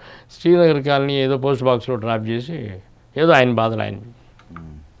 ఉత్తరాలు శ్రీనగర్ కాలనీ ఏదో పోస్ట్ బాక్స్లో డ్రాప్ చేసి, ఏదో ఆయన బాధలు ఆయన.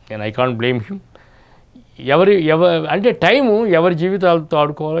 నేను ఐ కాంట్ బ్లేమ్ హిమ్. అంటే టైము ఎవరి జీవితాలతో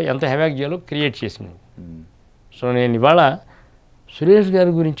ఆడుకోవాలో, ఎంత హ్యాక్ చేయాలో క్రియేట్ చేసింది. సో నేను ఇవాళ సురేష్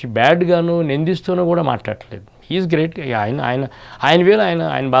గారి గురించి బ్యాడ్గాను నిందిస్తూనూ కూడా మాట్లాడట్లేదు. He's great. ఆయన వేలు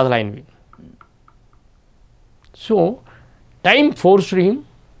ఆయన బాధలు ఆయనవి. So time forced him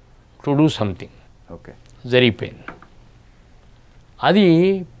to do something. Okay. జరిగిపోయింది. అది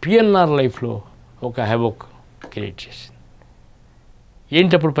పిఎన్ఆర్ లైఫ్లో ఒక హెవోక్ క్రియేట్ చేసింది.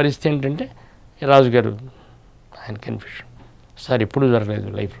 ఏంటప్పుడు పరిస్థితి ఏంటంటే రాజుగారు ఆయన కన్ఫ్యూషన్. సార్ ఎప్పుడు జరగలేదు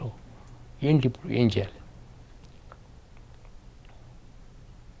లైఫ్లో, ఏంటి ఇప్పుడు ఏం చేయాలి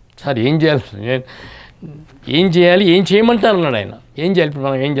సార్? ఏం చేయాలి ఏం చేయమంటారు అన్నాడు ఆయన. ఏం చేయాలి ఇప్పుడు,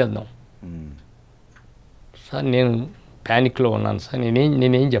 మనం ఏం చేద్దాం సార్? నేను ప్యానిక్లో ఉన్నాను సార్,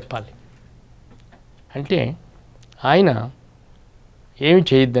 నేనేం చెప్పాలి అంటే ఆయన ఏమి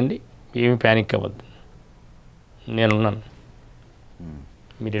చేయొద్దండి, ఏమి ప్యానిక్ అవ్వద్దు, నేనున్నాను,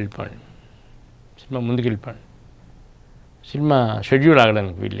 మీరు వెళ్ళిపోండి, సినిమా ముందుకు వెళ్ళిపోండి, సినిమా షెడ్యూల్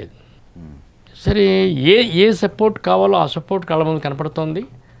ఆగడానికి వీల్లేదు. సరే, ఏ సపోర్ట్ కావాలో ఆ సపోర్ట్ కళ్ళ ముందు కనపడుతోంది.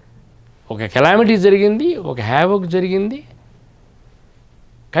 ఒక కెలామిటీ జరిగింది, ఒక హ్యావోక్ జరిగింది,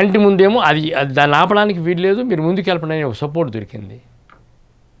 కంటి ముందేమో అది దాన్ని ఆపడానికి వీల్లేదు, మీరు ముందుకు వెళ్ళపడానికి ఒక సపోర్ట్ దొరికింది.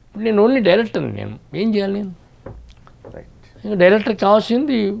 ఇప్పుడు నేను ఓన్లీ డైరెక్టర్ని, నేను ఏం చేయాలి? నేను డైరెక్టర్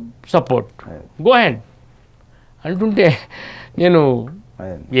కావాల్సింది సపోర్ట్, గో హ్యాండ్ అంటుంటే నేను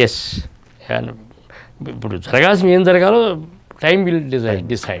ఎస్, ఇప్పుడు జరగాల్సిన ఏం జరగాలో టైం విల్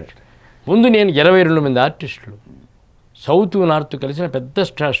డిసైడ్. ముందు నేను 22 మంది ఆర్టిస్టులు సౌత్ నార్త్ కలిసిన పెద్ద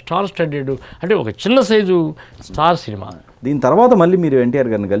స్టార్ స్టడెడ్, అంటే ఒక చిన్న సైజు స్టార్ సినిమా. దీని తర్వాత మళ్ళీ మీరు ఎన్టీఆర్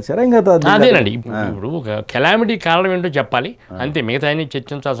గారిని కలిసారా? ఇంకా అదేనండి. ఇప్పుడు ఒక కెలామిటీ కారణం ఏంటో చెప్పాలి అంతే, మిగతా అన్ని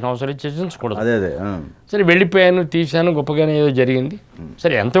చర్చించాల్సిన అవసరం చర్చించకూడదు. అదే సరే, వెళ్ళిపోయాను, తీశాను, గొప్పగానే ఏదో జరిగింది.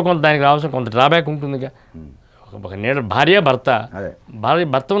 సరే, ఎంతో కొంత దానికి రావాల్సిన కొంత డ్రాబ్యాక్ ఉంటుందిగా. ఒక భార్య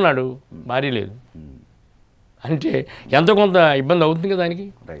భర్త ఉన్నాడు, భార్య లేదు అంటే ఎంతో కొంత ఇబ్బంది అవుతుంది కదా దానికి.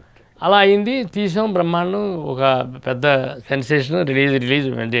 అలా అయింది, తీసాం, బ్రహ్మాండం, ఒక పెద్ద సెన్సేషన్.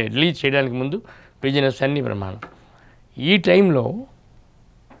 రిలీజ్ చేయడానికి ముందు బిజినెస్ అన్నీ బ్రహ్మాండం. ఈ టైంలో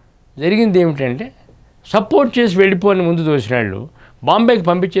జరిగింది ఏమిటంటే, సపోర్ట్ చేసి వెళ్ళిపోని ముందు తోసిన వాళ్ళు బాంబేకి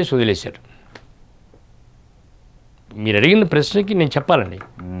పంపించేసి వదిలేశారు. మీరు అడిగిన ప్రశ్నకి నేను చెప్పాలండి.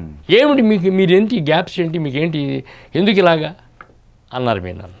 ఏమిటి మీకు మీరేంటి గ్యాప్స్ ఏంటి మీకేంటి ఎందుకు ఇలాగా అన్నారు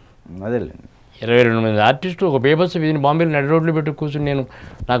మీరు నన్ను. అదేలేండి 22 మంది ఆర్టిస్టులు ఒక బేబస్ వీధిని బాంబేలో నడి రోడ్లు పెట్టి కూర్చుని నేను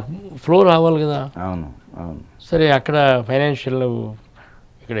నాకు ఫ్లో రావాలి కదా. అవును అవును. సరే అక్కడ ఫైనాన్షియల్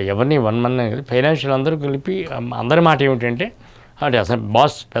ఇక్కడ ఎవరిని 1 మంత్ కదా ఫైనాన్షియల్ అందరూ కలిపి అందరి మాట ఏమిటంటే అంటే అసలు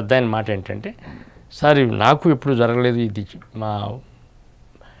బాస్ పెద్ద ఆయన మాట ఏంటంటే సార్ నాకు ఎప్పుడు జరగలేదు ఇది మా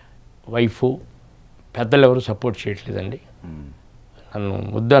వైఫ్ పెద్దలు ఎవరు సపోర్ట్ చేయట్లేదండి నన్ను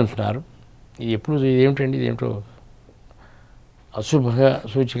వద్దు అంటున్నారు ఇది ఎప్పుడు ఇదేమిటండి ఇదేమిటో అశుభ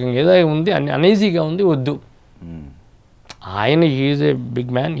సూచకంగా ఏదో ఉంది అన్ని అనీజీగా ఉంది వద్దు ఆయన he's a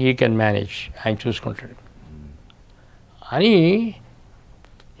big man he can manage ఆయన చూసుకుంటాడు అని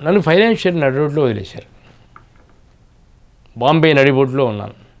నన్ను ఫైనాన్షియల్ నడి రోడ్లో వదిలేశారు. బాంబే నడిబొడ్లో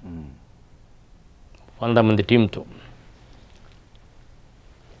ఉన్నాను 100 మంది టీంతో.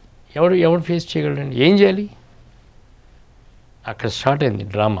 ఎవడు ఫేస్ చేయగలడండి ఏం చేయాలి అక్కడ స్టార్ట్ అయింది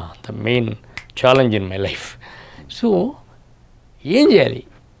drama the main challenge in my life. So ఏం చేయాలి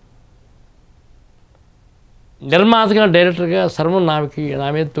నిర్మాతగా డైరెక్టర్గా సర్వం నా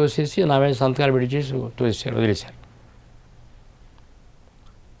మీద తోసేసి నా మీద సంతకాలు పెట్టి వదిలేశారు.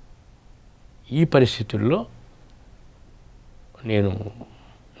 ఈ పరిస్థితుల్లో నేను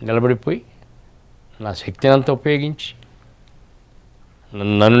నిలబడిపోయి నా శక్తిని అంతా ఉపయోగించి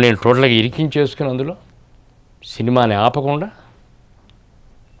నన్ను నేను టోటల్గా ఇరికించేసుకుని అందులో సినిమాని ఆపకుండా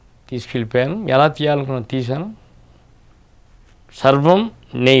తీసుకెళ్ళిపోయాను. ఎలా తీయాలనుకున్నాను తీశాను. సర్వం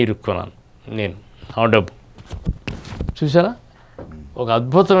ఇరుక్కున్నాను నేను ఆ డబ్బు చూసారా. ఒక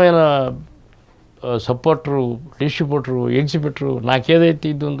అద్భుతమైన సపోర్టరు డిస్ట్రిబ్యూటరు ఎగ్జిబ్యూటరు నాకేదైతే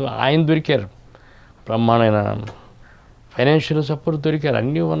ఇది ఉందో ఆయన దొరికారు. బ్రహ్మాండమైన ఫైనాన్షియల్ సపోర్ట్ దొరికారు.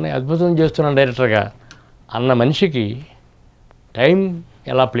 అన్నీ ఉన్నాయి. అద్భుతం చేస్తున్నాను డైరెక్టర్గా అన్న మనిషికి టైం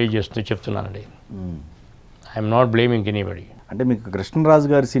ఎలా ప్లే చేస్తుందో చెప్తున్నానండి. I'm not blaming anybody. అంటే మీకు కృష్ణరాజు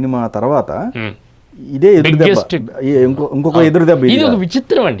గారి సినిమా తర్వాత ఇదే ఇంకొక ఎదురు దెబ్బ. ఇది ఒక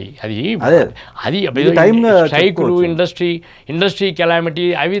విచిత్రం అండి. అది స్ట్రైకులు ఇండస్ట్రీ కెలామిటీ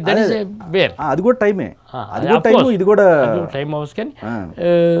అవి అది కూడా టైమే ఇది కూడా టైం అవర్స్. కానీ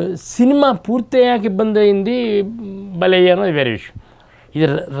సినిమా పూర్తయ్యాక ఇబ్బంది అయింది బలయ్యాను అది వేరే విషయం. ఇది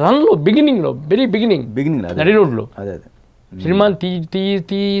రన్లో బిగినింగ్లో వెరీ బిగినింగ్ నడి రోడ్లో సినిమాని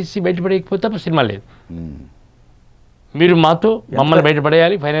తీసి బయటపడేయకపోతే తప్ప సినిమా లేదు. మీరు మమ్మల్ని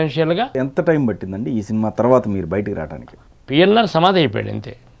బయటపడేయాలి ఫైనాన్షియల్గా. ఎంత టైం పట్టిందండి ఈ సినిమా తర్వాత మీరు బయటికి రావడానికి? పిఎన్ఆర్ సమాధి అయిపోయాడు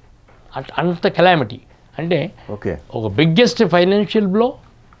అంతే. అంత కెలామిటీ అంటే ఓకే ఒక బిగ్గెస్ట్ ఫైనాన్షియల్ బ్లో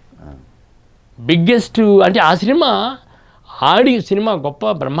బిగ్గెస్ట్ అంటే ఆ సినిమా గొప్ప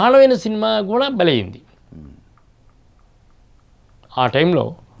బ్రహ్మాండమైన సినిమా కూడా బలైంది ఆ టైంలో.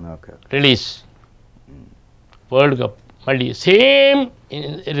 రిలీజ్ వరల్డ్ కప్ మళ్ళీ సేమ్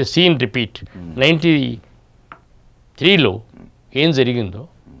సీన్ రిపీట్. 93లో ఏం జరిగిందో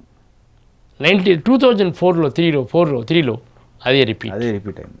 2004లో 3లో అదే రిపీట్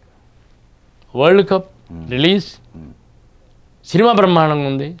అయింది. వరల్డ్ కప్ రిలీజ్ సినిమా బ్రహ్మాండంగా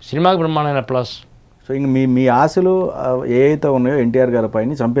ఉంది. సినిమాకి బ్రహ్మాండమైన ప్లస్. సో ఇంక మీ ఆశలు ఏవైతే ఉన్నాయో ఎన్టీఆర్ గారి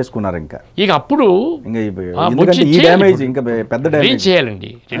పైన చంపేసుకున్నారు. ఇక అప్పుడు రిలీజ్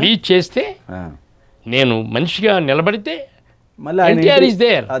చేయాలండి. రిలీజ్ చేస్తే నేను మనిషిగా నిలబడితే మళ్ళీ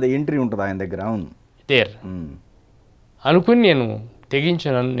అదే ఎంట్రీ ఉంటుంది ఆయన దగ్గర. అవును దేర్ అనుకుని నేను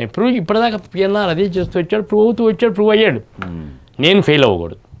తెగించాను. నేను ఇప్పటిదాకా పిఎన్ఆర్ అదే చేస్తూ వచ్చాడు, ప్రూవ్ అయ్యాడు. నేను ఫెయిల్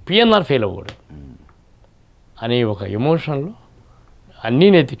అవ్వకూడదు, పిఎన్ఆర్ ఫెయిల్ అవ్వకూడదు అనే ఒక ఎమోషన్లో అన్నీ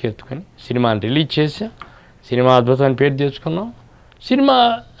నెత్తికెత్తుకొని సినిమాని రిలీజ్ చేసా. సినిమా అద్భుతమైన పేరు తెచ్చుకున్నాం. Cinema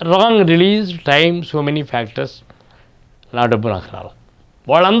wrong release time so many factors. నా డబ్బు నాకు రాలా.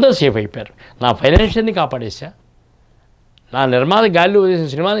 వాళ్ళందరూ సేఫ్ అయిపోయారు. నా ఫైనాన్షియల్ని కాపాడేశా, నా నిర్మాత గాలిలో వదిలేసిన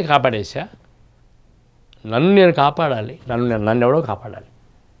సినిమాని కాపాడేశా. నన్ను నేను కాపాడాలి, నన్ను ఎవడో కాపాడాలి,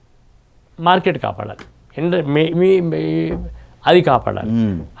 మార్కెట్ కాపాడాలి, అది కాపాడాలి.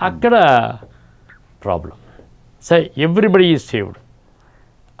 అక్కడ ప్రాబ్లం. సరే ఎవ్రీబడి ఈజ్ సేవ్డ్.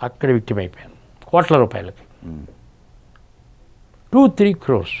 అక్కడ విక్టిమ్ అయిపోయాను. కోట్ల రూపాయలకి 2-3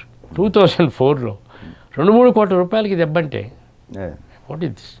 crores 2004లో 2-3 కోట్ల రూపాయలకి దెబ్బంటే వాట్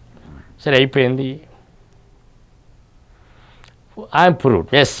ఇస్ దిస్. సరే అయిపోయింది. I'm proved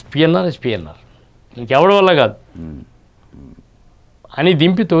yes PNR is PNR, ఇంకెవడి వల్ల కాదు అని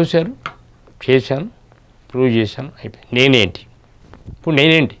దింపి తోశారు. చేశాను, ప్రూవ్ చేశాను, అయిపోయింది. నేనేంటి ఇప్పుడు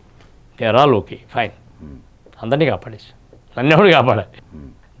నేనేంటి? They are all okay fine. అందరినీ కాపాడేశాను, నన్ను ఎవడు కాపాడాలి.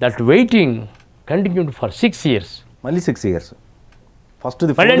 That waiting continued for 6 years. మళ్ళీ 6 years ఫస్ట్.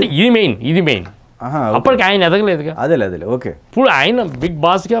 అంటే ఇది మెయిన్. అప్పటికి ఆయన ఎదగలేదుగా. అదే ఓకే. ఇప్పుడు ఆయన బిగ్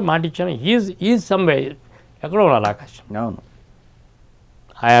బాస్గా మాట ఇచ్చాను. ఈజ్ సమ్వే ఎక్కడో ఉన్నారు ఆకాశం. అవును.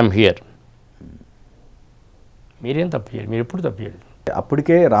 I am here. మీరేం తప్పు చేయాలి, మీరు ఎప్పుడు తప్పు చేయాలి.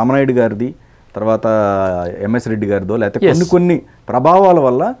 అప్పటికే రామనాయుడు గారిది, తర్వాత ఎంఎస్ రెడ్డి గారిదో, లేకపోతే కొన్ని ప్రభావాల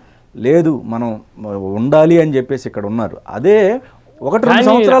వల్ల లేదు మనం ఉండాలి అని చెప్పేసి ఇక్కడ ఉన్నారు. అదే 1-2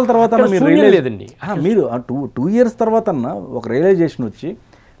 సంవత్సరాల తర్వాత మీరు లేదండి, మీరు 2 years తర్వాత ఒక రియలైజేషన్ వచ్చి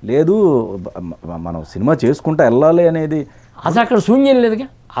లేదు మనం సినిమా చేసుకుంటా వెళ్ళాలి అనేది అసలు అక్కడ శూన్యం లేదుగా.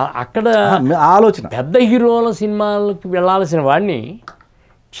 అక్కడ ఆలోచన పెద్ద హీరోల సినిమాలకు వెళ్ళాల్సిన వాడిని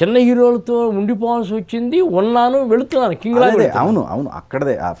చిన్న హీరోలతో ఉండిపోవాల్సి వచ్చింది. ఉన్నాను, వెళుతున్నాను కింగ్. అవును అవును,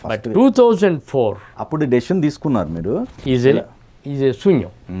 అక్కడదే 2004 అప్పుడు డెసిషన్ తీసుకున్నారు మీరు. ఈజ్ ఏ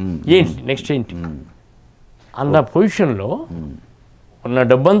శూన్యం. ఏంటి నెక్స్ట్ ఏంటి అన్న పొజిషన్లో ఉన్న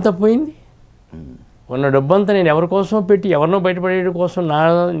డబ్బంతా పోయింది. ఉన్న డబ్బంతా నేను ఎవరి కోసమో పెట్టి ఎవరినో బయటపడేయడం కోసం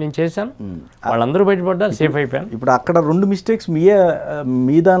నేను చేశాను. వాళ్ళందరూ బయటపడ్డారు, సేఫ్ అయిపోయాను. ఇప్పుడు అక్కడ 2 mistakes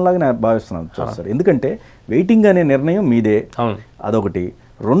మీ దానిలాగా నేను భావిస్తున్నాను సార్. ఎందుకంటే వెయిటింగ్ అనే నిర్ణయం మీదే, అదొకటి.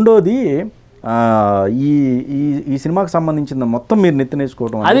 రెండోది ఈ ఈ సినిమాకి సంబంధించిన మొత్తం మీరు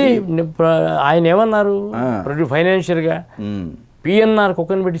నెత్తినేసుకోవడం. అది ఆయన ఏమన్నారు, ఫైనాన్షియల్గా పిఎన్ఆర్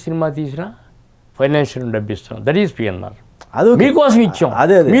కుక్కని పెట్టి సినిమా తీసినా ఫైనాన్షియల్ డబ్బిస్తున్నాం. That is PNR. అది మీకోసం ఇచ్చాం.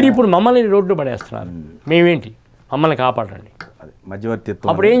 మీరు ఇప్పుడు మమ్మల్ని రోడ్డు పడేస్తున్నారు. మేమేంటి, మమ్మల్ని కాపాడండి. మధ్యవర్తిత్వం.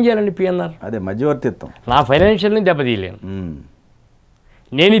 అప్పుడు ఏం చేయాలండి పిఎన్ఆర్? అదే మధ్యవర్తిత్వం. నా ఫైనాన్షియల్ని దెబ్బతీయలేను.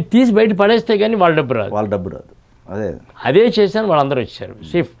 నేను ఇది తీసి బయట పడేస్తే కానీ వాళ్ళ డబ్బు రాదు. అదే చేశాను, వాళ్ళందరూ వచ్చారు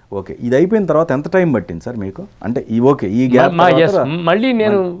సేఫ్. ఓకే, ఇది అయిపోయిన తర్వాత ఎంత టైం పట్టింది సార్ మీకు? అంటే ఈ గ్యాప్ మళ్ళీ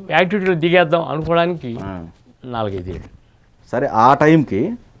నేను యాక్టివిటీలో దిగేద్దాం అనుకోవడానికి 4-5 ఏళ్ళు. సరే, ఆ టైంకి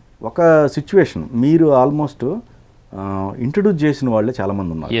ఒక సిచ్యువేషన్ మీరు ఆల్మోస్ట్ ఇంట్రడ్యూస్ చేసిన వాళ్ళే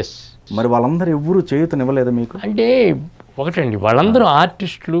చాలామంది ఉన్నారు. మరి వాళ్ళందరూ ఎవరు చేయూతనివ్వలేదా మీకు? అంటే ఒకటండి, వాళ్ళందరూ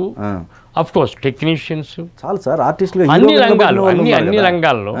ఆర్టిస్టులు, అఫ్ కోర్స్ టెక్నీషియన్స్. చాలు సార్, ఆర్టిస్టులు అన్ని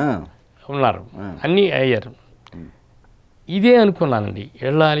రంగాల్లో ఉన్నారు, అన్నీ అయ్యారు. ఇదే అనుకున్నానండి,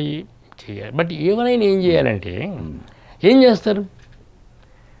 వెళ్ళాలి చేయాలి. బట్ ఎవరైనా ఏం చేయాలంటే ఏం చేస్తారు?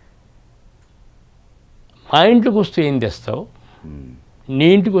 మా ఇంటికి వస్తే ఏం తెస్తావు, నీ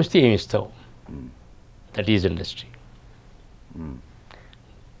ఇంటికి వస్తే ఏమి ఇస్తావు. That is industry.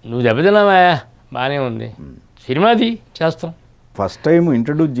 నువ్వు దెబ్బతిన్నావా, బాగానే ఉంది, సినిమాది చేస్తాం. ఫస్ట్ టైం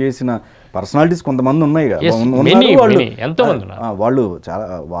ఇంట్రడ్యూస్ చేసిన పర్సనాలిటీస్ కొంతమంది ఉన్నాయి, ఎంతోమంది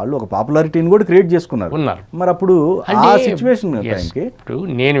వాళ్ళు ఒక పాపులారిటీని కూడా క్రియేట్ చేసుకున్నారు. మరి అప్పుడు ఆ సిచ్యువేషన్ ఇప్పుడు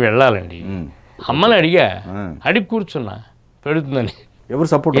నేను వెళ్ళాలండి, అమ్మని అడిగి కూర్చున్నా పెడుతుందని. ఎవరు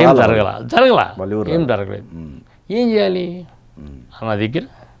సపోర్ట్? ఏం జరగలా ఏం జరగలేదు. ఏం చేయాలి నా దగ్గర?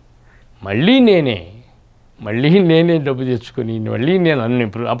 మళ్ళీ నేనే డబ్బు తెచ్చుకొని మళ్ళీ నేను నన్ను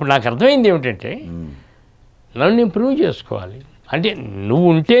ఇంప్రూవ్. అప్పుడు నాకు అర్థమైంది ఏమిటంటే నన్ను ఇంప్రూవ్ చేసుకోవాలి. అంటే నువ్వు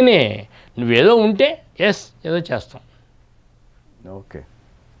ఉంటేనే, నువ్వేదో ఉంటే ఏదో చేస్తాం. ఓకే,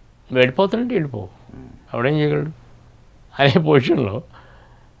 నువ్వు వెళ్ళిపోతానంటే వెళ్ళిపోవు, ఎవడేం చేయగలడు అనే పొజిషన్లో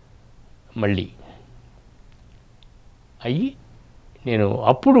మళ్ళీ అయ్యి నేను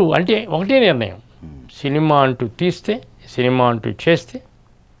అప్పుడు అంటే ఒకటే నిర్ణయం, సినిమా అంటూ తీస్తే, సినిమా అంటూ చేస్తే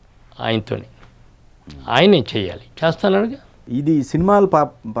ఆయనతోనే, ఆయనే చేయాలి, చేస్తానడుగా. ఇది సినిమాల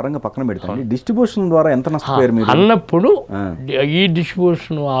పరంగా పక్కన పెడతాను, డిస్ట్రిబ్యూషన్ ద్వారా ఎంత నష్టపోయారు మీరు అన్నప్పుడు ఈ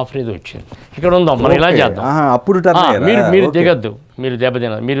డిస్ట్రిబ్యూషన్ ఆఫర్ ఏదో వచ్చింది, ఇక్కడ ఉందాం మనం ఇలా చేద్దాం. అప్పుడు మీరు దిగద్దు, మీరు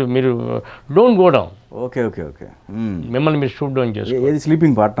దెబ్బతిన, మీరు don't go down. Okay okay okay, మిమ్మల్ని మీరు షూట్ డౌన్ చేసుకో. ఏది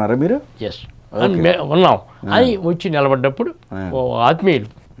స్లీపింగ్ పార్ట్నరా మీరు? ఎస్, ఉన్నాం అని వచ్చి నిలబడ్డప్పుడు ఆత్మీయులు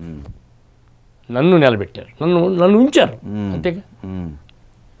నన్ను నిలబెట్టారు, నన్ను ఉంచారు. అంతేగా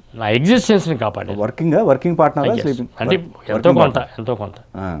నా ఎగ్జిస్టెన్స్ని కాపాడారు. వర్కింగ్ పార్ట్నర్ అంటే ఎంతో కొంత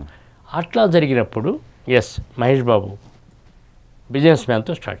అట్లా జరిగినప్పుడు మహేష్ బాబు బిజినెస్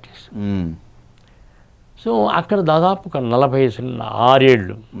మ్యాన్తో స్టార్ట్ చేశాను. సో అక్కడ దాదాపు ఒక 6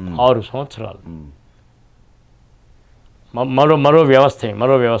 ఏళ్ళు 6 సంవత్సరాలు మరో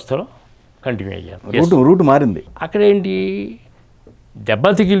వ్యవస్థలో కంటిన్యూ అయ్యాను. రూట్ మారింది. అక్కడ ఏంటి, దెబ్బ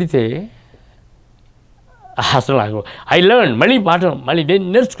తగిలితే అసలు నాకు ఐ లెర్న్, మళ్ళీ నేను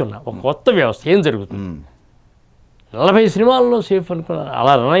నేర్చుకున్నా ఒక కొత్త వ్యవస్థ ఏం జరుగుతుంది. 40 సినిమాల్లో సేఫ్ అనుకున్నా.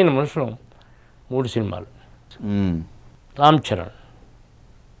 అలా రన్ అయిన మనుషులు 3 సినిమాలు, రామ్ చరణ్,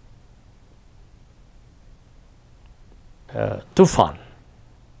 తుఫాన్,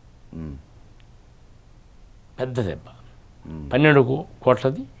 పెద్ద దెబ్బ, 12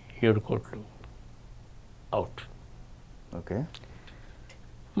 కోట్లది 7 కోట్లు అవుట్. ఓకే,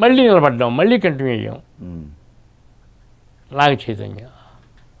 మళ్ళీ నిలబడ్డాం, మళ్ళీ కంటిన్యూ అయ్యాం. నాగ చైతన్య,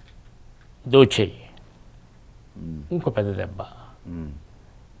 దోచేయి, ఇంకో పెద్ద దెబ్బ,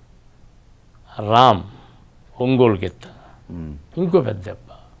 రామ్, ఒంగోలు గెత్త, ఇంకో పెద్ద దెబ్బ.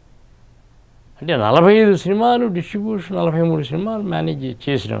 అంటే 45 సినిమాలు డిస్ట్రిబ్యూషన్, 43 సినిమాలు మేనేజ్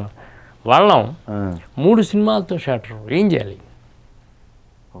చేసిన వాళ్ళం 3 సినిమాలతో షాటర్. ఏం చేయాలి?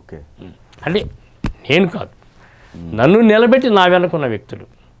 ఓకే, అంటే నేను కాదు, నన్ను నిలబెట్టి నా వెనుకున్న వ్యక్తులు.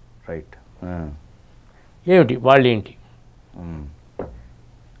 రైట్. ఏమిటి వాళ్ళు ఏంటి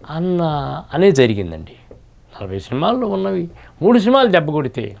అనేది జరిగిందండి. 40 సినిమాల్లో ఉన్నవి 3 సినిమాలు దెబ్బ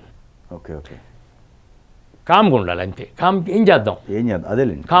కొడితే ఓకే ఓకే కామ్గా ఉండాలి అంతే. ఏం చేద్దాం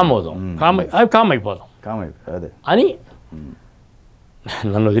అదేలేండి, కామ్ అవుదాం, కామ్ అయిపోదాం అదే అని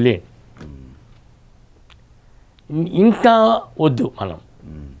నన్ను వదిలేయండి. ఇంకా వద్దు మనం,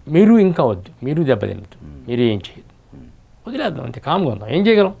 మీరు ఇంకా వద్దు, మీరు దెబ్బతినద్దు, మీరు ఏం చేయదు, వదిలేద్దాం అంతే, కామ్గా ఉందాం. ఏం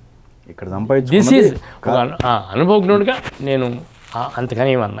చేయగలం ఇక్కడ సంపాదించి. దిస్ ఈజ్ అనుభవజ్ఞుడిగా నేను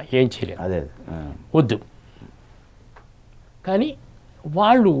అంతకని ఏమన్నా ఏం చేయలేదు, అదే వద్దు. కానీ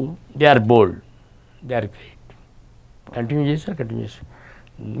వాళ్ళు they are bold, they are great, continue చేశారు.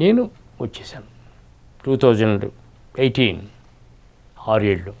 నేను వచ్చేసాను 2018, 6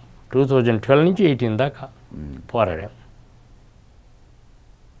 ఏళ్ళు, 2012 నుంచి 18 దాకా పోరాడాం.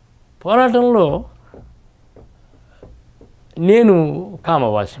 పోరాటంలో నేను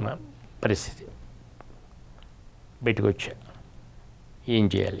కామవాసిన పరిస్థితి, బయటకు వచ్చా. ఏం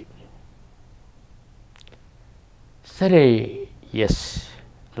చేయాలి? సరే,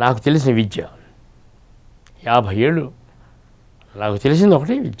 నాకు తెలిసిన విద్య 50 ఏళ్ళు, నాకు తెలిసింది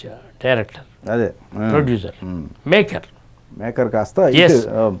ఒకటే విద్య, డైరెక్టర్, అదే ప్రొడ్యూసర్, మేకర్ కాస్త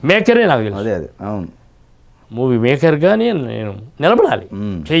మేకరే నాకు తెలుసు. అదే అవును, మూవీ మేకర్గా నేను నిలబడాలి,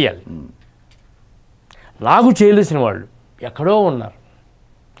 చేయాలి. నాకు చేయలేసిన వాళ్ళు ఎక్కడో ఉన్నారు,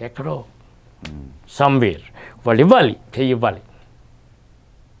 ఎక్కడో సమ్వేర్. వాళ్ళు ఇవ్వాలి, ఇవ్వాలి.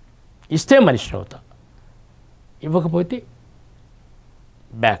 ఇస్తే మనిషిని అవుతా, ఇవ్వకపోతే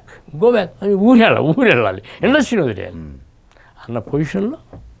గో బ్యాక్ అని ఊరు వెళ్ళాలి, ఇండస్ట్రీని వదిలేయాలి అన్న పొజిషన్లో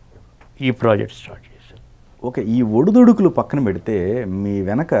ఈ ప్రాజెక్ట్ స్టార్ట్ చేశాను. ఓకే, ఈ ఒడిదుడుకులు పక్కన పెడితే మీ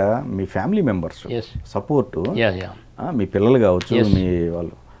వెనక మీ ఫ్యామిలీ మెంబర్స్ సపోర్టు, మీ పిల్లలు కావచ్చు, మీ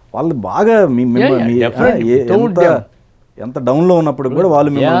వాళ్ళు బాగా ఎంత డౌన్లో ఉన్నప్పుడు కూడా వాళ్ళు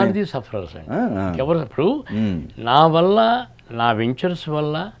సఫరర్స్ అండి. ఎవరు ఇప్పుడు నా వల్ల, నా వెంచర్స్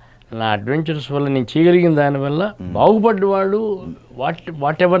వల్ల, నా అడ్వెంచర్స్ వల్ల నేను చేయగలిగిన దానివల్ల బాగుపడ్డ వాళ్ళు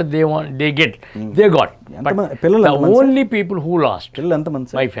what ever they get they got. Only people who lost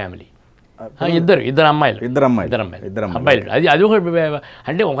my family. ఇద్దరు అమ్మాయిలు. అబ్బాయిలు. అది ఒక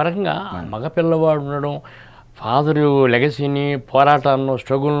అంటే ఒక రకంగా మగ పిల్లవాడు ఉండడం, ఫాదరు లెగసీని, పోరాటాలను,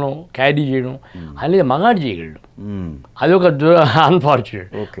 స్ట్రగుల్ను క్యారీ చేయడం అనేది మగాడు చేయగలడు. అది ఒక అన్ఫార్చునేట్.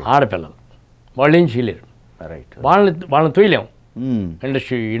 ఆడపిల్లలు వాళ్ళు ఏం చేయలేరు, వాళ్ళని తొయ్యలేము.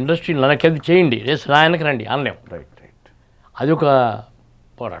 ఇండస్ట్రీ నన్నకెళ్ళి చేయండి, రాయనకి రండి అనలేం. అది ఒక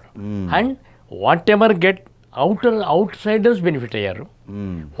పోరాటం. And what ever get out Zydus benefit అయ్యారు,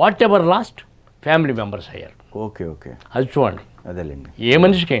 what ever last family members అయ్యారు. ఓకే ఓకే అది చూడండి. అదేలేండి, ఏ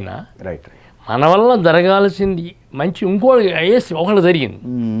మనిషికైనా మన వల్ల జరగాల్సింది మంచి ఒకళ్ళు జరిగింది,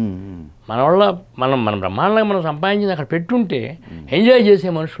 మన వల్ల మన బ్రహ్మాండంగా మనం సంపాదించింది అక్కడ పెట్టుంటే ఎంజాయ్ చేసే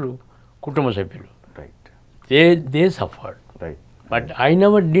మనుషులు, కుటుంబ సభ్యులు, they suffered. But I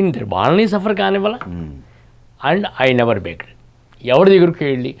never did. వాళ్ళని suffer కానివ్వాల. And I never baked. ఎవరి దగ్గరికి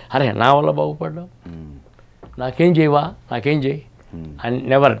వెళ్ళి అరే నా వల్ల బాగుపడ్డావు, నాకేం చేయి అండ్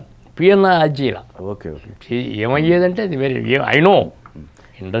నెవర్ పిఎన్ అది చేయాల. ఓకే ఓకే, ఏమయ్యేదంటే అది వేరే. ఐ నో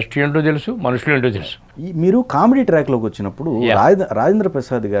ఇండస్ట్రీ ఏంటో తెలుసు, మనుషులు ఏంటో తెలుసు. మీరు కామెడీ ట్రాక్లోకి వచ్చినప్పుడు రాజేంద్ర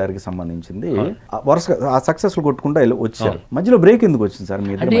ప్రసాద్ గారికి సంబంధించింది వరుసగా ఆ సక్సెస్లు కొట్టుకుంటూ వచ్చారు. మధ్యలో బ్రేక్ ఎందుకు వచ్చింది సార్?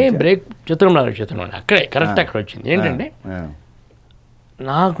 అంటే బ్రేక్ చిత్రం అక్కడే కరెక్ట్ అక్కడ వచ్చింది. ఏంటంటే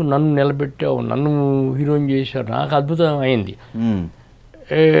నన్ను నిలబెట్టావు, నన్ను హీరోయిన్ చేశారు, నాకు అద్భుతం అయింది,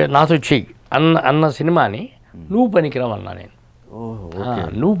 నాతో చెయ్యి అన్న సినిమాని నువ్వు పనికిరావు అన్నా నేను.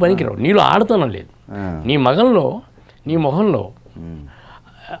 నువ్వు పనికిరావు, నీలో ఆడతనం లేదు, నీ మొహంలో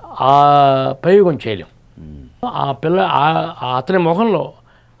ఆ ప్రయోగం చేయలేం. అతని మొహంలో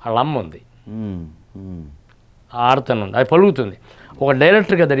వాళ్ళ అమ్మ ఉంది, ఆడతనం ఉంది, అది పలుకుతుంది. ఒక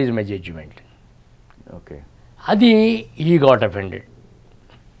డైరెక్టర్గా that is my judgement. Okay, అది he got offended.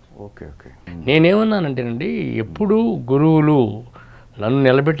 Okay okay, నేనేమన్నానంటేనండి, ఎప్పుడు గురువులు, నన్ను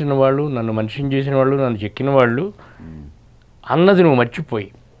నిలబెట్టిన వాళ్ళు, నన్ను మనిషిని చేసిన వాళ్ళు, నన్ను చెక్కిన వాళ్ళు అన్నది నువ్వు మర్చిపోయి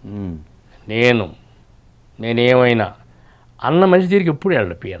నేనేమైనా అన్న మనిషి దగ్గరికి ఎప్పుడు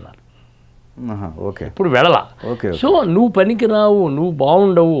వెళ్ళపి అన్నారు. ఓకే, ఎప్పుడు వెళ్ళలా. సో నువ్వు పనికిరావు, నువ్వు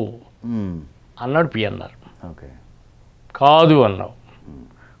బాగుండవు అన్నాడు పిఎన్ఆర్. కాదు అన్నావు,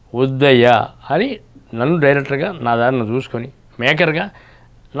 వద్దయ్యా అని నన్ను డైరెక్టర్గా నా దాన్ని చూసుకొని మేకర్గా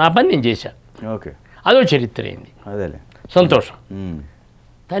నా పని నేను చేశాను. ఓకే, అదో చరిత్ర అయింది. అదేలే, సంతోషం.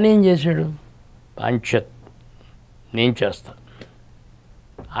 తనేం చేశాడు? పంచత్ నేను చేస్తా,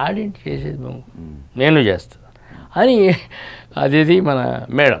 ఆడేంటి చేసేది బాబు, నేను చేస్తా అని అదేది మన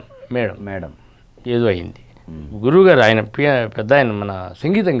మేడం ఏదో అయింది. గురువు గారు, ఆయన పెద్ద ఆయన, మన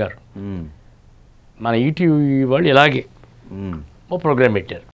సంగీతం గారు మన ఈటీవీ వాళ్ళు ఇలాగే ఓ ప్రోగ్రామ్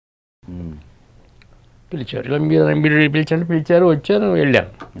పెట్టారు, పిలిచారు, ఇలా మీరు పిలిచండి, పిలిచారు, వచ్చాను,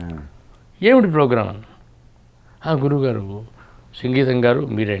 వెళ్ళాను. ఏమిటి ప్రోగ్రామ్ అన్న? గురువుగారు సంగీతం గారు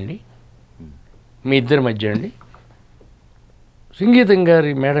మీరండి, మీ ఇద్దరి మధ్య అండి, సంగీతం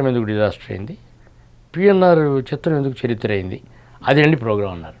గారి మేడం ఎందుకు డిజాస్టర్ అయింది, పిఎన్ఆర్ చిత్రం ఎందుకు చరిత్ర అయింది, అదేంటి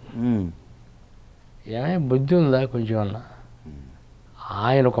ప్రోగ్రాం అన్నారు. ఏమైనా బుద్ధి ఉందా కొంచెం అన్న?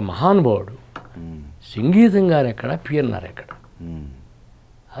 ఆయన ఒక మహానుభావుడు, సంగీతం గారు ఎక్కడ, పిఎన్ఆర్ ఎక్కడ?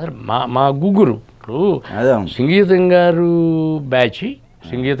 అదే మా గుగ్గురు ఇప్పుడు సంగీతం గారు బ్యాచ్,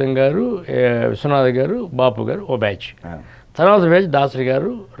 సంగీతం గారు, విశ్వనాథ్ గారు, బాపు గారు ఓ బ్యాచ్, తర్వాత బ్యాచ్ దాసరి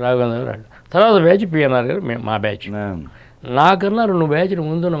గారు, రాఘవేంద్ర గారు, తర్వాత బ్యాచ్ పిఎన్ఆర్ గారు, మా బ్యాచ్. నాకన్నా 2 బ్యాచ్లు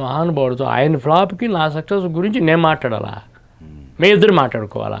ముందున్న మహానుభావుడితో ఆయన ఫ్లాప్కి నా సక్సెస్ గురించి నేను మాట్లాడాలా, మీ ఇద్దరు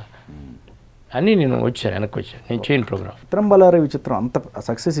మాట్లాడుకోవాలా అని నేను వచ్చాను, వెనక్కి వచ్చాను. నేను చేయను ప్రోగ్రామ్. చిత్రం బలారే విచిత్రం అంత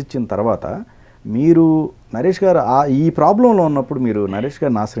సక్సెస్ ఇచ్చిన తర్వాత మీరు నరేష్ గారు ఈ ప్రాబ్లంలో ఉన్నప్పుడు మీరు నరేష్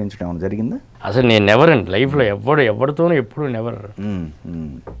గారిని ఆశ్రయించడం ఏమైనా జరిగిందా? అసలు నేను నెవర్ అండి లైఫ్లో ఎవరితోనూ ఎప్పుడు నెవర్.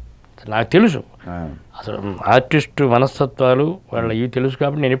 నాకు తెలుసు అసలు ఆర్టిస్టు మనస్తత్వాలు వాళ్ళ ఇవి తెలుసు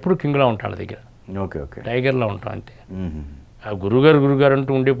కాబట్టి నేను ఎప్పుడు కింగ్లా ఉంటాను దగ్గర. ఓకే ఓకే, టైగర్లా ఉంటాం అంతే. ఆ గురుగారు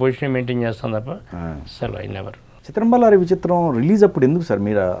అంటూ ఉండే పొజిషన్ మెయింటైన్ చేస్తాను తప్ప అసలు ఐ నెవర్. చిత్రం బలారే విచిత్రం రిలీజ్ అప్పుడు ఎందుకు సార్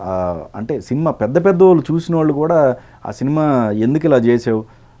మీరు అంటే సినిమా పెద్ద వాళ్ళు చూసిన వాళ్ళు కూడా ఆ సినిమా ఎందుకు ఇలా చేసావు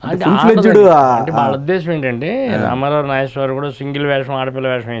అంటే వాళ్ళ ఉద్దేశం ఏంటంటే, రామారావు నాగేశ్వరరావు కూడా సింగిల్ వేషం ఆడపిల్ల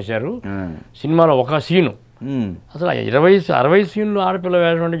వేషం వేశారు సినిమాలో, ఒక సీను అసలు 20-60 సీన్లు ఆడపిల్ల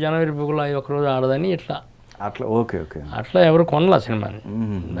వేషం అంటే జనవరి పొగులు ఒకరోజు ఆడదని ఇట్లా అట్లా. ఓకే ఓకే, అట్లా ఎవరు కొనలా సినిమాని,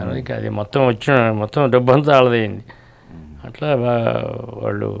 దానికి అది మొత్తం డబ్బు అంతా ఆడదయింది. అట్లా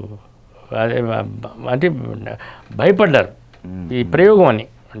వాళ్ళు అదే అంటే భయపడ్డారు ఈ ప్రయోగం అని.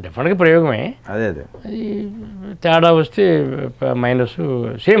 డెఫినెట్గా ప్రయోగమే, అదే అదే అది తేడా వస్తే మైనస్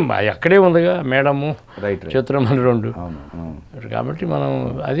సేమ్ అక్కడే ఉందిగా మేడము చిత్రం అని 2. కాబట్టి మనం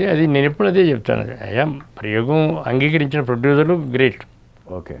అది నేను ఎప్పుడు అదే చెప్తాను, అయ్యా ప్రయోగం అంగీకరించిన ప్రొడ్యూసర్లు గ్రేట్,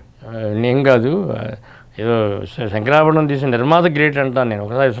 ఓకే నేను కాదు, ఏదో శంకరాభరణం తీసిన నిర్మాత గ్రేట్ అంటాను నేను.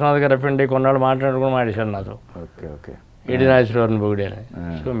 ఒకసారి విశ్వనాథ్ గారు అఫెండ్ కొన్నాళ్ళు మాట్లాడుకుని మాడేశాను నాతో, ఓకే ఓకే ఏడి నాగేశ్వరరావుని పొగిడే.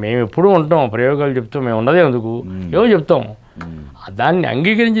 సో మేము ఎప్పుడూ ఉంటాం, ప్రయోగాలు చెప్తాం, మేము ఉన్నదే ఎందుకు ఏవో చెప్తాం. దాన్ని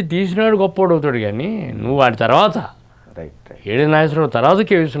అంగీకరించి తీసినాడు గొప్పవాడు అవుతాడు, కానీ నువ్వు వాడి తర్వాత ఏడి నాగేశ్వరరావు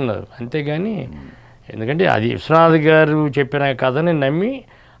తర్వాతకే వేస్తున్నారు అంతేగాని. ఎందుకంటే అది విశ్వనాథ్ గారు చెప్పిన కథని నమ్మి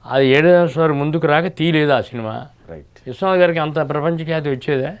అది ఏడి నాగేశ్వరరావు ముందుకు రాక తీయలేదు ఆ సినిమా. విశ్వనాథ్ గారికి అంత ప్రపంచ ఖ్యాతి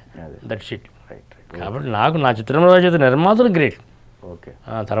వచ్చేదే, దట్స్ ఇట్. కాబట్టి నాకు నా చిత్రంలో చేత నిర్మాతలు గ్రేట్,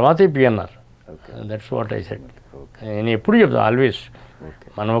 తర్వాతే PNR, that's what I said. నేను ఎప్పుడు చెప్తాను ఆల్వేస్,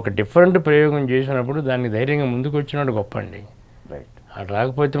 మనం ఒక డిఫరెంట్ ప్రయోగం చేసినప్పుడు దాన్ని ధైర్యంగా ముందుకు వచ్చినట్టు గొప్ప అండి. అటు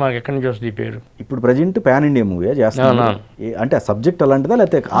రాకపోతే మాకు ఎక్కడి నుంచి వస్తుంది ఈ పేరు. ఇప్పుడు ప్రజెంట్ పాన్ ఇండియా మూవీ చేస్తాను అంటే సబ్జెక్ట్ అలాంటిదా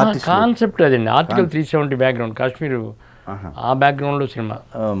లేకపోతే కాన్సెప్ట్ అదండి. ఆర్టికల్ 370 బ్యాక్గ్రౌండ్, కాశ్మీర్ ఆ బ్యాక్గ్రౌండ్లో సినిమా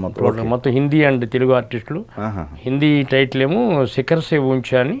మొత్తం హిందీ అండ్ తెలుగు ఆర్టిస్టులు. హిందీ టైటిల్ ఏమో శిఖర్ సే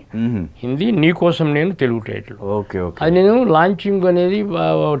ఊంచా అని హిందీ, నీకోసం నేను తెలుగు టైటిల్. అది నేను లాంచింగ్ అనేది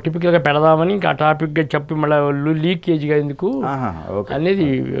టిపికల్గా పెడదామని ఇంకా టాపిక్గా చెప్పి మళ్ళీ లీకేజ్గా ఎందుకు అనేది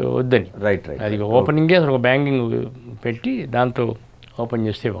వద్దని, అది ఓపెనింగే అసలు ఒక బ్యాంకింగ్ పెట్టి దాంతో ఓపెన్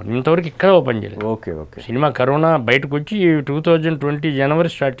చేస్తే ఇంతవరకు ఇక్కడ ఓపెన్ చేయలేదు. ఓకే ఓకే, సినిమా కరోనా బయటకు వచ్చి 2020 జనవరి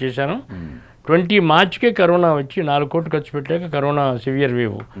స్టార్ట్ చేశాను. 20 మార్చికే కరోనా వచ్చి 4 కోట్లు ఖర్చు పెట్టాక corona severe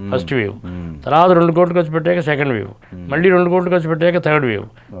wave, first wave, తర్వాత 2 కోట్లు ఖర్చు పెట్టాక సెకండ్ వేవ్, మళ్ళీ 2 కోట్లు ఖర్చు పెట్టాక థర్డ్ వేవ్,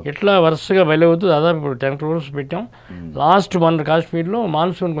 ఇట్లా వరుసగా బయలు అవుతుంది. దాదాపు ఇప్పుడు 10 crores పెట్టాం. లాస్ట్ మన కాశ్మీర్లో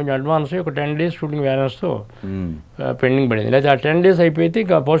మాన్సూన్ కొంచెం అడ్వాన్స్ అయ్యి ఒక 10 days షూటింగ్ బ్యాలెన్స్తో పెండింగ్ పడింది. లేదా ఆ 10 days అయిపోతే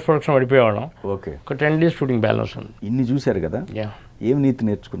ఇంకా పోస్ట్ ప్రొడక్షన్ పడిపోయేవాళ్ళం. ఒక 10 days షూటింగ్ బ్యాలెన్స్ ఉంది. ఇన్ని చూశారు కదా, ఏం నీతి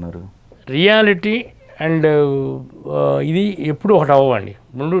నేర్చుకున్నారు? రియాలిటీ అండ్ ఇది ఎప్పుడు ఒకటి అవ్వండి,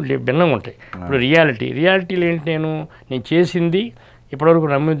 2 భిన్నంగా ఉంటాయి. ఇప్పుడు రియాలిటీలు ఏంటి, నేను చేసింది ఇప్పటివరకు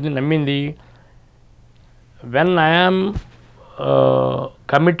నమ్మింది when I am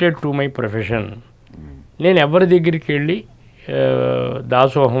committed to my profession. నేను ఎవరి దగ్గరికి వెళ్ళి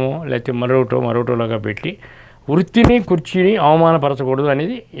దాసోహమో లేకపోతే మరోటోలాగా పెట్టి వృత్తిని కుర్చీని అవమానపరచకూడదు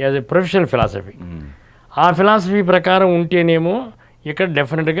అనేది యాజ్ ఎ ప్రొఫెషనల్ ఫిలాసఫీ. ఆ ఫిలాసఫీ ప్రకారం ఉంటేనేమో ఇక్కడ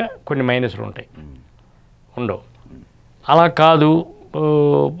డెఫినెట్గా కొన్ని మైనస్లు ఉంటాయి, ఉండవు. అలా కాదు,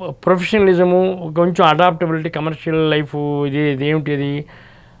 ప్రొఫెషనలిజము, కొంచెం అడాప్టబిలిటీ, కమర్షియల్ లైఫ్, ఇదేమిటి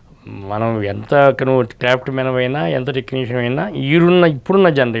మనం ఎంత నువ్వు క్రాఫ్ట్ మెన్ అయినా ఎంత టెక్నీషియన్ అయినా ఇప్పుడున్న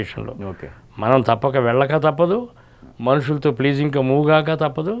జనరేషన్లో మనం తప్పక వెళ్ళక తప్పదు, మనుషులతో ప్లీజింగ్గా మూవ్ కాక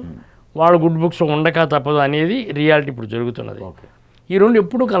తప్పదు, వాళ్ళు గుడ్ బుక్స్ ఉండక తప్పదు అనేది రియాలిటీ ఇప్పుడు జరుగుతున్నది. ఈ 2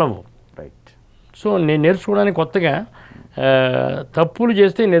 ఎప్పుడూ కలవు. సో నేను నేర్చుకోవడానికి కొత్తగా తప్పులు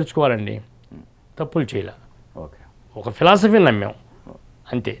చేస్తే నేర్చుకోవాలండి, తప్పులు చేయలే. ఒక ఫిలాసఫీ నమ్మాం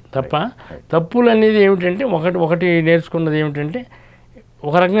అంతే తప్ప తప్పులు అనేది ఏమిటంటే ఒకటి నేర్చుకున్నది ఏమిటంటే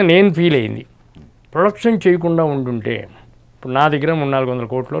ఒక రకంగా నేను ఫీల్ అయింది ప్రొడక్షన్ చేయకుండా ఉంటుంటే ఇప్పుడు నా దగ్గర 300-400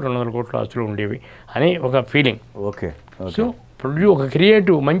 కోట్లు 200 కోట్ల ఆస్తులు ఉండేవి అని ఒక ఫీలింగ్. ఓకే. సో ఒక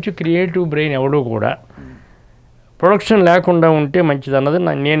మంచి క్రియేటివ్ బ్రెయిన్ ఎవడో కూడా ప్రొడక్షన్ లేకుండా ఉంటే మంచిది అన్నది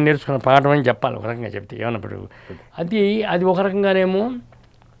నేను నేర్చుకున్న పాఠం అని చెప్పాలి ఒక రకంగా చెప్తే ఏమన్నప్పుడు. అది ఒక రకంగానేమో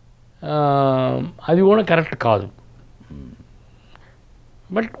అది కూడా కరెక్ట్ కాదు.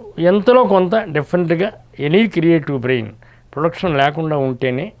 బట్ ఎంతలో కొంత డెఫినెట్గా ఎనీ క్రియేటివ్ బ్రెయిన్ ప్రొడక్షన్ లేకుండా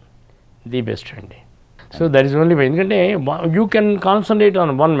ఉంటేనే ది బెస్ట్ అండి. సో దట్ ఈస్ ఓన్లీ ఎందుకంటే you can concentrate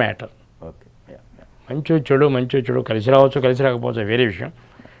on one matter. మంచో చెడు కలిసి రావచ్చు కలిసి రాకపోవచ్చు వేరే విషయం.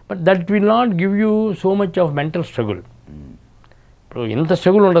 But that will not give you so much of mental struggle. ఇప్పుడు ఇంత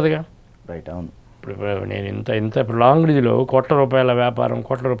స్ట్రగుల్ ఉండదుగా. రైట్. అవును. ఇప్పుడు నేను ఇంత లాంగ్ ఇదిలో కోట్ల రూపాయల వ్యాపారం,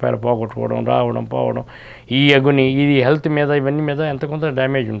 కోట్ల రూపాయలు పోగొట్టుకోవడం, రావడం పోవడం, ఈ అగుని ఇది హెల్త్ మీద ఇవన్నీ మీద ఎంత కొంత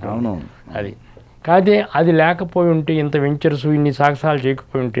డ్యామేజ్ ఉంటుంది. అది కాదే అది లేకపోయి ఉంటే ఇంత వెంచర్స్ ఇన్ని సాహసాలు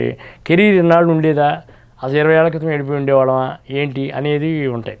చేయకపోయి ఉంటే కెరీర్ ఇన్నాళ్ళు ఉండేదా, అసలు 20 ఏళ్ల క్రితం వెళ్ళిపోయి ఉండేవాళ్ళమా ఏంటి అనేది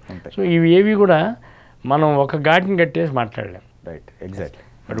ఉంటాయి. సో ఇవి ఏవి కూడా మనం ఒక ఘాటిని కట్టేసి మాట్లాడలేం. Right. Exactly.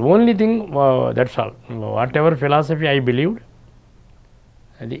 But only thing that's all. What ever philosophy I believed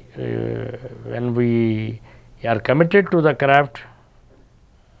అది when we are committed to the craft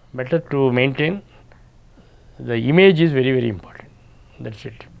better to maintain the image is very very important. That's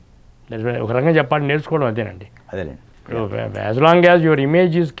it. ఒక రకంగా చెప్పాలి నేర్చుకోవడం అదేనండి. As long as your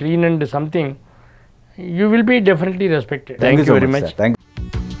image is clean and something you will be definitely respected. Thank you very much.